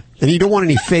 Yeah, and you don't want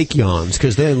any fake yawns,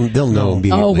 because then they'll know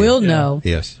immediately. Oh, we'll know.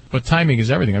 Yes. But timing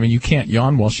is everything. I mean, you can't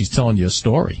yawn while she's telling you a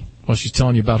story, while she's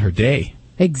telling you about her day.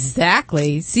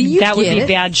 Exactly. See, that would be a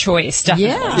bad choice.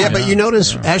 Definitely. Yeah, but you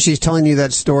notice as she's telling you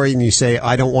that story and you say,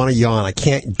 I don't want to yawn, I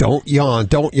can't, don't yawn.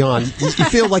 You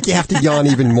feel like you have to yawn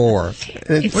even more.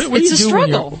 It's a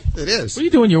struggle. It is. What do you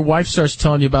do when your wife starts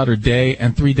telling you about her day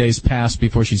and 3 days pass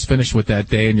before she's finished with that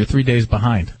day and you're 3 days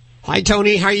behind? Hi,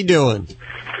 Tony. How you doing?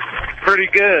 Pretty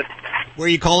good. Where are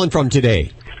you calling from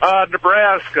today?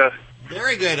 Nebraska.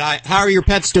 Very good. How are your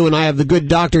pets doing? I have the good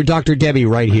Dr. Debbie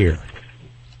right here.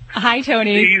 Hi,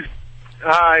 Tony. He's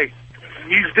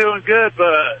doing good,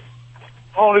 but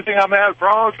only thing I'm having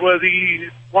problems with,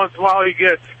 once in a while he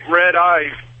gets red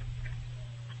eyes,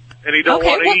 and he don't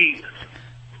want to eat.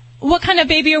 What kind of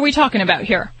baby are we talking about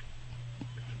here?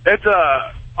 It's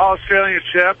a Australian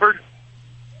Shepherd.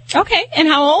 Okay, and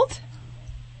how old?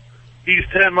 He's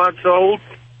 10 months old.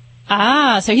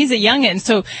 Ah, so he's a youngin',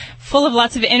 so full of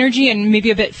lots of energy and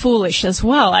maybe a bit foolish as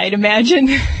well, I'd imagine.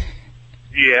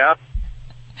 Yeah.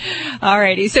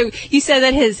 Alrighty, so you said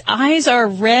that his eyes are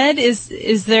red.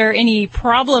 Is there any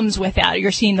problems with that?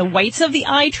 You're seeing the whites of the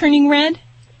eye turning red?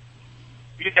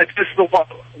 Yeah, it's just the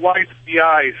whites of the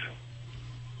eyes.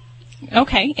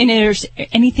 Okay, and is there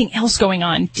anything else going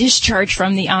on? Discharge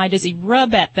from the eye? Does he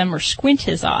rub at them or squint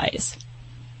his eyes?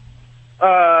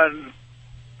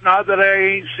 Not that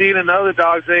I ain't seen in other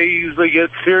dogs. They usually get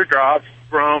teardrops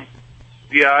from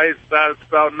the eyes. That's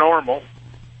about normal.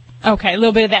 Okay, a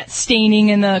little bit of that staining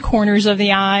in the corners of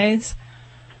the eyes?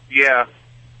 Yeah.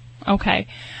 Okay.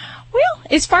 Well,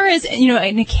 as far as,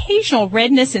 an occasional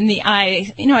redness in the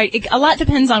eye, a lot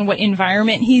depends on what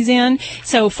environment he's in.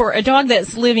 So for a dog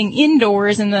that's living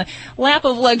indoors in the lap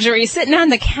of luxury, sitting on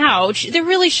the couch, there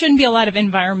really shouldn't be a lot of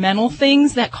environmental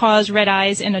things that cause red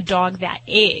eyes in a dog that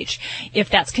age. If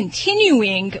that's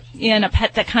continuing in a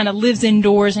pet that kind of lives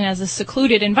indoors and has a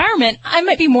secluded environment, I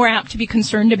might be more apt to be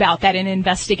concerned about that and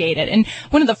investigate it. And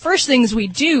one of the first things we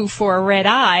do for a red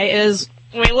eye is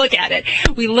we look at it.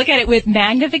 We look at it with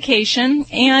magnification,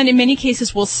 and in many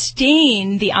cases we'll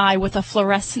stain the eye with a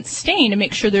fluorescent stain to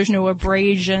make sure there's no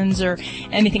abrasions or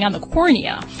anything on the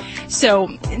cornea. So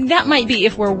that might be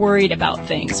if we're worried about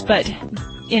things. But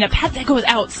in a pet that goes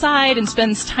outside and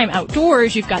spends time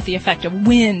outdoors, you've got the effect of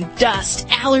wind, dust,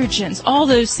 allergens, all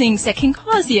those things that can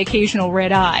cause the occasional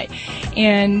red eye.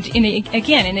 And in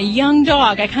a young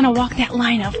dog, I kind of walk that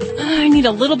line of, I need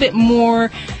a little bit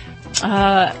more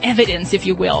evidence, if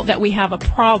you will, that we have a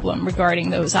problem regarding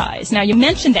those eyes. Now, you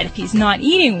mentioned that if he's not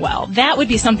eating well, that would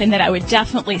be something that I would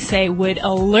definitely say would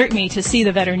alert me to see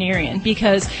the veterinarian,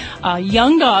 because a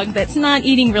young dog that's not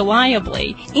eating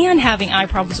reliably and having eye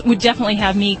problems would definitely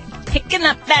have me picking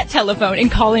up that telephone and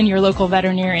calling your local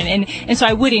veterinarian. And so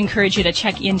I would encourage you to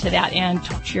check into that and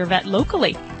talk to your vet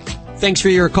locally. Thanks for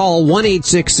your call,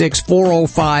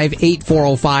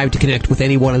 1-866-405-8405 to connect with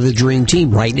anyone of the Dream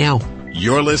Team right now.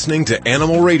 You're listening to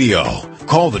Animal Radio.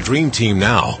 Call the Dream Team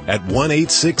now at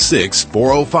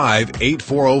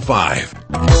 1-866-405-8405.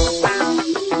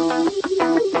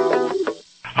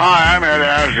 Hi, I'm Ed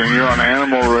Asner. You're on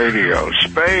Animal Radio.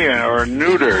 Spay or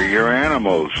neuter your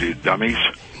animals, you dummies.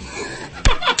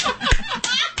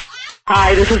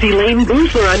 Hi, this is Elaine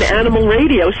Boozler on Animal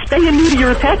Radio. Spay and neuter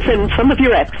your pets and some of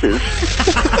your exes.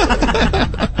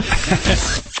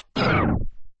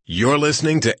 You're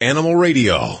listening to Animal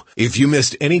Radio. If you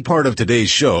missed any part of today's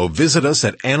show, visit us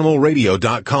at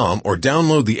animalradio.com or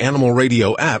download the Animal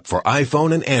Radio app for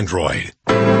iPhone and Android.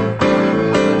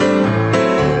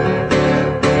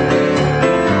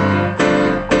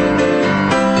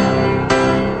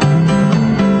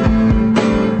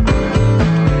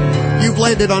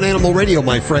 landed on Animal Radio,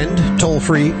 my friend. Toll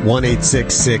free,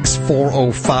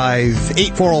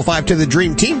 1-866-405-8405 to the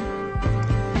Dream Team.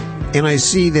 And I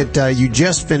see that you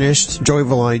just finished, Joey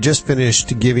Villani just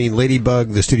finished giving Ladybug,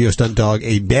 the studio stunt dog,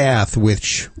 a bath,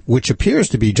 which appears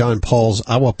to be John Paul's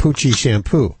Awapuchi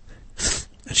shampoo.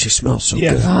 And she smells so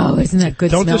good. Oh, isn't that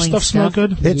good Don't smelling this stuff smell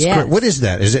good? It's great. What is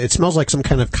that? It smells like some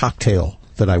kind of cocktail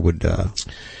that I would, like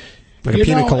a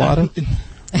pina colada?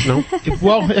 No.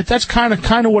 Well, that's kind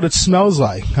of what it smells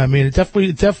like. I mean, it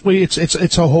definitely,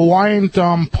 it's a Hawaiian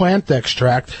plant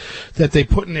extract that they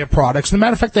put in their products. As a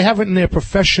matter of fact, they have it in their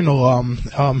professional,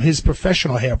 his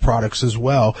professional hair products as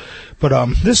well.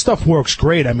 But this stuff works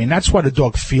great. I mean, that's why the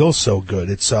dog feels so good.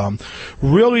 It's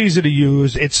real easy to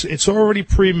use. It's already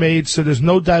pre-made, so there's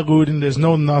no diluting, there's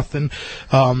no nothing.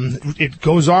 It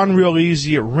goes on real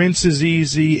easy. It rinses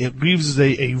easy. It leaves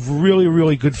a really,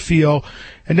 really good feel.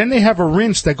 And then they have a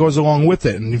rinse that goes along with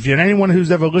it. And if you're anyone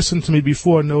who's ever listened to me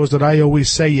before knows that I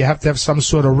always say you have to have some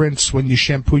sort of rinse when you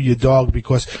shampoo your dog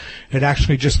because it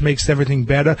actually just makes everything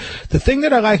better. The thing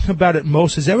that I like about it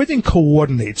most is everything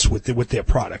coordinates with their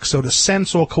products. So the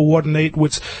scents all coordinate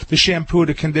with the shampoo,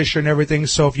 the conditioner, everything.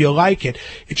 So if you like it,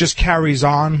 it just carries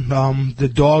on. The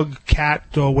dog, cat,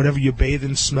 or whatever you bathe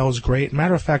in smells great.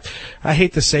 Matter of fact, I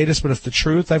hate to say this, but it's the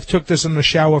truth. I've took this in the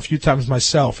shower a few times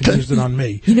myself and used it on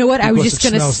me. You know what? I was just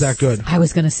going to smells that good. I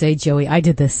was going to say, Joey, I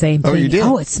did the same thing. Oh, you did?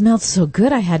 Oh, it smelled so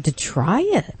good. I had to try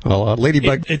it. Well,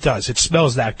 Ladybug. It does. It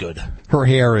smells that good. Her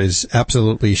hair is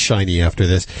absolutely shiny after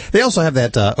this. They also have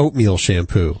that oatmeal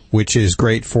shampoo, which is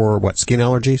great for, skin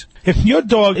allergies? If your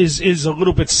dog is a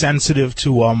little bit sensitive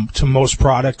to most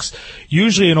products,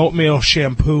 usually an oatmeal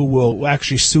shampoo will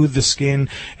actually soothe the skin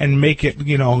and make it,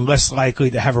 less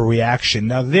likely to have a reaction.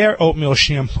 Now, their oatmeal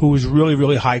shampoo is really,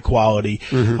 really high quality.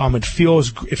 Mm-hmm. It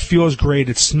feels great.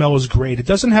 It smells great. It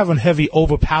doesn't have a heavy,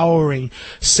 overpowering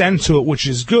scent to it, which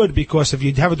is good because if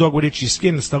you have a dog with itchy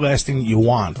skin, it's the last thing you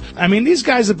want. I mean, these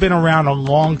guys have been around a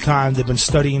long time. They've been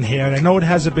studying hair, and I know it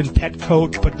hasn't been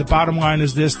Petcoat, but the bottom line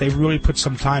is this: they really put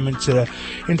some time into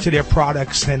their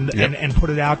products and put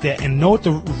it out there. And know what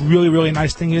the really, really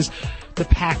nice thing is? The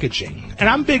packaging. And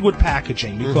I'm big with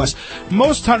packaging because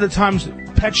most of the times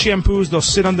pet shampoos, they'll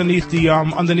sit underneath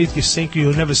your sink.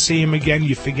 You'll never see them again.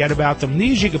 You forget about them.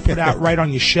 These you can put out right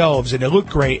on your shelves and they look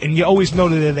great and you always know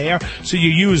that they're there, so you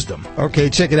use them. Okay,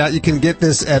 check it out. You can get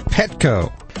this at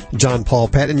Petco. John Paul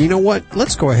Pet. And you know what?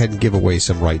 Let's go ahead and give away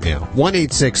some right now.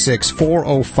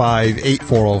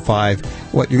 1-866-405-8405.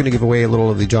 What, you're going to give away a little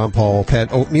of the John Paul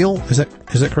Pet oatmeal? Is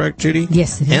that correct, Judy?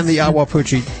 Yes, it is. And the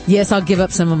Awapuchi? Yes, I'll give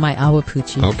up some of my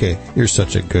Awapuchi. Okay. You're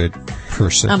such a good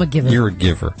person. I'm a giver. You're a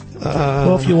giver.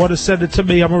 Well, if you want to send it to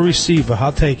me, I'm a receiver.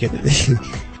 I'll take it.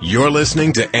 You're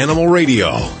listening to Animal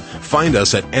Radio. Find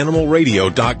us at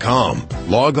animalradio.com.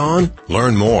 Log on,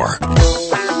 learn more.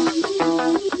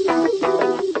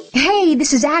 Hey,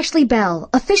 this is Ashley Bell,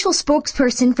 official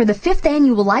spokesperson for the 5th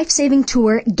annual life-saving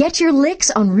tour, Get Your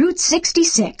Licks on Route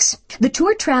 66. The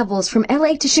tour travels from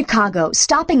LA to Chicago,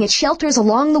 stopping at shelters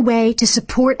along the way to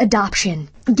support adoption.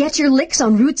 Get Your Licks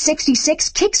on Route 66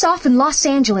 kicks off in Los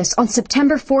Angeles on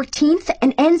September 14th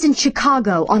and ends in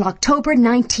Chicago on October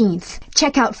 19th.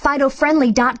 Check out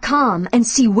FidoFriendly.com and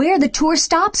see where the tour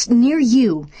stops near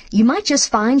you. You might just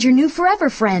find your new forever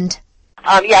friend.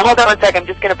 Yeah, hold on one second. I'm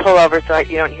just going to pull over so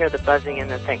you don't hear the buzzing in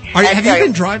the thing. Have you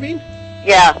been driving?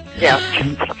 Yeah.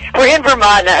 We're in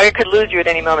Vermont. I could lose you at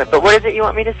any moment. But what is it you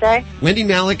want me to say? Wendy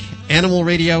Malick, Animal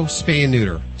Radio, Spay and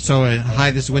Neuter. So,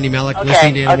 hi, this is Wendy Malick. Okay,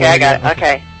 listening to Animal I Radio. got it.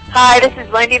 Okay. Hi, this is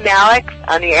Wendy Malick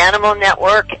on the Animal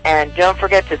Network. And don't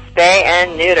forget to spay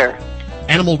and neuter.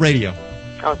 Animal Radio.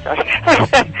 Oh, sorry.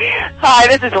 Hi,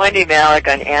 this is Wendy Malick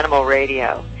on Animal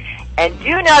Radio. And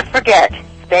do not forget,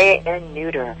 spay and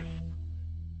neuter.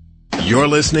 You're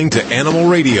listening to Animal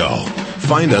Radio.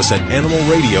 Find us at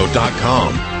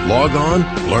animalradio.com. Log on,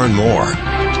 learn more.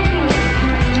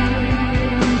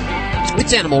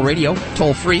 It's Animal Radio,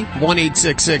 toll free,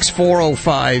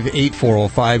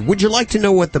 1-866-405-8405. Would you like to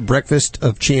know what the Breakfast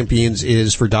of Champions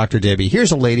is for Dr. Debbie?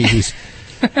 Here's a lady who's...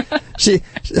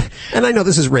 and I know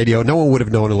this is radio. No one would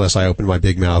have known unless I opened my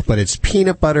big mouth, but it's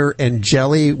peanut butter and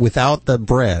jelly without the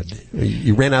bread.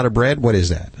 You ran out of bread? What is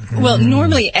that? Well,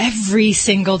 normally every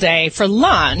single day for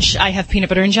lunch, I have peanut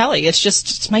butter and jelly.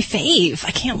 It's my fave.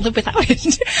 I can't live without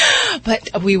it.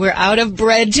 But we were out of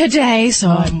bread today, so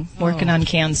I'm working on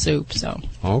canned soup. So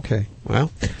okay,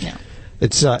 well, yeah.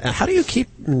 It's how do you keep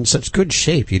in such good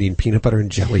shape eating peanut butter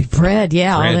and jelly? Bread,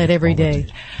 yeah, all that every day.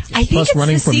 I think Plus it's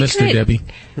running the from secret. Mr. Debbie.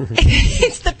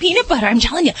 It's the peanut butter. I'm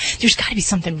telling you, there's got to be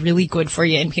something really good for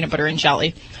you in peanut butter and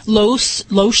jelly. Low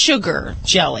sugar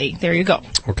jelly. There you go.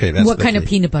 Okay, that's what kind of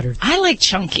peanut butter? I like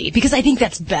chunky because I think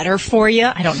that's better for you.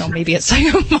 I don't know, maybe it's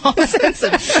like a small sense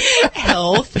of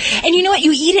health. And you know what?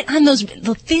 You eat it on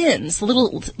the thins, the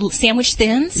little sandwich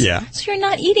thins. Yeah. So you're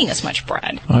not eating as much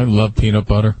bread. I love peanut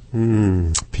butter.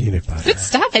 Peanut butter. Good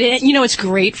stuff. And it's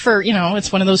great for,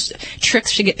 it's one of those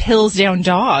tricks to get pills down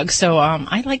dogs. So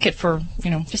I like it for,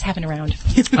 just having around.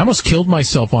 I almost killed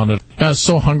myself on it. I was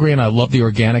so hungry, and I love the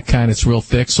organic kind. It's real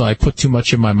thick, so I put too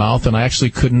much in my mouth, and I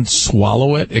actually couldn't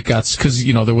swallow it. It got, because,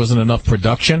 there wasn't enough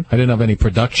production. I didn't have any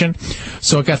production.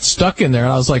 So it got stuck in there,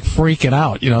 and I was like freaking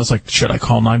out. I was like, should I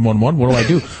call 911? What do I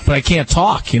do? But I can't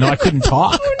talk. I couldn't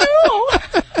talk. Oh,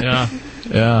 no.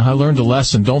 Yeah, I learned a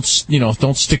lesson. Don't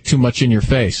stick too much in your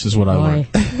face is what I learned.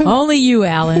 Only you,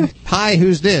 Alan. Hi,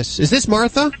 who's this? Is this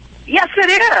Martha? Yes, it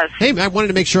is. Hey, I wanted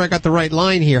to make sure I got the right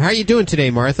line here. How are you doing today,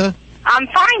 Martha? I'm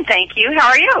fine, thank you. How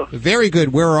are you? Very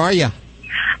good. Where are you?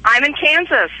 I'm in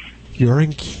Kansas. You're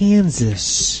in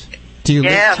Kansas. Do you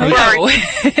live?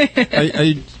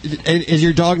 Is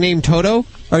your dog named Toto?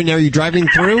 Or now are you driving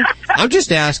through? I'm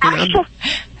just asking.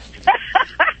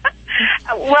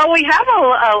 Well, we have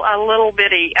a little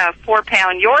bitty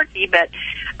 4-pound Yorkie, but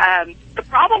the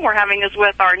problem we're having is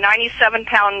with our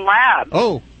 97-pound lab.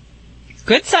 Oh.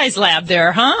 Good size lab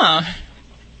there, huh?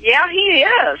 Yeah, he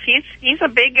is. He's a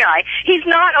big guy. He's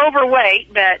not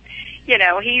overweight, but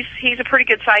he's a pretty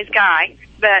good sized guy.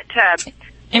 But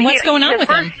and what's going on with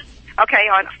him? Okay,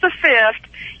 on the 5th,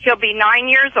 he'll be 9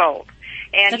 years old.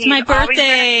 And that's my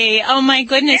birthday. Oh my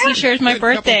goodness, he shares my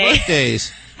birthday.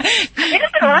 Birthdays. Is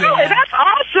it really? Yeah. That's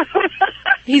awesome.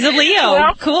 He's a Leo.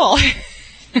 Well, cool.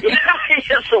 Yeah,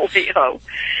 he is a Leo.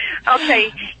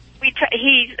 Okay.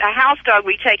 He's a house dog.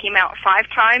 We take him out 5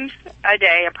 times a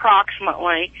day,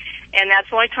 approximately, and that's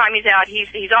the only time he's out.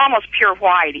 He's almost pure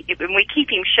white, and we keep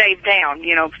him shaved down,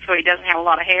 so he doesn't have a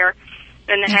lot of hair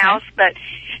in the house. But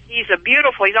he's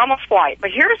he's almost white. But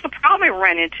here's the problem we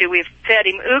run into: we've fed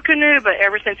him Eukanuba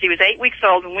ever since he was 8 weeks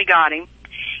old when we got him,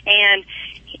 and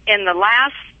in the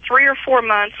last 3 or 4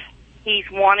 months, he's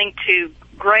wanting to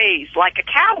graze like a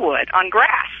cow would on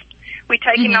grass. We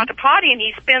take him out to potty, and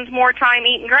he spends more time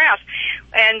eating grass.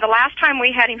 And the last time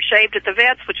we had him shaved at the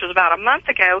vet's, which was about a month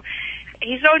ago,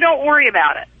 he said, "Oh, don't worry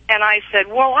about it." And I said,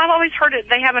 "Well, I've always heard that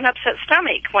they have an upset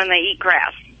stomach when they eat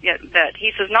grass." That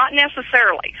he says, "Not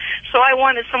necessarily." So I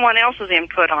wanted someone else's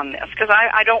input on this, because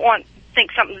I don't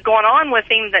think something's going on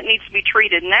with him that needs to be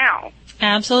treated now.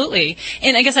 Absolutely.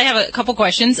 And I guess I have a couple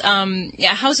questions.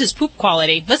 How's his poop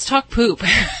quality? Let's talk poop.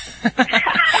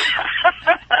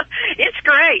 It's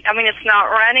great. I mean, it's not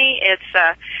runny.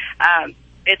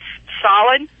 It's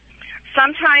solid.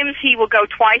 Sometimes he will go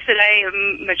twice a day.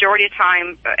 Majority of the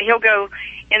time, he'll go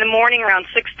in the morning around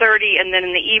 6:30, and then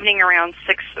in the evening around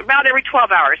 6. About every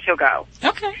 12 hours, he'll go.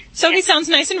 Okay. So he sounds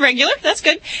nice and regular. That's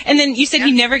good. And then you said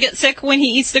he never gets sick when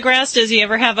he eats the grass. Does he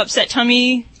ever have upset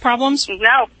tummy problems?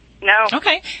 No.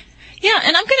 Okay. Yeah,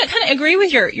 and I'm going to kind of agree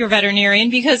with your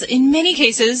veterinarian, because in many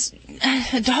cases,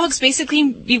 dogs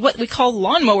basically be what we call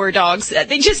lawnmower dogs.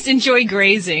 They just enjoy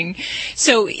grazing.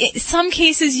 So in some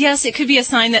cases, yes, it could be a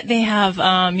sign that they have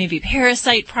maybe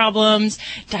parasite problems,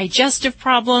 digestive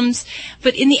problems.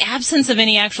 But in the absence of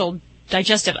any actual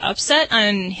digestive upset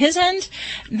on his end,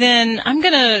 then I'm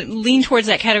going to lean towards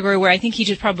that category where I think he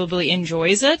just probably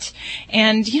enjoys it.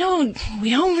 And, we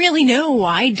don't really know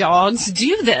why dogs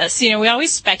do this. We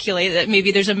always speculate that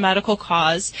maybe there's a medical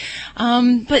cause.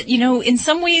 But, in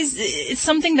some ways, it's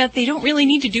something that they don't really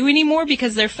need to do anymore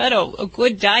because they're fed a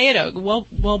good diet, a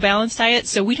well-balanced diet.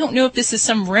 So we don't know if this is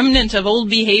some remnant of old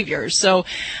behaviors. So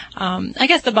I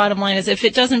guess the bottom line is if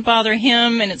it doesn't bother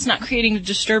him and it's not creating a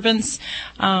disturbance,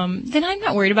 then I'm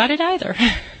not worried about it either.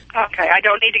 Okay, I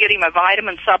don't need to get him a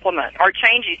vitamin supplement or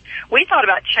change. We thought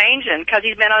about changing because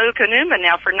he's been on Eukanuba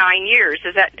now for 9 years.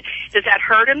 Does that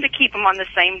hurt him to keep him on the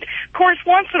same? Of course,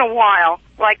 once in a while,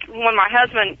 like when my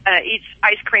husband eats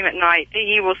ice cream at night,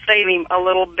 he will save him a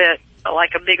little bit,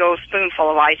 like a big old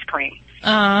spoonful of ice cream.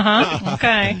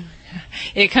 Okay.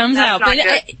 It comes That's out. Not but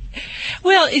good.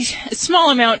 Well, a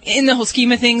small amount in the whole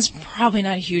scheme of things, probably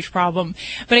not a huge problem.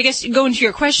 But I guess going to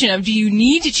your question of do you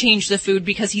need to change the food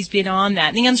because he's been on that?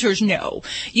 And the answer is no.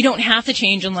 You don't have to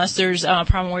change unless there's a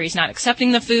problem where he's not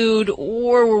accepting the food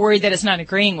or we're worried that it's not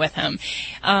agreeing with him.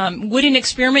 Would an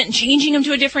experiment in changing him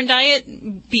to a different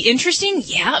diet be interesting?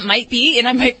 Yeah, it might be. And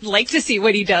I might like to see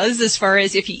what he does as far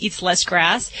as if he eats less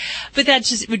grass. But that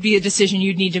just would be a decision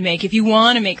you'd need to make if you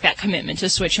want to make that commitment to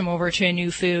switch him over to a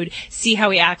new food, see how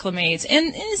he acclimates,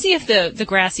 and see if the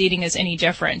grass eating is any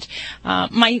different.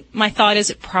 My thought is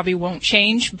it probably won't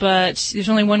change, but there's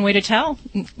only one way to tell.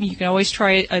 You can always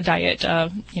try a diet,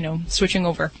 switching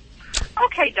over.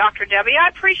 Okay, Dr. Debbie, I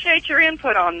appreciate your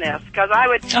input on this because I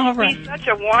would he's such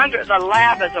a wonder. The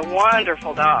lab is a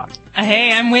wonderful dog.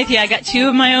 Hey, I'm with you. I got 2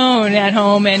 of my own at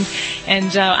home, and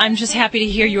I'm just happy to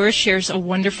hear yours shares a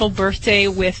wonderful birthday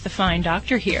with the fine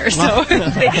doctor here. So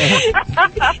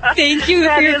thank you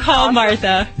for your call, awesome.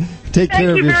 Martha. Take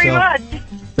care of yourself. Thank you very much.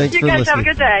 Thanks you for guys listening. have a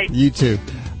good day. You too.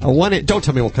 Don't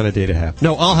tell me what kind of day to have.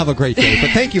 No, I'll have a great day,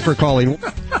 but thank you for calling.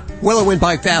 Well, it went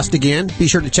by fast again. Be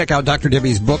sure to check out Dr.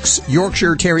 Debbie's books,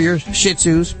 Yorkshire Terriers, Shih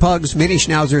Tzus, Pugs, Mini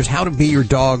Schnauzers, How to Be Your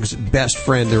Dog's Best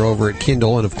Friend. They're over at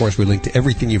Kindle, and of course we link to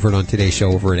everything you've heard on today's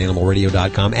show over at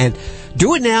animalradio.com. And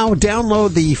do it now.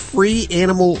 Download the free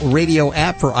Animal Radio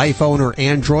app for iPhone or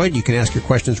Android. You can ask your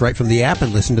questions right from the app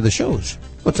and listen to the shows.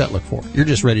 What's that look for? You're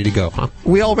just ready to go, huh?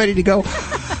 We all ready to go?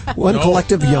 One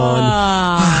collective yawn. No,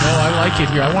 I like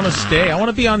it here. I want to stay. I want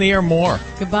to be on the air more.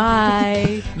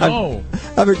 Goodbye. No.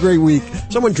 Have a great week.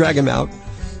 Someone drag him out.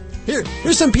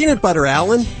 Here's some peanut butter,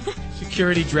 Alan.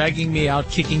 Security dragging me out,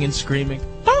 kicking and screaming.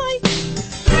 Bye.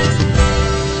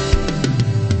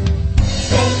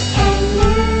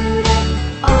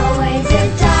 Always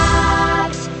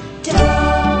adopt,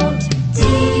 don't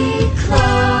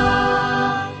declaw.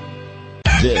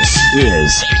 This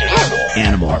is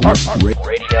Animal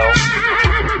Radio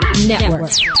Network.